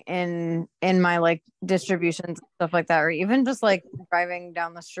point in my like distributions and stuff like that, or even just like driving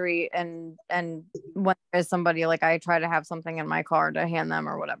down the street and when there's somebody, like I try to have something in my car to hand them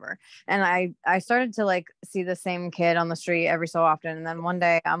or whatever. And I started to like see the same kid on the street every so often. And then one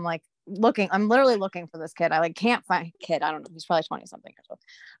day I'm like I'm literally looking for this kid. I like can't find kid. I don't know. He's probably 20 something.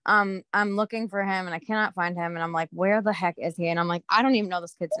 I'm looking for him and I cannot find him. And I'm like, where the heck is he? And I'm like, I don't even know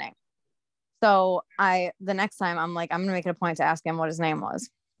this kid's name. So the next time I'm like, I'm going to make it a point to ask him what his name was.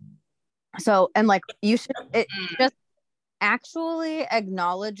 So, and like, you should just actually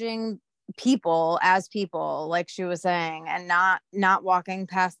acknowledging people as people, like she was saying, and not walking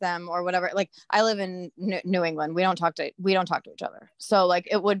past them or whatever. Like I live in New England. We don't talk to each other. So like,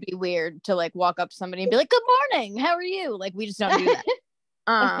 it would be weird to like walk up to somebody and be like, good morning, how are you? Like, we just don't do that.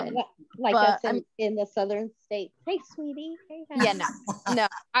 Like us in the southern states. Hey, sweetie. Hey, yeah, no.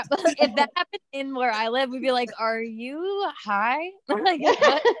 If that happened in where I live, we'd be like, "Are you high?" Like,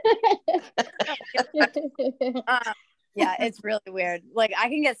 Yeah, it's really weird. Like I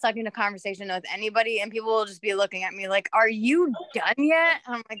can get stuck in a conversation with anybody and people will just be looking at me like, are you done yet?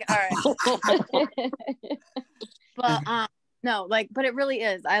 And I'm like, all right. But no, like, but it really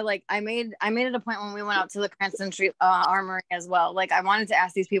is. I made it a point when we went out to the Cranston Street Armory as well. Like I wanted to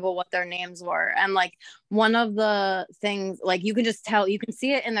ask these people what their names were. And like one of the things, like you can just tell, you can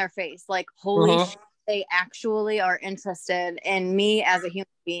see it in their face, like, holy shit, they actually are interested in me as a human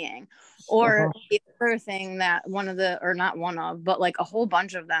being. Or the other thing that not one of, but like a whole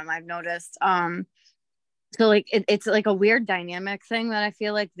bunch of them I've noticed. So like it's like a weird dynamic thing that I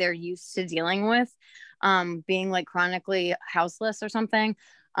feel like they're used to dealing with, being like chronically houseless or something,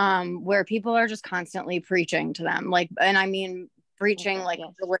 where people are just constantly preaching to them, like, and I mean preaching like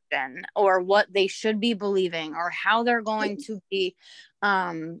religion or what they should be believing or how they're going to be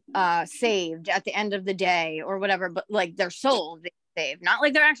saved at the end of the day or whatever, but like their soul saved, not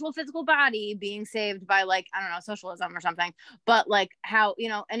like their actual physical body being saved by like, I don't know, socialism or something, but like how, you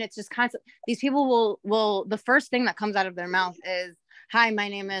know, and it's just constant. These people will the first thing that comes out of their mouth is, hi, my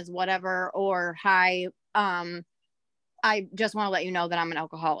name is whatever, or hi, I just want to let you know that I'm an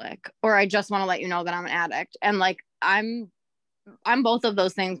alcoholic, or I just want to let you know that I'm an addict. And like I'm both of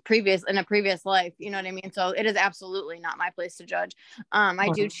those things in a previous life, you know what I mean? So it is absolutely not my place to judge. I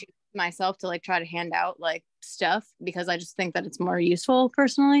do choose myself to like try to hand out like stuff because I just think that it's more useful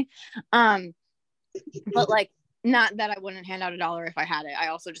personally. But like, not that I wouldn't hand out $1 if I had it. I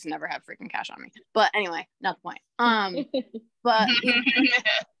also just never have freaking cash on me. But anyway, not the point. But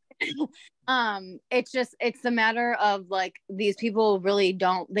it's a matter of like these people really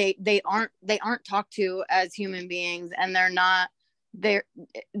don't they aren't talked to as human beings, and they're not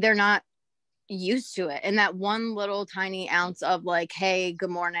used to it. And that one little tiny ounce of like, hey, good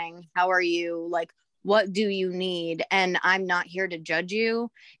morning, how are you, like, what do you need, and I'm not here to judge you,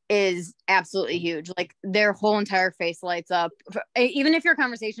 is absolutely huge. Like their whole entire face lights up, even if your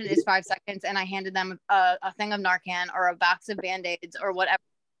conversation is 5 seconds and I handed them a thing of Narcan or a box of Band-Aids or whatever.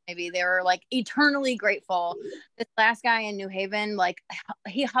 Maybe they were like eternally grateful. This last guy in New Haven, like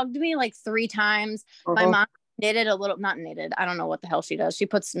he hugged me like 3 times. My mom knitted a little, not knitted, I don't know what the hell she does. She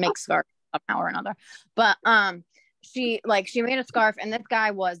makes scarves somehow or another. But she made a scarf, and this guy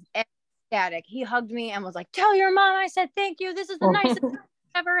was ecstatic. He hugged me and was like, tell your mom I said thank you. This is the nicest I've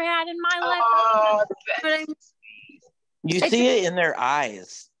ever had in my life. Oh, you see it in their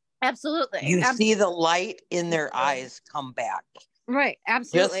eyes. Absolutely. You see the light in their eyes come back. Right,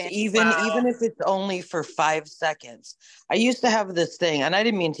 absolutely. Just even if it's only for 5 seconds. I used to have this thing, and I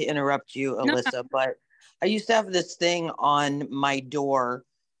didn't mean to interrupt you, Alyssa, but I used to have this thing on my door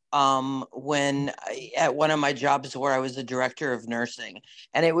at one of my jobs where I was the director of nursing.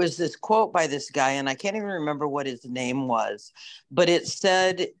 And it was this quote by this guy, and I can't even remember what his name was, but it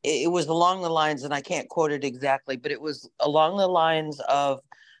said, it was along the lines, and I can't quote it exactly, but it was along the lines of,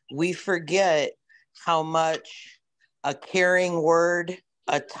 we forget how much a caring word,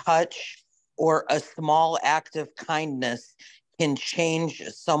 a touch, or a small act of kindness can change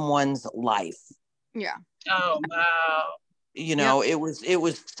someone's life. Yeah. Oh, wow. You know, it was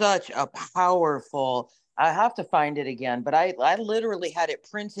such a powerful, I have to find it again, but I literally had it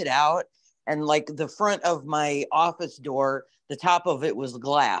printed out, and like the front of my office door, the top of it was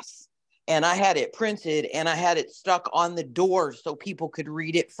glass. And I had it printed and I had it stuck on the door so people could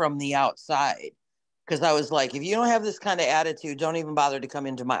read it from the outside. Because I was like, if you don't have this kind of attitude, don't even bother to come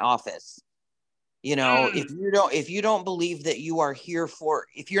into my office. You know, if you don't believe that you are here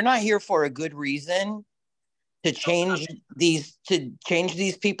if you're not here for a good reason to change these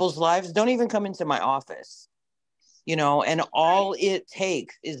people's lives, don't even come into my office. You know, and all it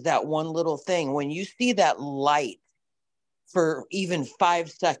takes is that one little thing. When you see that light for even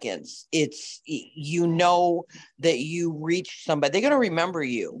 5 seconds, it's, you know, that you reached somebody. They're going to remember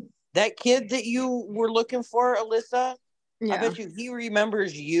you. That kid that you were looking for, Alyssa, I bet you he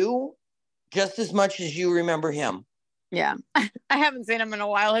remembers you just as much as you remember him. Yeah. I haven't seen him in a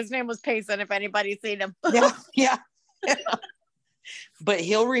while. His name was Payson, if anybody's seen him. Yeah. But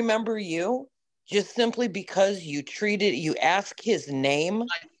he'll remember you just simply because you asked his name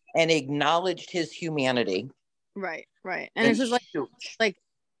and acknowledged his humanity. Right. And it's just like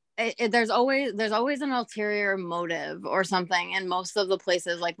there's always an ulterior motive or something in most of the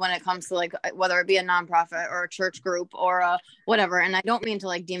places, like when it comes to like whether it be a nonprofit or a church group or a whatever. And I don't mean to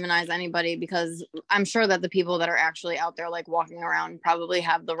like demonize anybody, because I'm sure that the people that are actually out there like walking around probably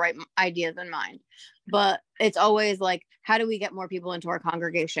have the right ideas in mind, but it's always like, how do we get more people into our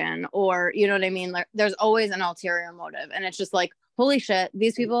congregation, or you know what I mean? Like there's always an ulterior motive, and it's just like, holy shit,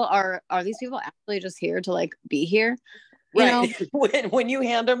 these people are these people actually just here to like be here? You know? When you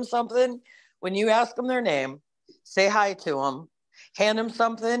hand them something, when you ask them their name, say hi to them, hand them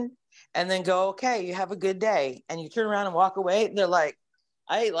something, and then go, okay, you have a good day. And you turn around and walk away. And they're like,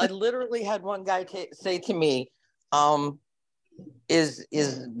 I literally had one guy say to me, is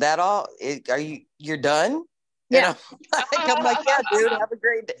that all? You're done? Yeah. I'm like, yeah, dude,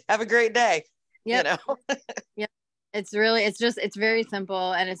 have a great day. Yep. You know? Yeah. It's very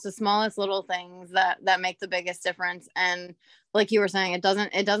simple, and it's the smallest little things that make the biggest difference. And like you were saying, it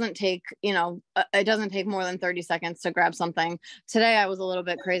doesn't take, it doesn't take more than 30 seconds to grab something. Today I was a little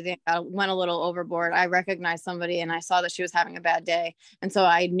bit crazy. I went a little overboard. I recognized somebody and I saw that she was having a bad day. And so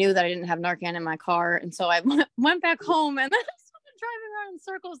I knew that I didn't have Narcan in my car. And so I went back home, and then I started driving around in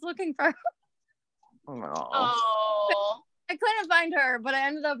circles looking for her. Oh. I couldn't find her, but I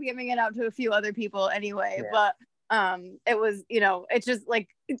ended up giving it out to a few other people anyway. Yeah. But it was, it's just like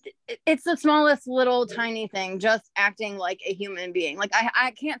it's the smallest little tiny thing, just acting like a human being. Like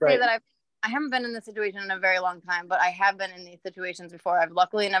I can't say that I haven't been in this situation in a very long time, but I have been in these situations before. I've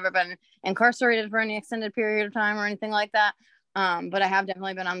luckily never been incarcerated for any extended period of time or anything like that. But I have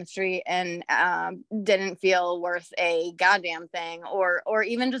definitely been on the street and didn't feel worth a goddamn thing, or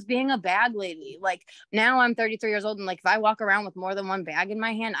even just being a bag lady. Like now I'm 33 years old, and like if I walk around with more than one bag in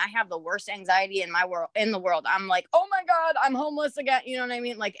my hand, I have the worst anxiety in the world. I'm like, oh my God, I'm homeless again. You know what I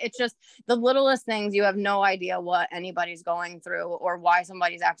mean? Like it's just the littlest things. You have no idea what anybody's going through or why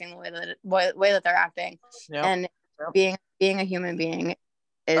somebody's acting the way that they're acting. Yep. And being a human being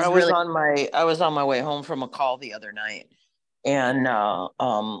is I was on my way home from a call the other night. And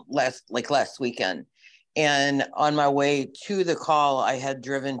last weekend, and on my way to the call, I had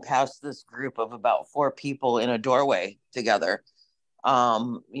driven past this group of about 4 people in a doorway together,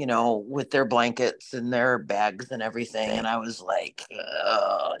 with their blankets and their bags and everything. And I was like,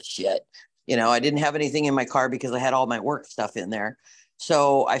 oh shit, I didn't have anything in my car because I had all my work stuff in there.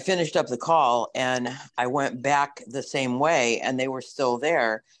 So I finished up the call and I went back the same way, and they were still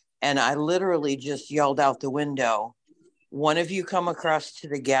there. And I literally just yelled out the window, one of you come across to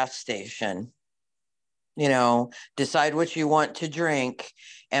the gas station, decide what you want to drink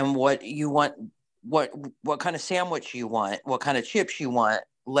and what you want, what kind of sandwich you want, what kind of chips you want.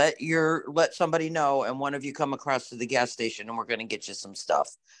 Let somebody know, and one of you come across to the gas station, and we're going to get you some stuff.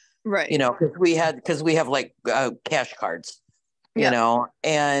 Right. Because we have like cash cards, and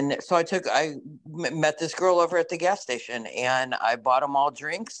so I met this girl over at the gas station, and I bought them all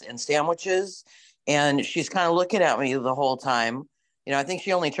drinks and sandwiches. And she's kind of looking at me the whole time. I think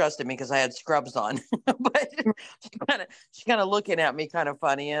she only trusted me because I had scrubs on, but she kind of looking at me kind of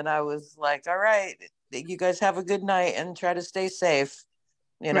funny. And I was like, all right, you guys have a good night and try to stay safe,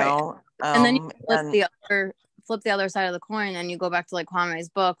 know. And then you flip the other side of the coin, and you go back to like Kwame's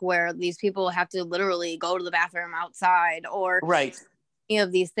book, where these people have to literally go to the bathroom outside or any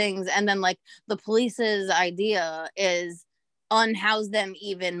of these things. And then like the police's idea is unhouse them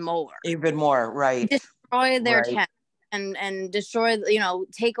even more, right? Destroy their tent and destroy,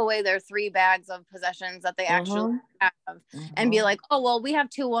 take away their 3 bags of possessions that they actually have, and be like, oh well, we have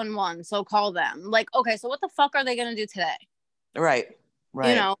 211, so call them. Like, okay, so what the fuck are they gonna do today? Right.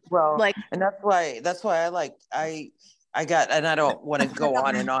 Well, like, and that's why I got, and I don't want to go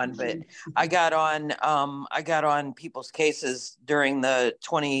on and on, but I got on people's cases during the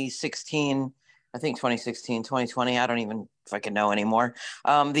 2016, 2020, I don't even fucking know anymore.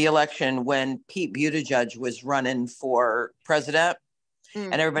 The election when Pete Buttigieg was running for president,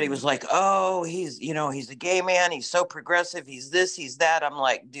 and everybody was like, oh, he's a gay man. He's so progressive. He's this, he's that. I'm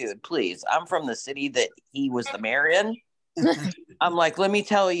like, dude, please. I'm from the city that he was the mayor in. I'm like, let me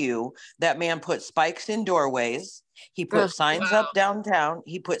tell you, that man put spikes in doorways. He put signs up downtown.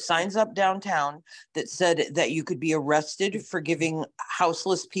 He put signs up downtown that said that you could be arrested for giving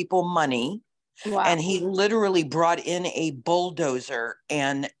houseless people money. Wow. And he literally brought in a bulldozer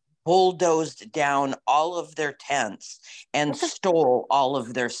and bulldozed down all of their tents and stole all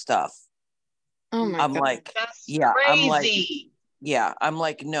of their stuff. Oh my God. Like, that's crazy. I'm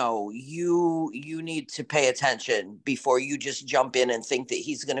like, no, you need to pay attention before you just jump in and think that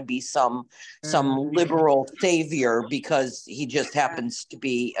he's going to be some liberal savior because he just happens to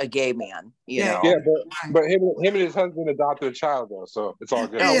be a gay man, know? Yeah, but him and his husband adopted a child though, so it's all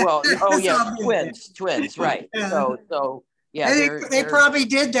good. Twins, right? Yeah. So yeah, they probably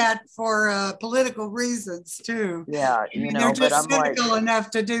did that for political reasons too. Yeah, they're just cynical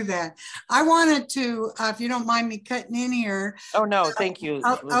enough to do that. I wanted to, if you don't mind me cutting in here. Oh no, thank you.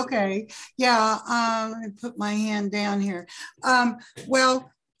 Okay, yeah. Let me put my hand down here. Well,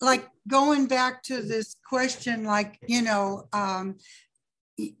 like going back to this question, like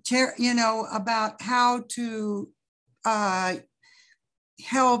about how to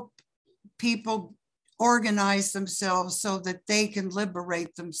help people organize themselves so that they can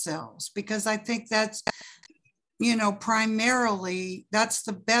liberate themselves. Because I think that's, you know, primarily, that's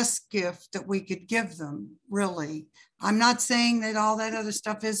the best gift that we could give them, really. I'm not saying that all that other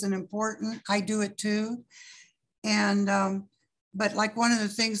stuff isn't important. I do it too. And, but like one of the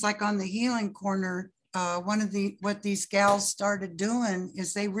things, like on the Healing Corner, what these gals started doing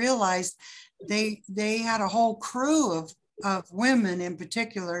is they realized they had a whole crew of women in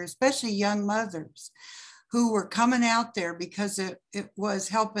particular, especially young mothers, who were coming out there because it was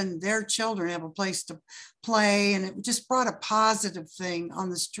helping their children have a place to play. And it just brought a positive thing on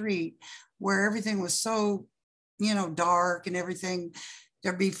the street where everything was so, you know, dark and everything.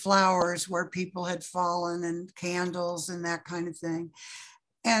 There'd be flowers where people had fallen and candles and that kind of thing.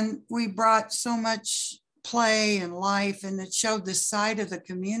 And we brought so much play and life, and it showed the side of the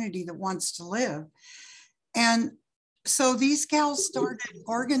community that wants to live. And so these gals started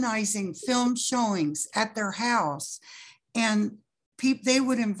organizing film showings at their house, and they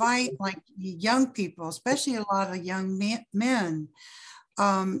would invite like young people, especially a lot of young men,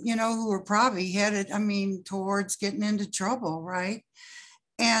 you know, who were probably headed, I mean, towards getting into trouble, right?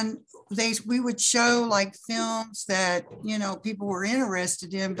 And we would show like films that, you know, people were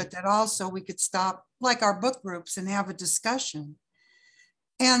interested in, but that also we could stop like our book groups and have a discussion.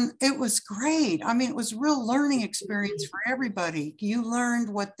 And it was great. I mean, it was a real learning experience for everybody. You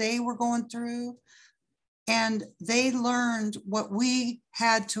learned what they were going through, and they learned what we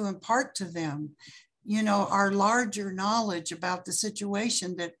had to impart to them, you know, our larger knowledge about the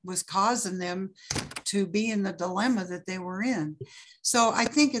situation that was causing them to be in the dilemma that they were in. So I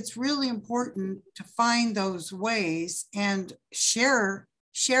think it's really important to find those ways and share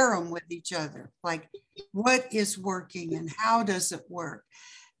them with each other. Like, what is working and how does it work?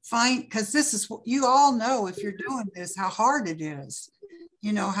 Because this is what you all know, if you're doing this, how hard it is,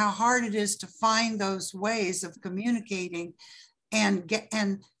 you know, how hard it is to find those ways of communicating and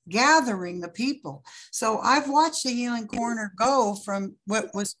gathering the people. So I've watched the Healing Corner go from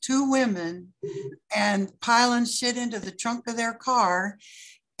what was 2 women and piling shit into the trunk of their car.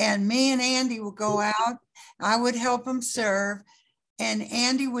 And me and Andy would go out. I would help him serve. And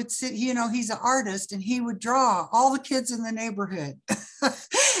Andy would sit, you know, he's an artist, and he would draw all the kids in the neighborhood.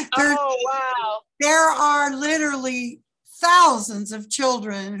 Oh, wow. There are literally thousands of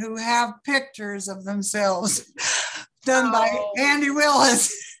children who have pictures of themselves done by Andy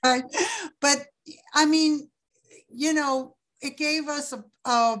Willis. Right? But I mean, you know, it gave us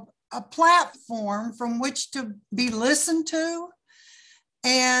a platform from which to be listened to,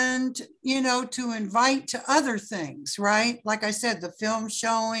 and, you know, to invite to other things, right? Like I said, the film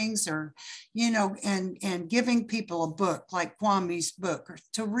showings, or, you know, and giving people a book like Kwame's book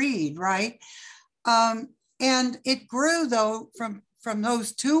to read, right? And it grew, though, from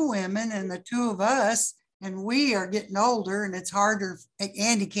those 2 women and the 2 of us, and we are getting older, and it's harder.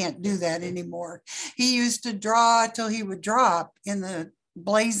 Andy can't do that anymore. He used to draw till he would drop in the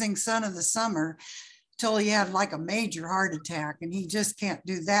blazing sun of the summer, till he had like a major heart attack, and he just can't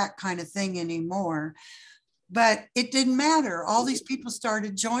do that kind of thing anymore. But it didn't matter. All these people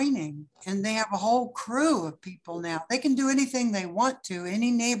started joining, and they have a whole crew of people now. They can do anything they want to, any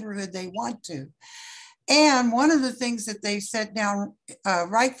neighborhood they want to. And one of the things that they set down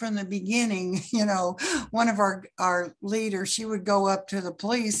right from the beginning, you know, one of our leaders, she would go up to the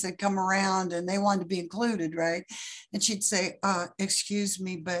police. They'd come around and they wanted to be included, right? And she'd say, excuse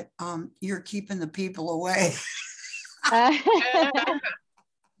me, but you're keeping the people away.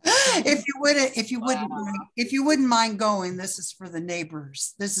 If you wouldn't mind going, this is for the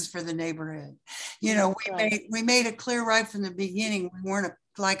neighbors. This is for the neighborhood. You know, we made it clear right from the beginning. We weren't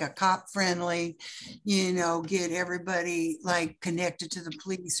like a cop friendly, you know, get everybody like connected to the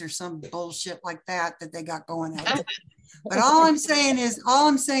police or some bullshit like that they got going on. But all I'm saying,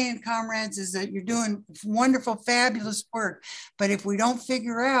 comrades, is that you're doing wonderful, fabulous work. But if we don't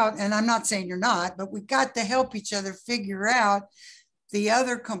figure out, and I'm not saying you're not, but we've got to help each other figure out the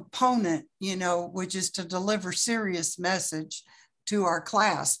other component, you know, which is to deliver serious message to our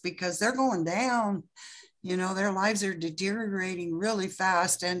class, because they're going down. You know, their lives are deteriorating really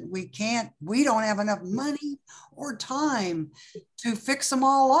fast, and we don't have enough money or time to fix them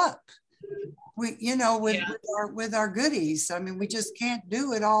all up. We, you know, with our goodies. I mean, we just can't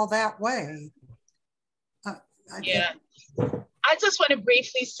do it all that way. I just want to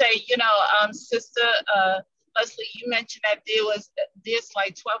briefly say, you know, Sister Leslie, you mentioned that there's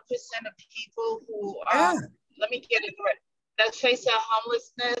like 12% of people who let me get it right, that face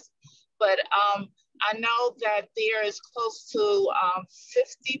homelessness, but I know that there is close to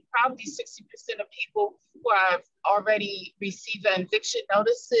 50, probably 60% of people who have already received eviction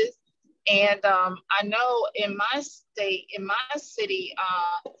notices. And I know in my state, in my city,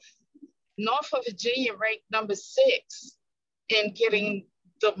 Norfolk, Virginia ranked number 6 in getting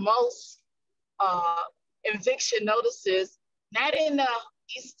the most eviction notices, not in the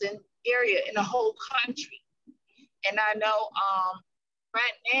eastern area, in the whole country. And I know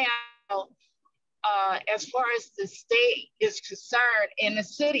right now, as far as the state is concerned, in the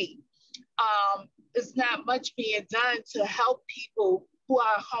city, there's not much being done to help people who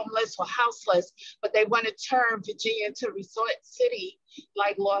are homeless or houseless, but they want to turn Virginia into a resort city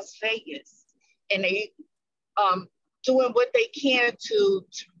like Las Vegas. And they doing what they can to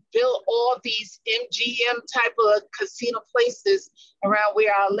build all these MGM type of casino places around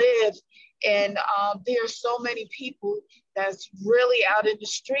where I live. And there are so many people that's really out in the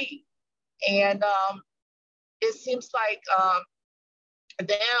street. And it seems like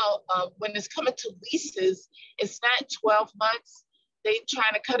now when it's coming to leases, it's not 12 months. They're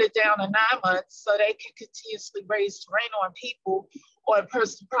trying to cut it down to 9 months so they can continuously raise rent on people, or a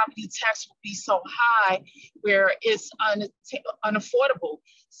person's property tax will be so high where it's unaffordable.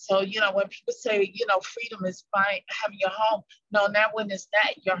 So, you know, when people say, you know, freedom is buying, having your home, no, not when it's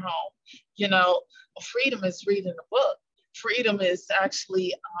not your home. You know, freedom is reading a book. Freedom is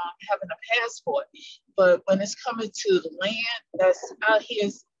actually having a passport. But when it's coming to the land that's out here,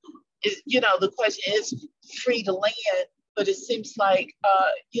 is you know, the question is free to land. But it seems like,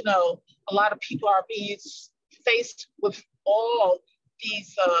 you know, a lot of people are being faced with all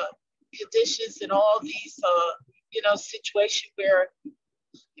these conditions and all these, you know, situations where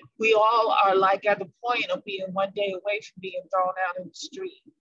we all are like at the point of being one day away from being thrown out in the street.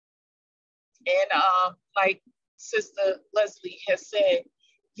 And like Sister Leslie has said,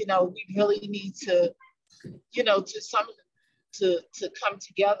 you know, we really need to, you know, to come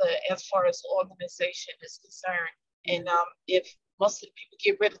together as far as organization is concerned. And if most of the people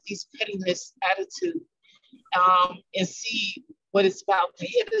get rid of these pettiness attitude and see what it's about to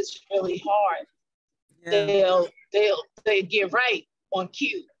hit us really hard, they'll get right on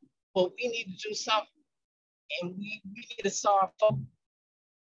cue. But we need to do something, and we need to solve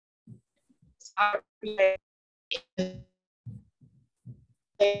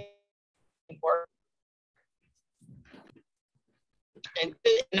work. And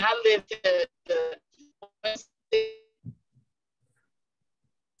I live in the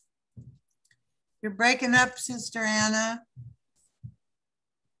You're breaking up, Sister Anna.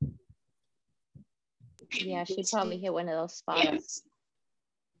 Yeah, she probably hit one of those spots. Yes.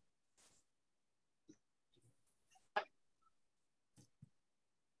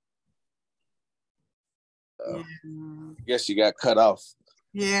 Guess you got cut off.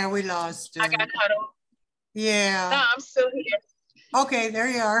 Yeah, we lost her. I got cut off. Yeah. No, I'm still here. Okay, there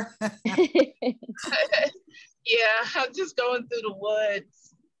you are. Yeah, I'm just going through the woods.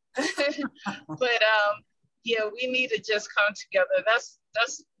 But yeah, we need to just come together. That's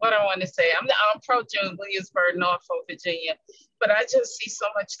what I want to say. I'm approaching Williamsburg, Norfolk, Virginia, but I just see so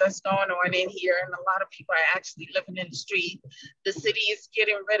much that's going on in here, and a lot of people are actually living in the street. The city is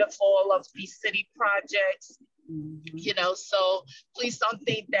getting rid of all of these city projects, you know, so please don't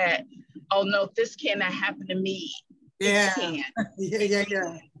think that, oh no, this cannot happen to me. Yeah. It can.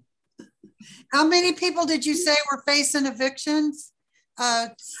 Yeah. How many people did you say were facing evictions?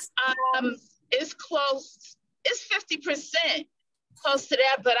 It's close. It's 50%, close to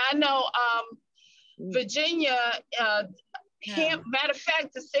that. But I know Virginia. Matter of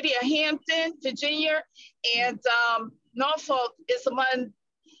fact, the city of Hampton, Virginia, and Norfolk is among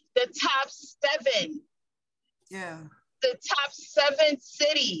the top 7. Yeah. The top 7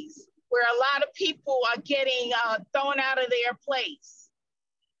 cities where a lot of people are getting thrown out of their place.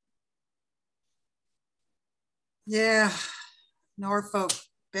 Yeah. Norfolk,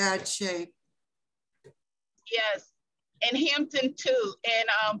 bad shape. Yes, and Hampton too. And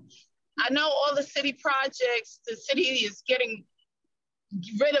I know all the city projects, the city is getting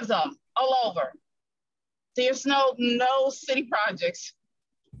rid of them all over. There's no city projects.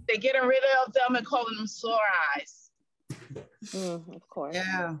 They're getting rid of them and calling them sore eyes. Of course.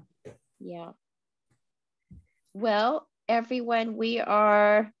 Yeah. Yeah. Well, everyone, we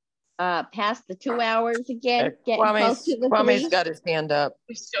are past the 2 hours again, getting close to the Kwame's 3. got his hand up.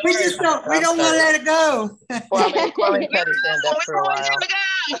 We don't want to let it go. Kwame's had his hand up for a while.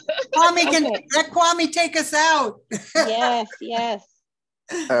 Let Kwame take us out. Yes.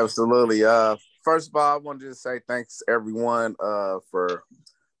 Absolutely. First of all, I wanted to say thanks everyone for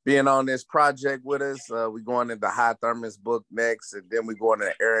being on this project with us. We're going into High Thurman's book next, and then we're going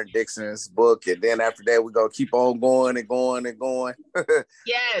into Aaron Dixon's book, and then after that, we're going to keep on going and going and going.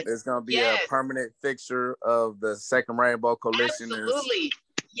 Yes. It's going to be a permanent fixture of the Second Rainbow Coalition. Absolutely.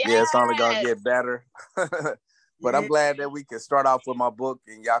 Yes. Yeah, it's only gonna get better. But I'm glad that we can start off with my book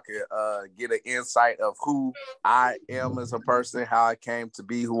and y'all can get an insight of who I am as a person, how I came to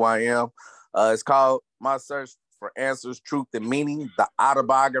be who I am. It's called My Search for Answers, Truth, and Meaning, the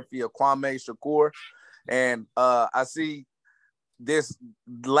autobiography of Kwame Shakur. And I see this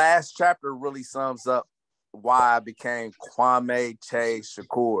last chapter really sums up why I became Kwame Che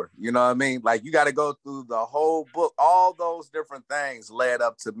Shakur. You know what I mean? Like, you got to go through the whole book. All those different things led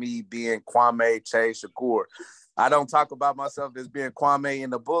up to me being Kwame Che Shakur. I don't talk about myself as being Kwame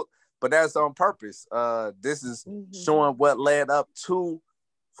in the book, but that's on purpose. This is showing what led up to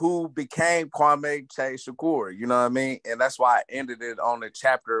who became Kwame Che Shakur. You know what I mean? And that's why I ended it on the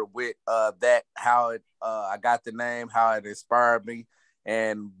chapter with that, how it I got the name, how it inspired me,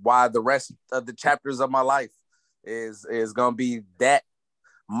 and why the rest of the chapters of my life is gonna be that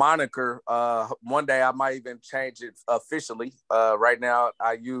moniker. One day I might even change it officially. Right now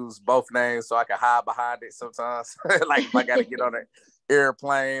I use both names so I can hide behind it sometimes. Like if I gotta get on an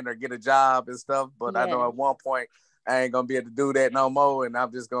airplane or get a job and stuff. But I know at one point I ain't gonna be able to do that no more, and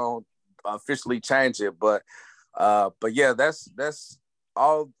I'm just gonna officially change it. But yeah, that's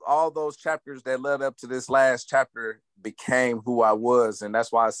all those chapters that led up to this last chapter became who I was. And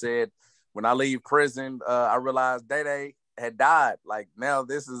that's why I said when I leave prison, I realized Day had died. Like, now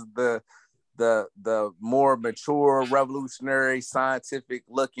this is the more mature, revolutionary, scientific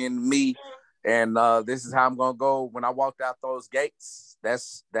looking me. And this is how I'm gonna go when I walked out those gates.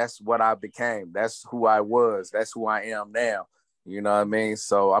 That's what I became. That's who I was. That's who I am now. You know what I mean?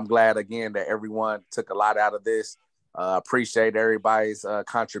 So I'm glad again that everyone took a lot out of this. Appreciate everybody's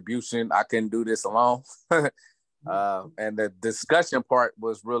contribution. I couldn't do this alone. And the discussion part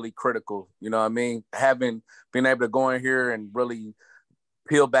was really critical. You know what I mean? Been able to go in here and really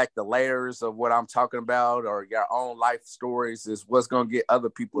peel back the layers of what I'm talking about, or your own life stories, is what's going to get other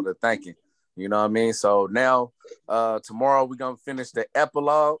people to thinking. You know what I mean? So now, tomorrow we're going to finish the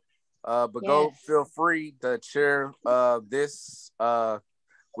epilogue. But go feel free to share this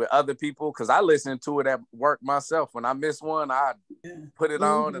with other people, because I listen to it at work myself. When I miss one, I put it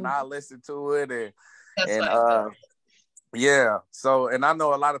on and I listen to it. Yeah. So, and I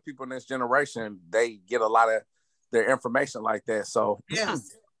know a lot of people in this generation, they get a lot of their information like that. So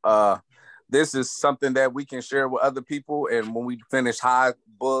this is something that we can share with other people. And when we finish High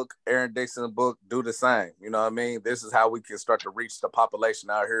book, Aaron Dixon book, do the same. You know what I mean? This is how we can start to reach the population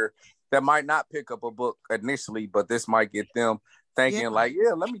out here that might not pick up a book initially, but this might get them thinking like,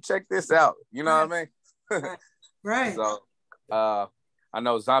 yeah, let me check this out. You know what I mean? Right. So I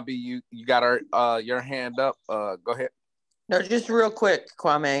know Zombie, you got your hand up. Go ahead. No, just real quick,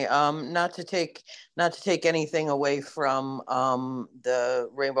 Kwame. Not to take anything away from the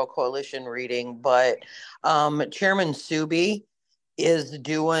Rainbow Coalition reading, but Chairman Subi is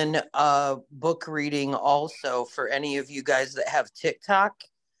doing a book reading also for any of you guys that have TikTok.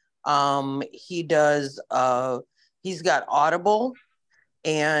 He does. He's got Audible,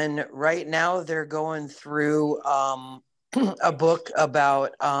 and right now they're going through a book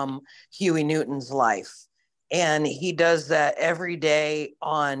about Huey Newton's life. And he does that every day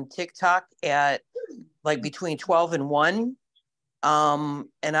on TikTok at like between 12 and 1. And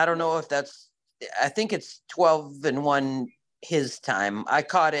I don't know if I think it's 12 and 1 his time. I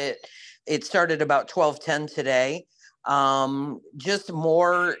caught it. It started about 12:10 today. Just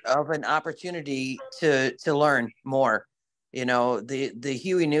more of an opportunity to learn more. You know, the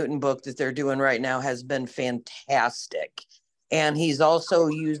Huey Newton book that they're doing right now has been fantastic. And he's also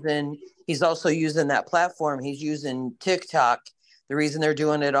using that platform. He's using TikTok. The reason they're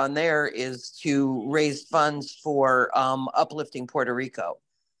doing it on there is to raise funds for uplifting Puerto Rico.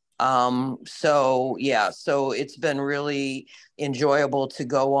 So it's been really enjoyable to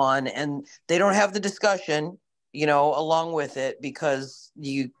go on, and they don't have the discussion, along with it, because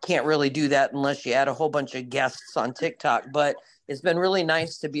you can't really do that unless you add a whole bunch of guests on TikTok. But it's been really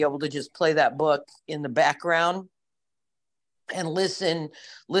nice to be able to just play that book in the background and listen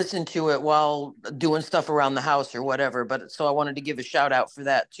to it while doing stuff around the house or whatever. But so I wanted to give a shout out for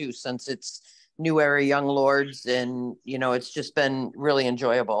that too, since it's New Era Young Lords, and it's just been really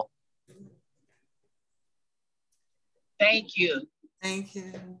enjoyable. Thank you. Thank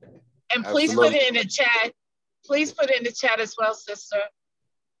you. And please put it in the chat. Please put it in the chat as well, sister.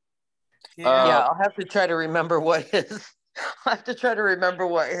 I'll have to try to remember what his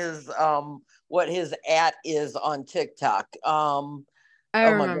what his at is on TikTok. My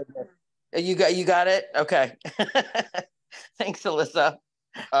goodness. You got it? Okay. Thanks, Alyssa.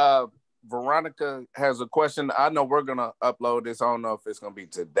 Veronica has a question. I know we're gonna upload this. I don't know if it's gonna be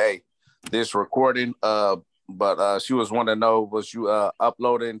today, this recording. but she was wanting to know, was you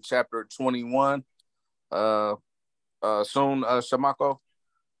uploading chapter 21 soon, Shamako?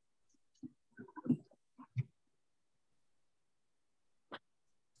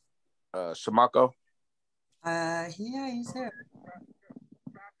 Shamako? Yeah, he's there.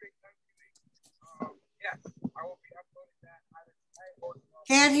 Yes, I will be uploading that either tonight or tomorrow.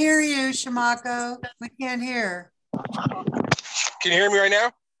 Can't hear you, Shamako. We can't hear. Can you hear me right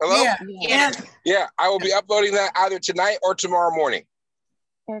now? Hello? Yeah. Yeah. Yeah, I will be uploading that either tonight or tomorrow morning.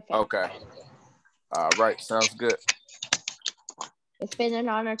 Perfect. Okay. All right. Sounds good. It's been an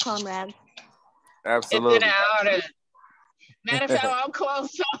honor, comrade. Absolutely. It's an honor. Matter of fact, I'm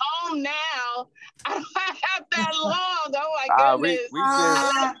close to home now. I don't have that long. Oh my we goodness. just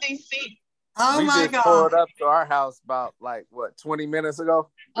I love DC. Oh we my just God. pulled up to our house about like what 20 minutes ago.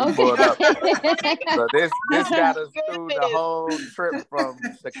 We Okay. pulled up. So this got us Oh, through the goodness. whole trip from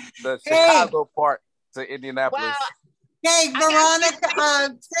the Hey. Chicago part to Indianapolis. Wow. Hey,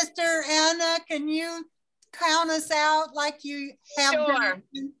 Veronica, Sister Anna, can you count us out like you have Sure. done?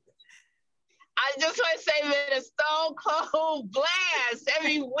 I just want to say that a stone cold blast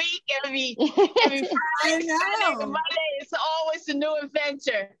every week, every I Friday, Saturday, know. and Monday. It's always a new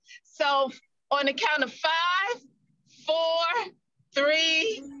adventure. So on the count of 5, 4,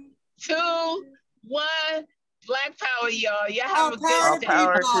 3, 2, 1. Black power, y'all. Y'all have All a power good to day. All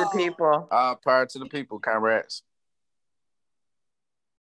power to the people. people. Power to the people, comrades.